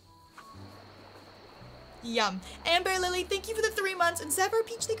 Yum. Amber Lily, thank you for the 3 months. And Zephyr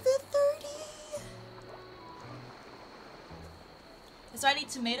Peach, thank you for the 30. So I need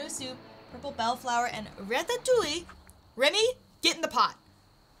tomato soup, purple bellflower, and ratatouille. Remy, get in the pot.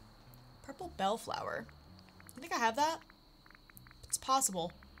 Purple bellflower. You think I have that? It's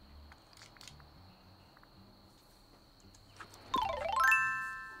possible.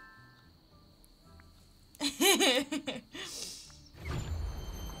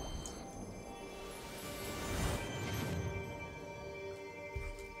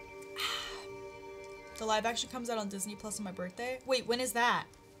 The live action comes out on Disney Plus on my birthday. Wait, when is that?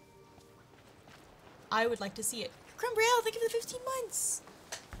 I would like to see it. Crumbrielle, thank you for the 15 months.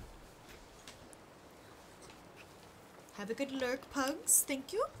 Have a good lurk, pugs.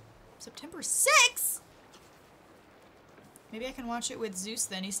 Thank you. September 6th? Maybe I can watch it with Zeus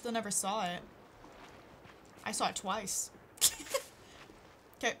then. He still never saw it. I saw it twice.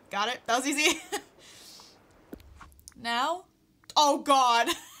 Okay, got it. That was easy. Now? Oh god.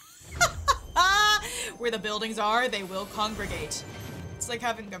 Where the buildings are, they will congregate. It's like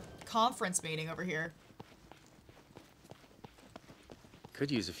having a conference meeting over here.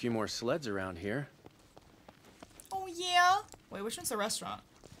 Could use a few more sleds around here. Oh yeah. Wait, which one's the restaurant?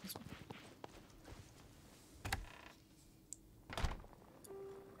 This one.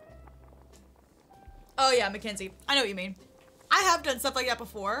 Oh yeah, Mackenzie. I know what you mean. I have done stuff like that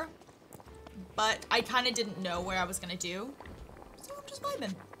before, but I kind of didn't know where I was gonna do, so I'm just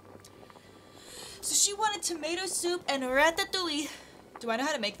vibing. So she wanted tomato soup and ratatouille. Do I know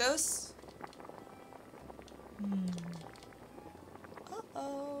how to make those?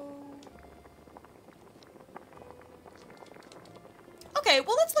 Uh-oh. Okay,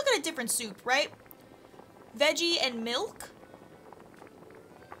 well let's look at a different soup, right? Veggie and milk?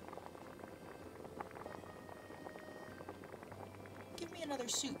 Give me another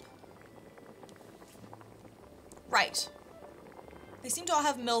soup. Right. They seem to all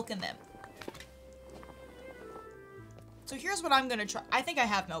have milk in them. So here's what I'm gonna try. I think I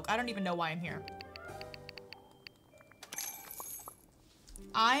have milk. I don't even know why I'm here.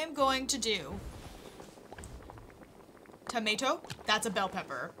 I am going to do tomato. That's a bell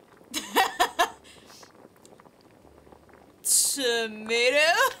pepper.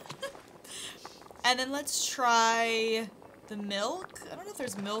 Tomato. And then let's try the milk. I don't know if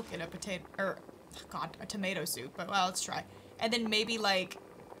there's milk in a potato, or God, a tomato soup, but well, let's try. And then maybe like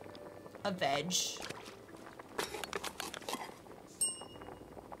a veg.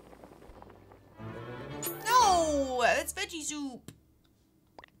 No, it's veggie soup.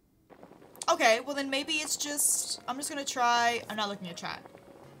 Okay, well then maybe it's just, I'm just gonna try, I'm not looking at chat.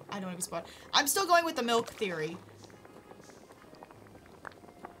 I don't want to be spoiled. I'm still going with the milk theory.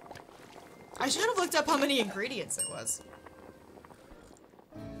 I should have looked up how many ingredients it was.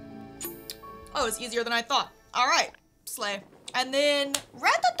 Oh, it's easier than I thought. Alright, slay. And then,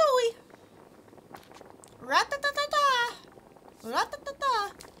 ratatouille. Ratatata.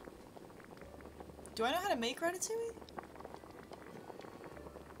 Ratatata. Do I know how to make ratatouille?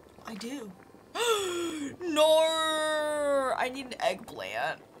 I do. No, I need an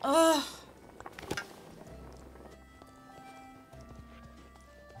eggplant. Ugh.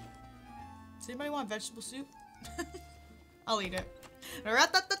 Does anybody want vegetable soup? I'll eat it.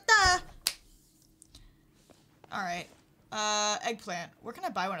 Ratatata. All right. Eggplant. Where can I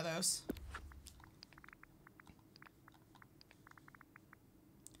buy one of those?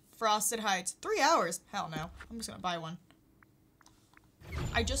 Frosted Heights. 3 hours? Hell no. I'm just gonna buy one.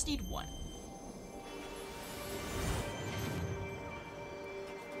 I just need one.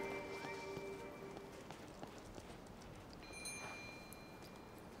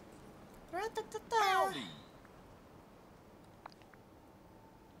 Howdy.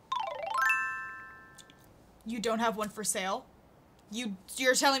 You don't have one for sale?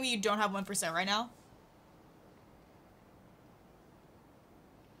 You're telling me you don't have one for sale right now?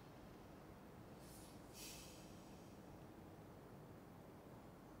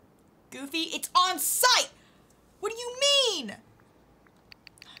 Goofy, it's on site! What do you mean?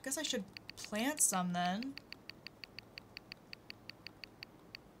 I guess I should plant some then.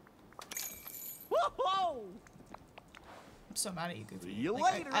 Whoa! I'm so mad at you, Goofy. See you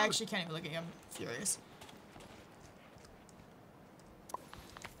Like, later. I actually can't even look at you. I'm furious.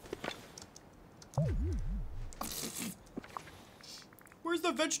 Where's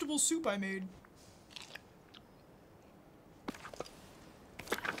the vegetable soup I made?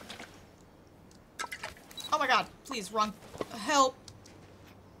 Oh my god, please, wrong. Help.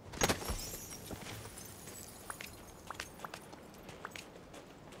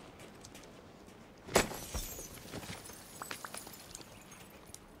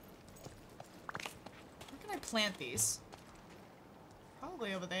 Where can I plant these?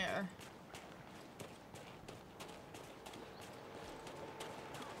 Probably over there.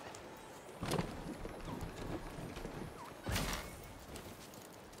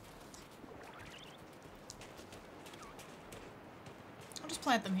 I'll just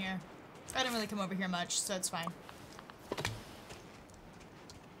plant them here. I didn't really come over here much, so it's fine.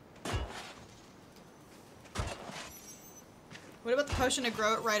 What about the potion to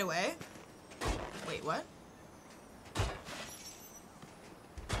grow it right away? Wait, what?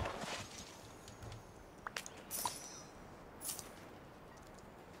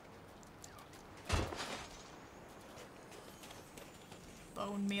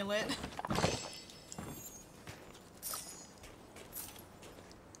 Bone meal it.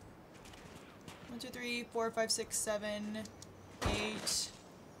 One, two, three, 4, 5, 6, 7, 8, 9,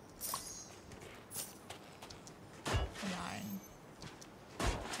 10.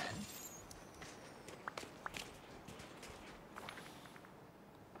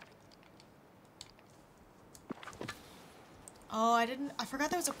 Oh, I forgot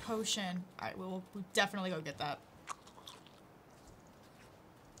there was a potion. Alright, we'll definitely go get that.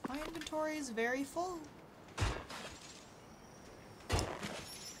 My inventory is very full.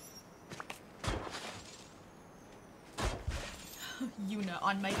 Yuna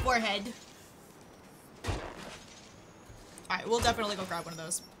on my forehead. Alright, we'll definitely go grab one of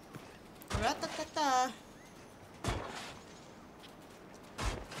those. Ra-ta-ta-ta.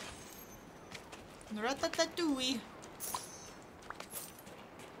 Ra-ta-ta-dooey.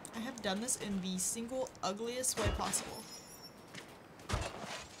 I have done this in the single ugliest way possible.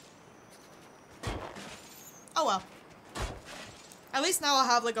 Oh well. At least now I'll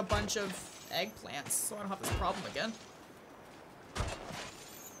have like a bunch of eggplants, so I don't have this problem again.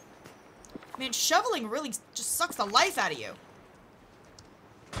 Man, shoveling really just sucks the life out of you.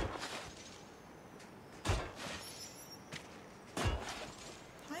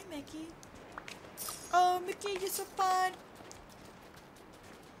 Hi, Mickey. Oh, Mickey, you're so fun.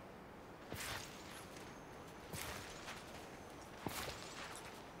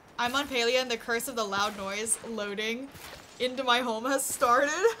 I'm on Palia and the curse of the loud noise loading into my home has started.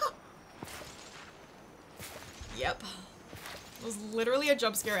 Yep. It was literally a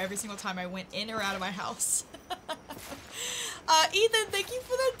jump scare every single time I went in or out of my house. Ethan, thank you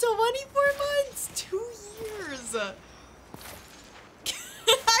for the 24 months! 2 years! I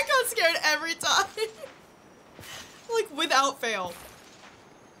got scared every time. Like, without fail.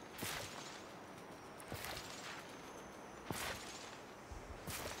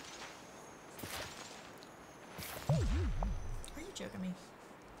 Are you joking me?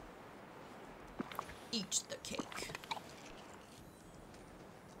 Eat the cake.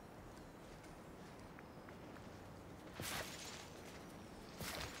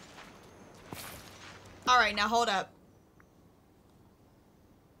 Alright, now hold up.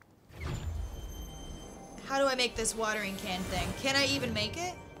 How do I make this watering can thing? Can I even make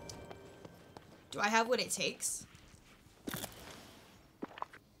it? Do I have what it takes?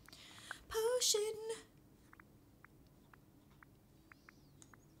 Potion.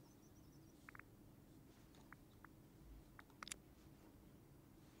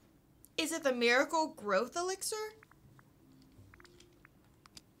 Is it the miracle growth elixir?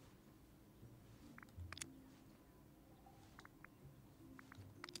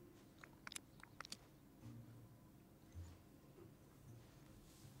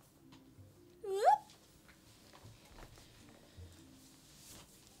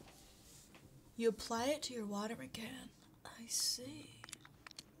 You apply it to your watering can. I see.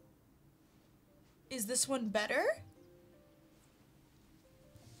 Is this one better?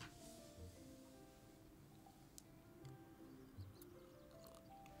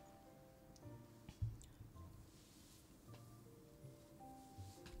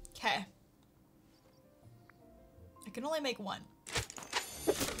 Okay. I can only make one.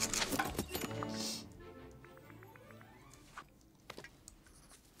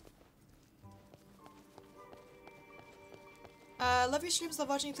 Love your streams, love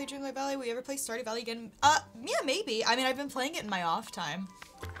watching you play Dreamlight Valley. Will you ever play Stardew Valley again? Yeah, maybe. I mean, I've been playing it in my off time.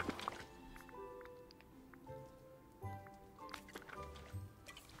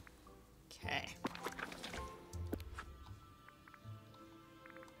 Okay.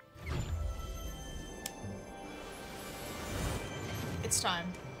 it's time.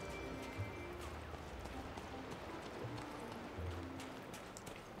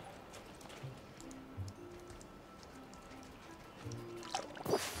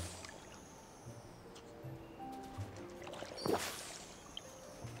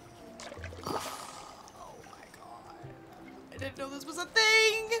 I didn't know this was a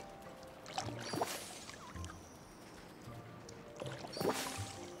thing!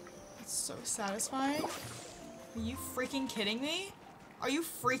 It's so satisfying. Are you freaking kidding me? Are you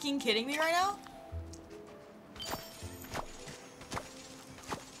freaking kidding me right now?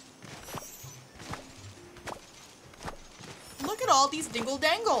 Look at all these dingle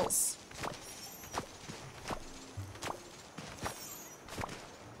dangles.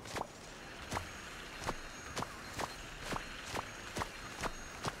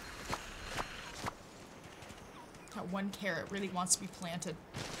 That one carrot really wants to be planted.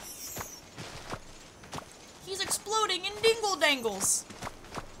 He's exploding in dingle dangles.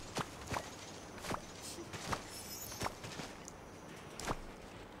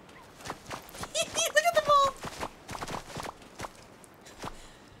 Look at them all.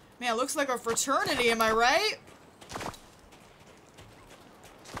 Man, it looks like a fraternity, am I right?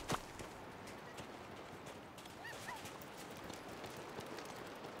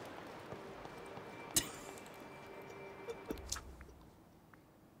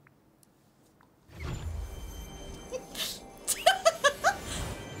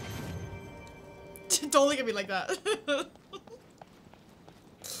 Don't look at me like that.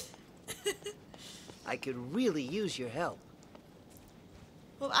 I could really use your help.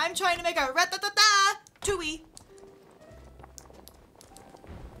 Well, I'm trying to make a rat-ta-ta-ta tui.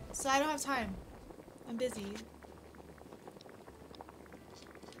 So I don't have time. I'm busy.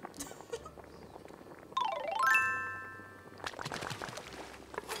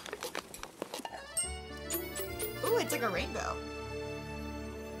 Ooh, it's like a rainbow.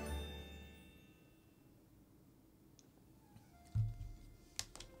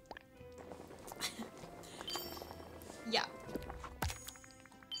 Yeah.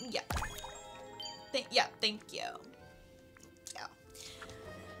 Yeah. Yeah, thank you. Yeah.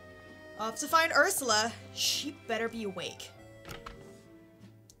 Off to find Ursula. She better be awake.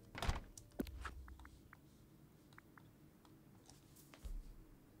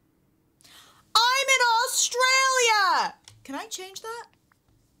 I'm in Australia! Can I change that?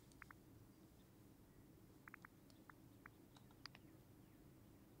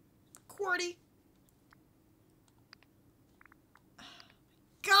 QWERTY.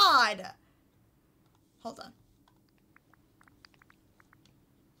 God! Hold on.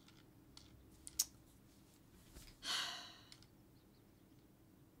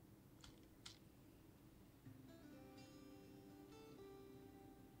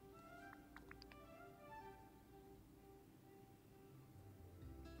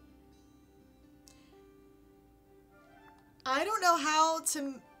 I don't know how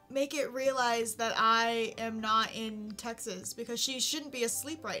to make it realize that I am not in Texas because she shouldn't be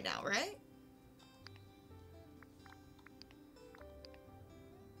asleep right now, right?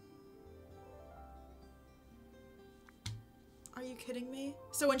 Are you kidding me?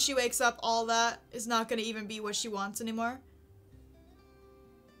 So when she wakes up, all that is not going to even be what she wants anymore?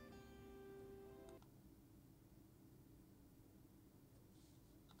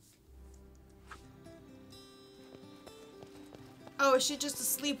 Oh, is she just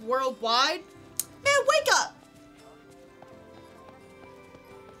asleep worldwide? Man, wake up!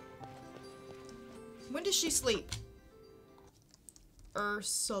 When does she sleep?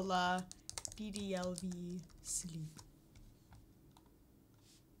 Ursula. BDLV. Sleep.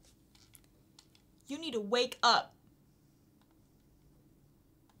 You need to wake up.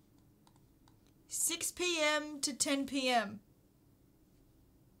 6 p.m. to 10 p.m.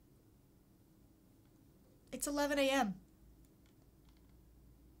 It's 11 a.m.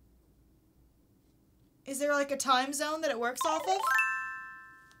 Is there like a time zone that it works off of?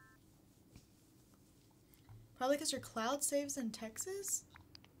 Probably because your cloud saves in Texas?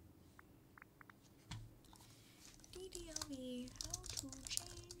 DDLE, how to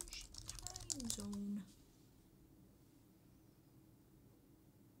change time zone.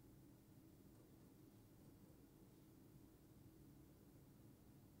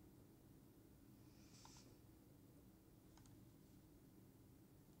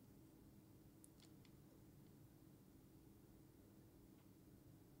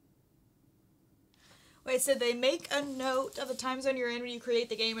 Wait, so they make a note of the time zone you're in when you create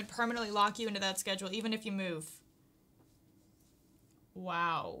the game and permanently lock you into that schedule, even if you move.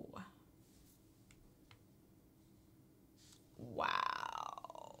 Wow. Wow.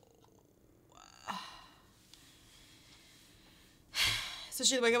 So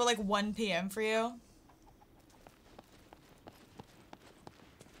she'd wake up at like 1 p.m. for you?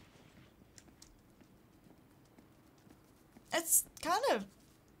 That's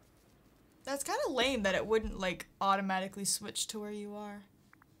kind of lame that it wouldn't like automatically switch to where you are.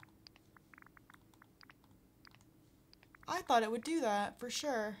 I thought it would do that for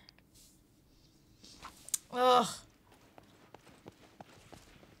sure. Ugh.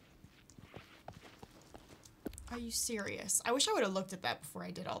 Are you serious? I wish I would have looked at that before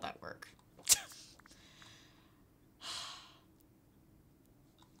I did all that work.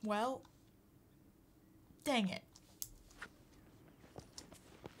 Well, dang it.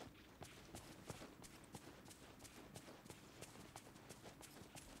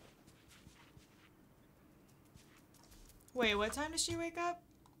 Wait, what time does she wake up?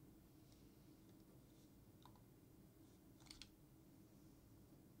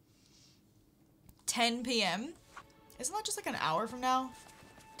 $10 p.m.? Isn't that just like an hour from now?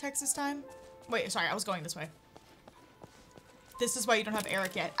 Texas time? Wait, sorry, I was going this way. This is why you don't have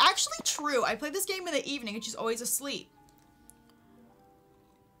Eric yet. Actually true, I played this game in the evening and she's always asleep.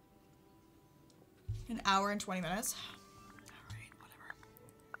 An hour and 20 minutes. Alright, whatever.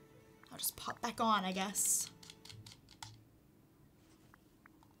 I'll just pop back on, I guess.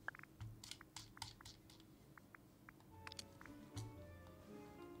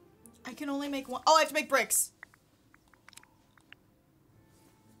 I can only make one. Oh, I have to make bricks.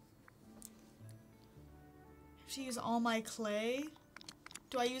 I have to use all my clay.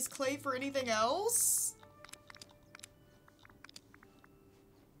 Do I use clay for anything else?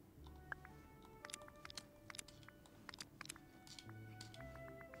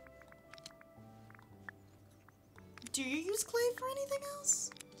 Do you use clay for anything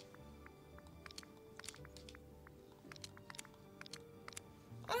else?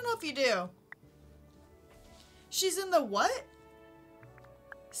 I don't know if you do. She's in the what?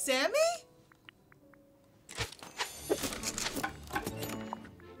 Sammy?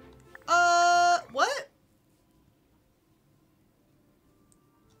 What?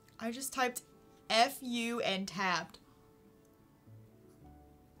 I just typed FU and tabbed.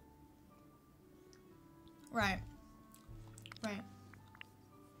 Right. Right.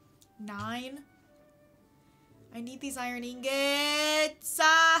 9. I need these iron ingots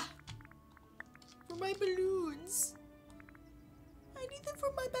for my balloons. I need them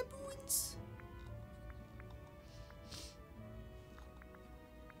for my baboons.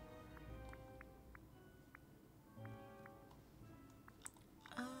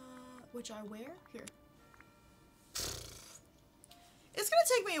 Which I wear? Here. It's gonna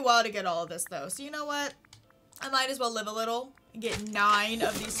take me a while to get all of this though, so you know what? I might as well live a little and get 9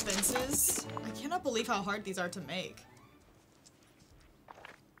 of these fences. I cannot believe how hard these are to make.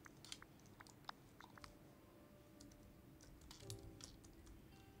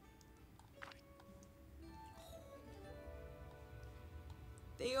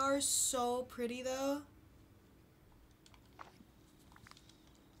 They are so pretty though.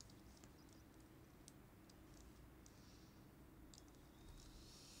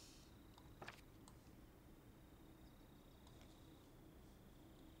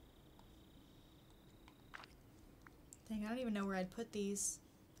 Dang, I don't even know where I'd put these.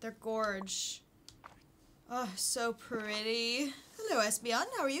 They're gorge. Oh, so pretty. Hello, Espeon.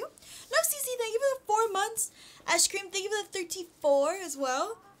 How are you? No, CC, thank you for the 4 months. Ice Cream, thank you for the 34 as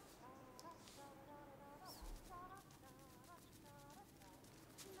well.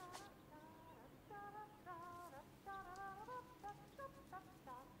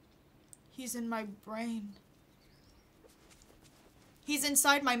 He's in my brain. He's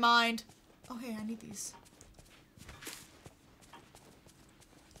inside my mind. Oh, hey, I need these.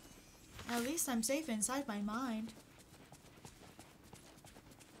 At least I'm safe inside my mind.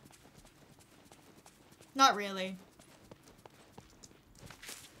 Not really.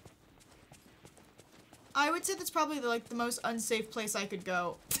 I would say that's probably the most unsafe place I could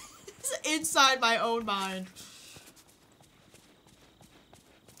go. It's inside my own mind.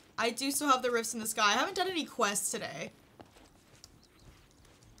 I do still have the rifts in the sky. I haven't done any quests today.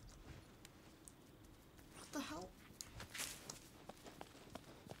 What the hell?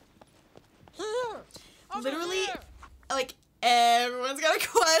 Literally, like, everyone's got a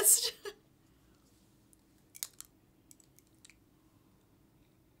quest.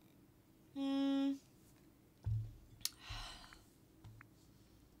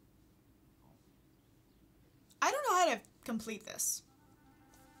 I don't know how to complete this.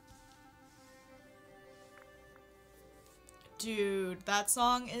 Dude, that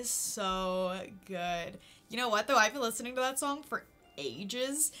song is so good. You know what, though? I've been listening to that song for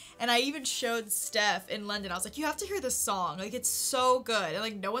ages. And I even showed Steph in London. I was like, you have to hear this song. Like, it's so good. And,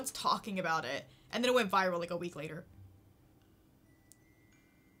 like, no one's talking about it. And then it went viral, like, a week later.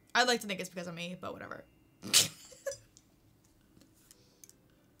 I'd like to think it's because of me, but whatever.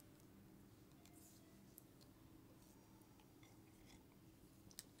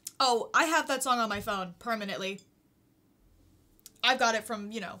 Oh, I have that song on my phone permanently. I've got it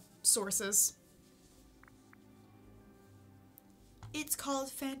from, you know, sources. It's called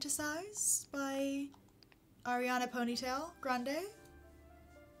Fantasize by Ariana Ponytail Grande.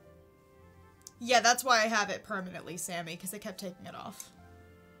 Yeah, that's why I have it permanently, Sammy, because I kept taking it off.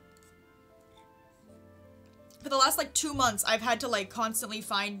 For the last, like, 2 months, I've had to, like, constantly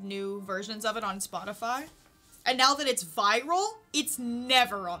find new versions of it on Spotify. And now that it's viral, it's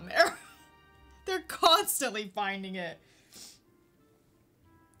never on there. They're constantly finding it.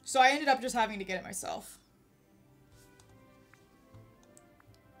 So I ended up just having to get it myself.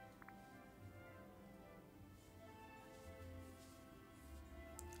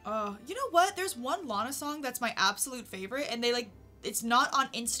 You know what? There's one Lana song that's my absolute favorite, and they, like, it's not on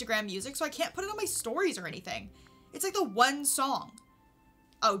Instagram Music, so I can't put it on my stories or anything. It's like the one song.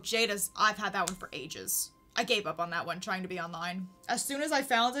 Oh, Jada's, I've had that one for ages. I gave up on that one, trying to be online. As soon as I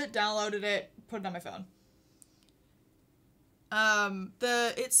found it, downloaded it, put it on my phone.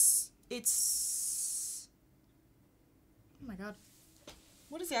 It's... Oh my god.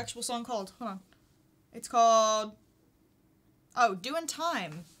 What is the actual song called? Hold on. It's called... Oh, Doing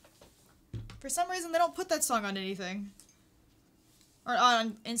Time. For some reason, they don't put that song on anything. Or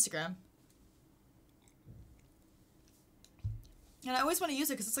on Instagram. And I always want to use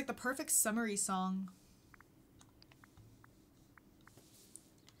it because it's like the perfect summery song.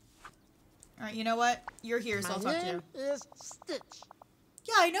 Alright, you know what? You're here, so I'll talk to you. My name is Stitch.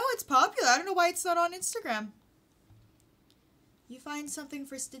 Yeah, I know it's popular. I don't know why it's not on Instagram. You find something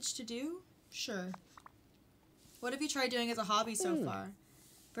for Stitch to do? Sure. What have you tried doing as a hobby so far?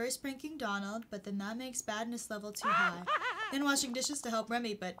 First pranking Donald, but then that makes badness level too high. Then washing dishes to help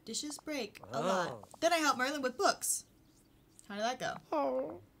Remy, but dishes break a lot. Then I help Merlin with books. How did that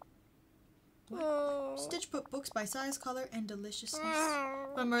go? Stitch put books by size, color, and deliciousness.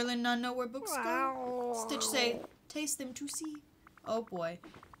 But Merlin not know where books go. Stitch say, taste them to see. Oh boy.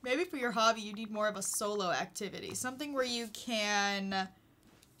 Maybe for your hobby you need more of a solo activity. Something where you can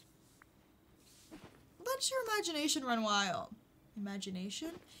let your imagination run wild.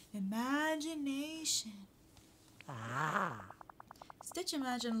 Imagination? Imagination. Stitch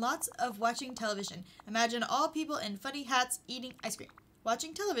imagine lots of watching television. Imagine all people in funny hats eating ice cream.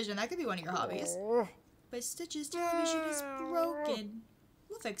 Watching television, that could be one of your hobbies. But Stitch's television is broken.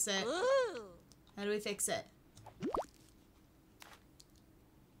 We'll fix it. How do we fix it?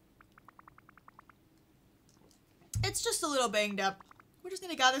 It's just a little banged up. We're just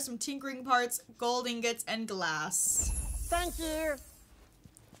gonna gather some tinkering parts, gold ingots, and glass. Thank you.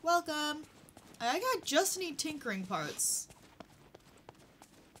 Welcome. Just need tinkering parts.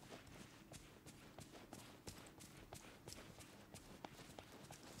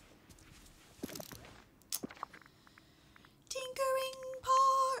 Tinkering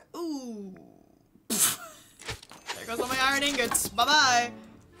part. Ooh. There goes all my iron ingots. Bye-bye.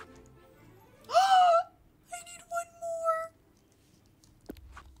 I need one more.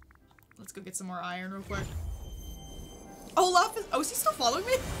 Let's go get some more iron real quick. Olaf is... Oh, is he still following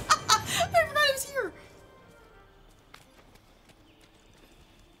me? I forgot he was here.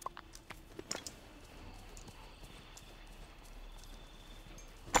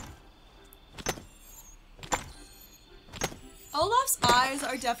 Olaf's eyes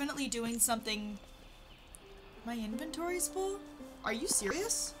are definitely doing something. My inventory's full? Are you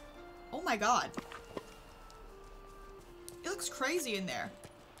serious? Oh my god. It looks crazy in there.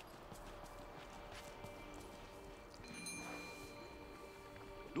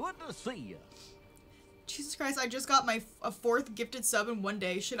 Good to see you. Jesus Christ, I just got my a 4th gifted sub in one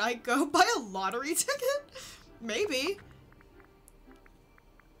day. Should I go buy a lottery ticket? Maybe.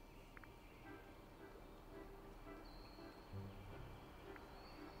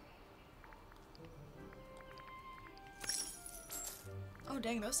 Oh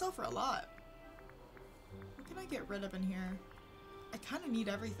dang, those sell for a lot. What can I get rid of in here? I kind of need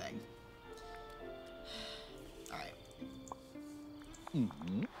everything. Alright.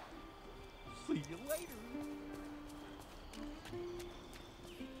 Mm-hmm. See you later.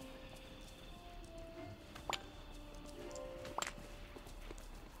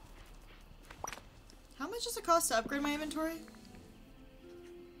 How much does it cost to upgrade my inventory?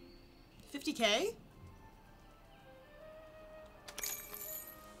 50k?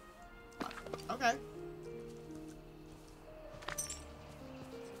 Okay.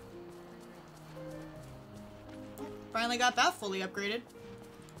 finally got that fully upgraded.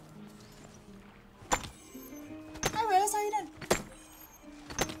 Hi Rose, how you doing?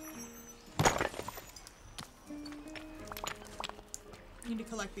 Need to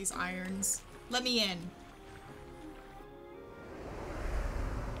collect these irons. Let me in.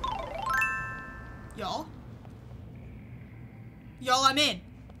 Y'all? Y'all, I'm in.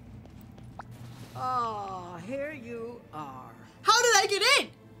 Ah, here you are. How did I get in?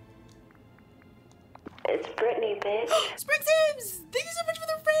 It's Brittany, bitch. Spring Sims! Thank you so much for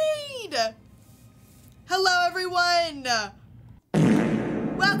the raid! Hello, everyone!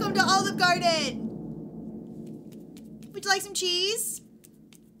 Welcome to Olive Garden! Would you like some cheese?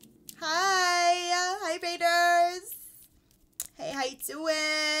 Hi! Hi, raiders! Hey, how you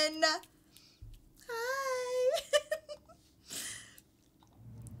doing? Hi!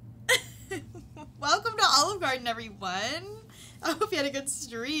 Welcome to Olive Garden, everyone! I hope you had a good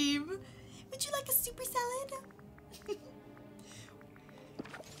stream. Would you like a super salad?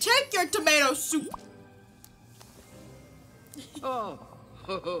 Take your tomato soup! Oh.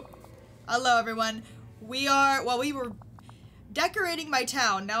 Hello, everyone. We were decorating my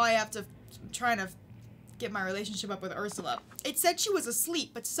town. Now I have to, I'm trying to get my relationship up with Ursula. It said she was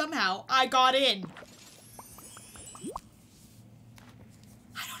asleep, but somehow I got in.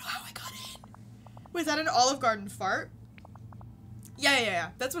 I don't know how I got in. Was that an Olive Garden fart? Yeah.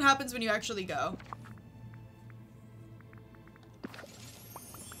 That's what happens when you actually go.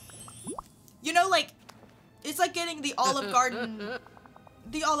 You know, like, it's like getting the Olive Garden.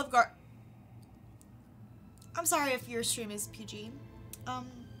 I'm sorry if your stream is PG,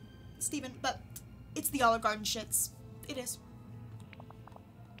 Steven, but it's the Olive Garden shits. It is.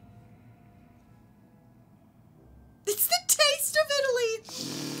 It's the taste of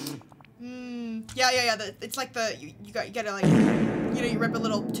Italy! Yeah. It's like the, you gotta like, you know, you rip a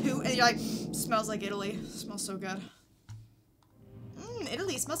little toot and you're like, smells like Italy. Smells so good.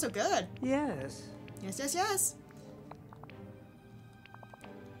 Italy smells so good. Yes. Yes.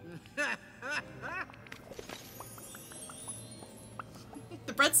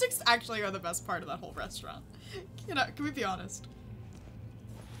 The breadsticks actually are the best part of that whole restaurant. Can we be honest?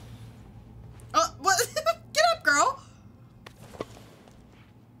 Oh, what? Get up, girl!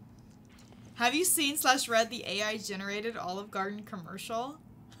 Have you seen / read the AI generated Olive Garden commercial?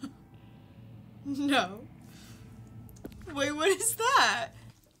 No. Wait, what is that?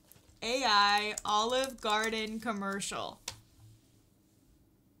 AI Olive Garden commercial.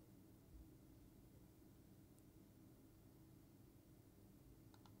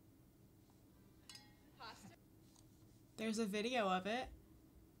 There's a video of it.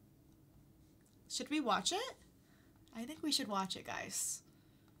 Should we watch it? I think we should watch it, guys.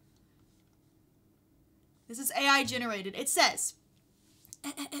 This is AI generated. It says,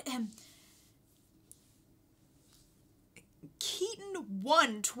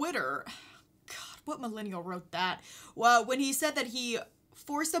 Keaton1 Twitter. God, what millennial wrote that? Well, when he said that he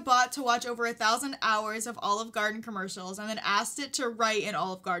forced a bot to watch over 1,000 hours of Olive Garden commercials and then asked it to write an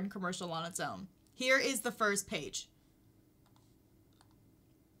Olive Garden commercial on its own. Here is the first page.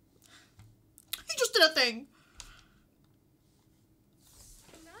 He just did a thing.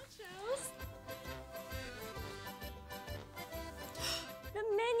 Nachos. The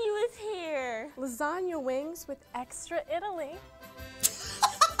menu is here. Lasagna wings with extra Italy.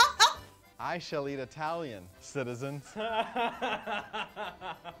 I shall eat Italian, citizens.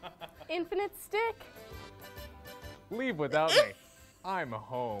 Infinite stick. Leave without me. I'm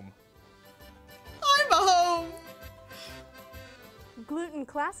home. I'm home. Gluten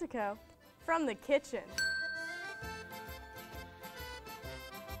classico from the kitchen.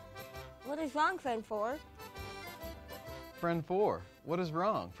 What is wrong, friend 4? Friend 4, what is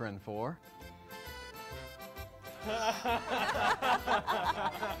wrong, friend 4?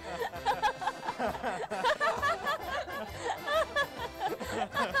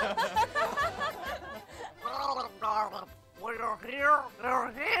 We're here,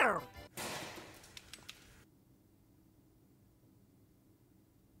 they're here.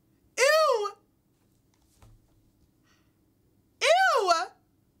 Ew! Ew!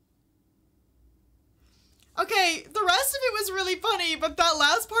 Okay, the rest of it was really funny, but that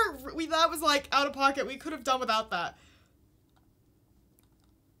last part we thought was like out of pocket. We could have done without that.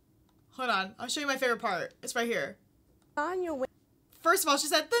 Hold on, I'll show you my favorite part. It's right here. Lasagna wings. First of all, she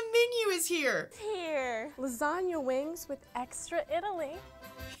said the menu is here. Here. Lasagna wings with extra Italy.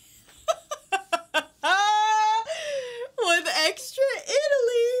 With extra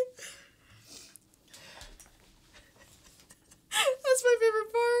Italy. That's my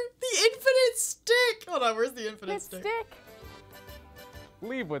favorite part. The infinite stick. Hold on, where's the infinite stick?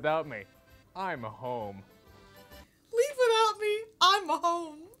 Leave without me. I'm home. I'm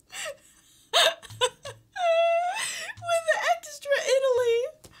home. With extra Italy.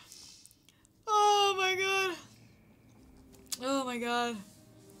 Oh my god. Oh my god.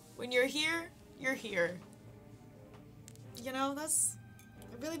 When you're here, you're here. You know, it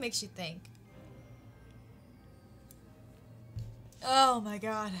really makes you think. Oh my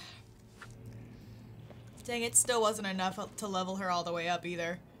god. Dang, it still wasn't enough to level her all the way up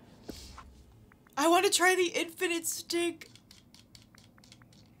either. I want to try the infinite stick.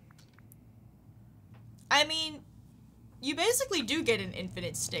 I mean, you basically do get an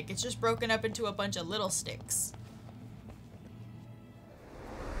infinite stick. It's just broken up into a bunch of little sticks.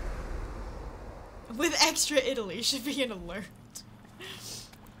 With extra Italy should be an alert.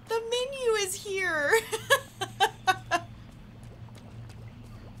 The menu is here.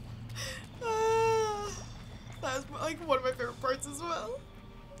 That was like one of my favorite parts as well.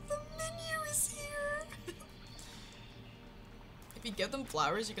 The menu is here. If you give them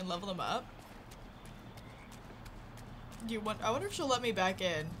flowers, you can level them up. I wonder if she'll let me back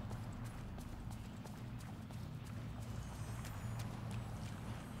in.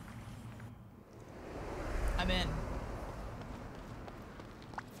 I'm in.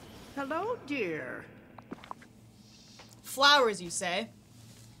 Hello, dear. Flowers, you say?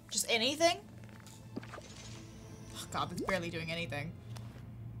 Just anything? Oh god, it's barely doing anything.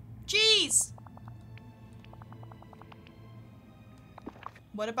 Jeez!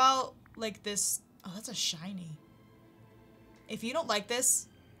 What about, like, this? Oh, that's a shiny. If you don't like this,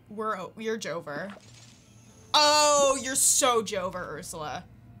 you're Jover. Oh, you're so Jover, Ursula.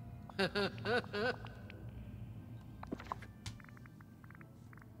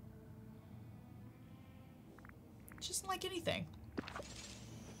 Just like anything.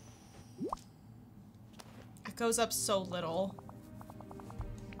 It goes up so little.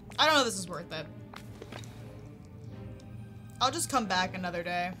 I don't know if this is worth it. I'll just come back another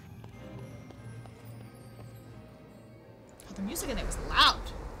day. Oh, the music in it was loud.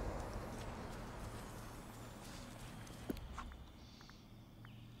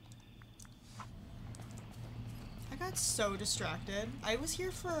 I got so distracted. I was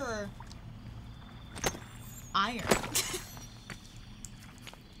here for iron.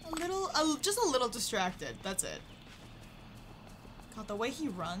 Just a little distracted. That's it. God, the way he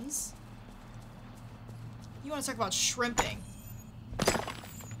runs. You want to talk about shrimping.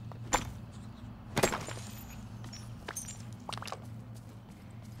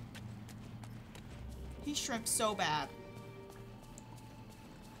 He shrimps so bad.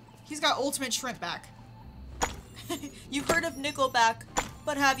 He's got ultimate shrimp back. You've heard of Nickelback,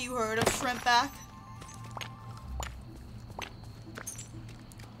 but have you heard of shrimp back?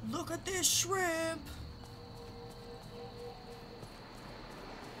 Look at this shrimp.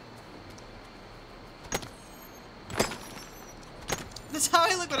 That's how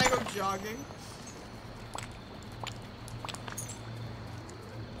I look when I go jogging.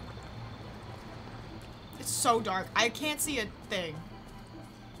 It's so dark. I can't see a thing.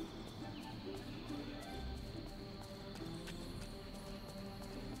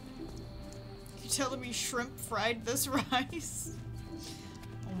 You telling me shrimp fried this rice?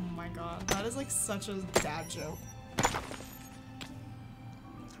 Oh my god, that is like such a dad joke.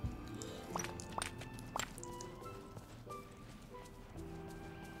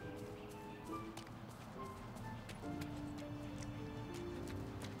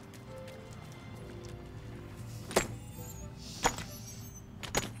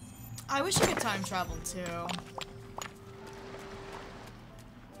 I wish you could time travel too.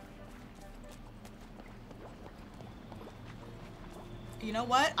 You know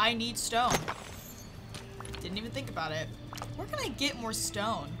what? I need stone. Didn't even think about it. Where can I get more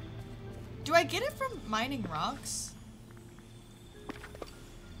stone? Do I get it from mining rocks?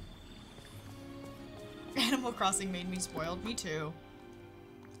 Animal Crossing made me spoiled. Me too.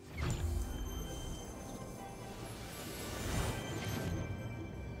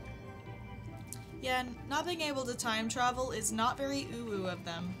 Yeah, not being able to time travel is not very ooh-woo of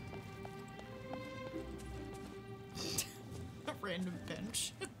them. Random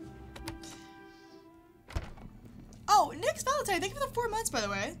bench. Oh, Nick's Valentine, thank you for the 4 months, by the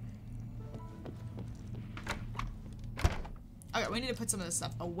way. Okay, we need to put some of this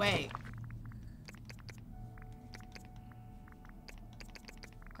stuff away.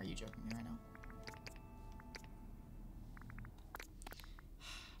 Are you joking me right now?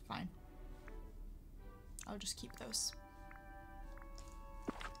 Fine. I'll just keep those.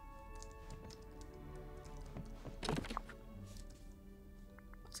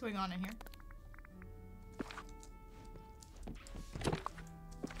 What's going on in here?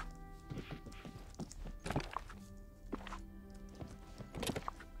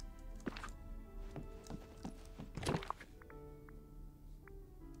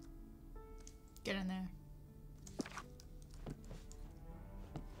 Get in there.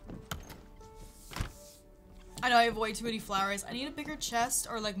 I know I have way too many flowers. I need a bigger chest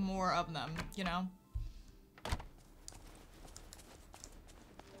or like more of them, you know?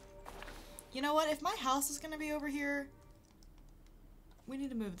 You know what? If my house is gonna be over here, we need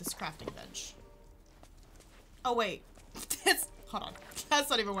to move this crafting bench. Oh wait. Hold on. That's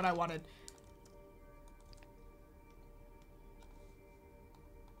not even what I wanted.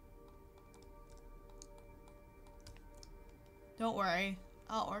 Don't worry.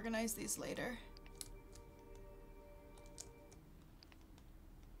 I'll organize these later.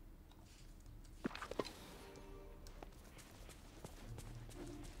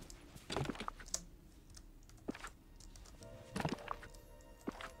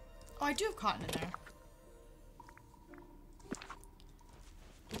 Oh, I do have cotton in there.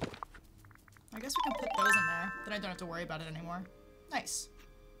 I guess we can put those in there. Then I don't have to worry about it anymore. Nice.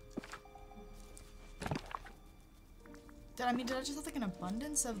 Did I just have like an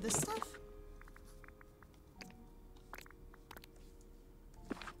abundance of this stuff?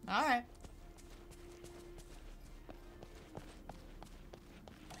 Alright.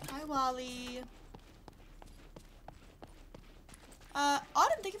 Hi, Wally.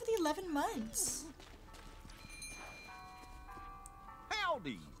 Autumn, thank you for the 11 months.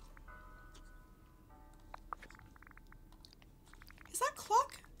 Howdy. Is that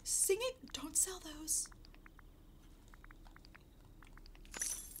clock singing? Don't sell those.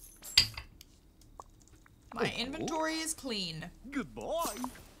 My inventory is clean. Goodbye.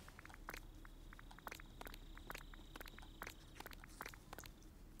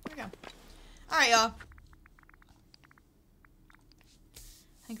 There we go. Alright, y'all.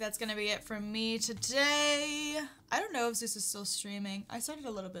 I think that's gonna be it from me today. I don't know if Zeus is still streaming. I started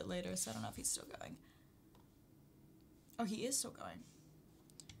a little bit later, so I don't know if he's still going. Oh, he is still going.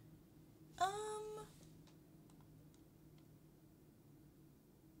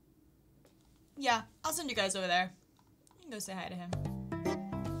 Yeah, I'll send you guys over there. You can go say hi to him.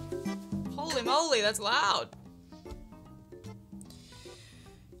 Holy moly, that's loud.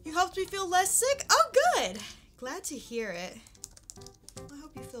 You helped me feel less sick? Oh, good. Glad to hear it. I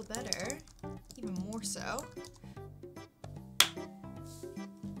hope you feel better. Even more so.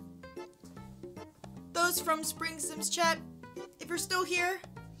 Those from Spring Sims chat, if you're still here,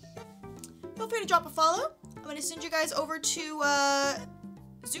 feel free to drop a follow. I'm gonna send you guys over to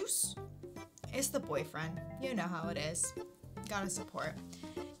Zeus. It's the boyfriend. You know how it is. Gotta support.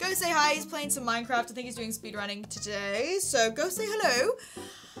 Go say hi. He's playing some Minecraft. I think he's doing speedrunning today. So go say hello.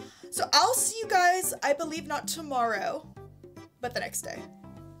 So I'll see you guys, I believe not tomorrow, but the next day.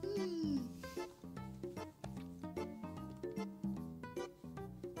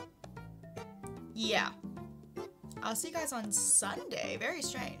 Yeah. I'll see you guys on Sunday. Very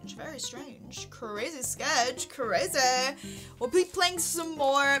strange. Very strange. Crazy sketch. Crazy. We'll be playing some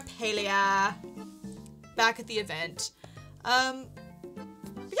more Palia back at the event. But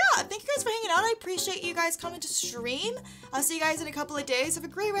yeah, thank you guys for hanging out. I appreciate you guys coming to stream. I'll see you guys in a couple of days. Have a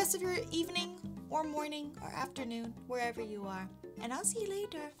great rest of your evening or morning or afternoon, wherever you are. And I'll see you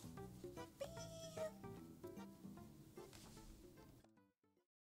later.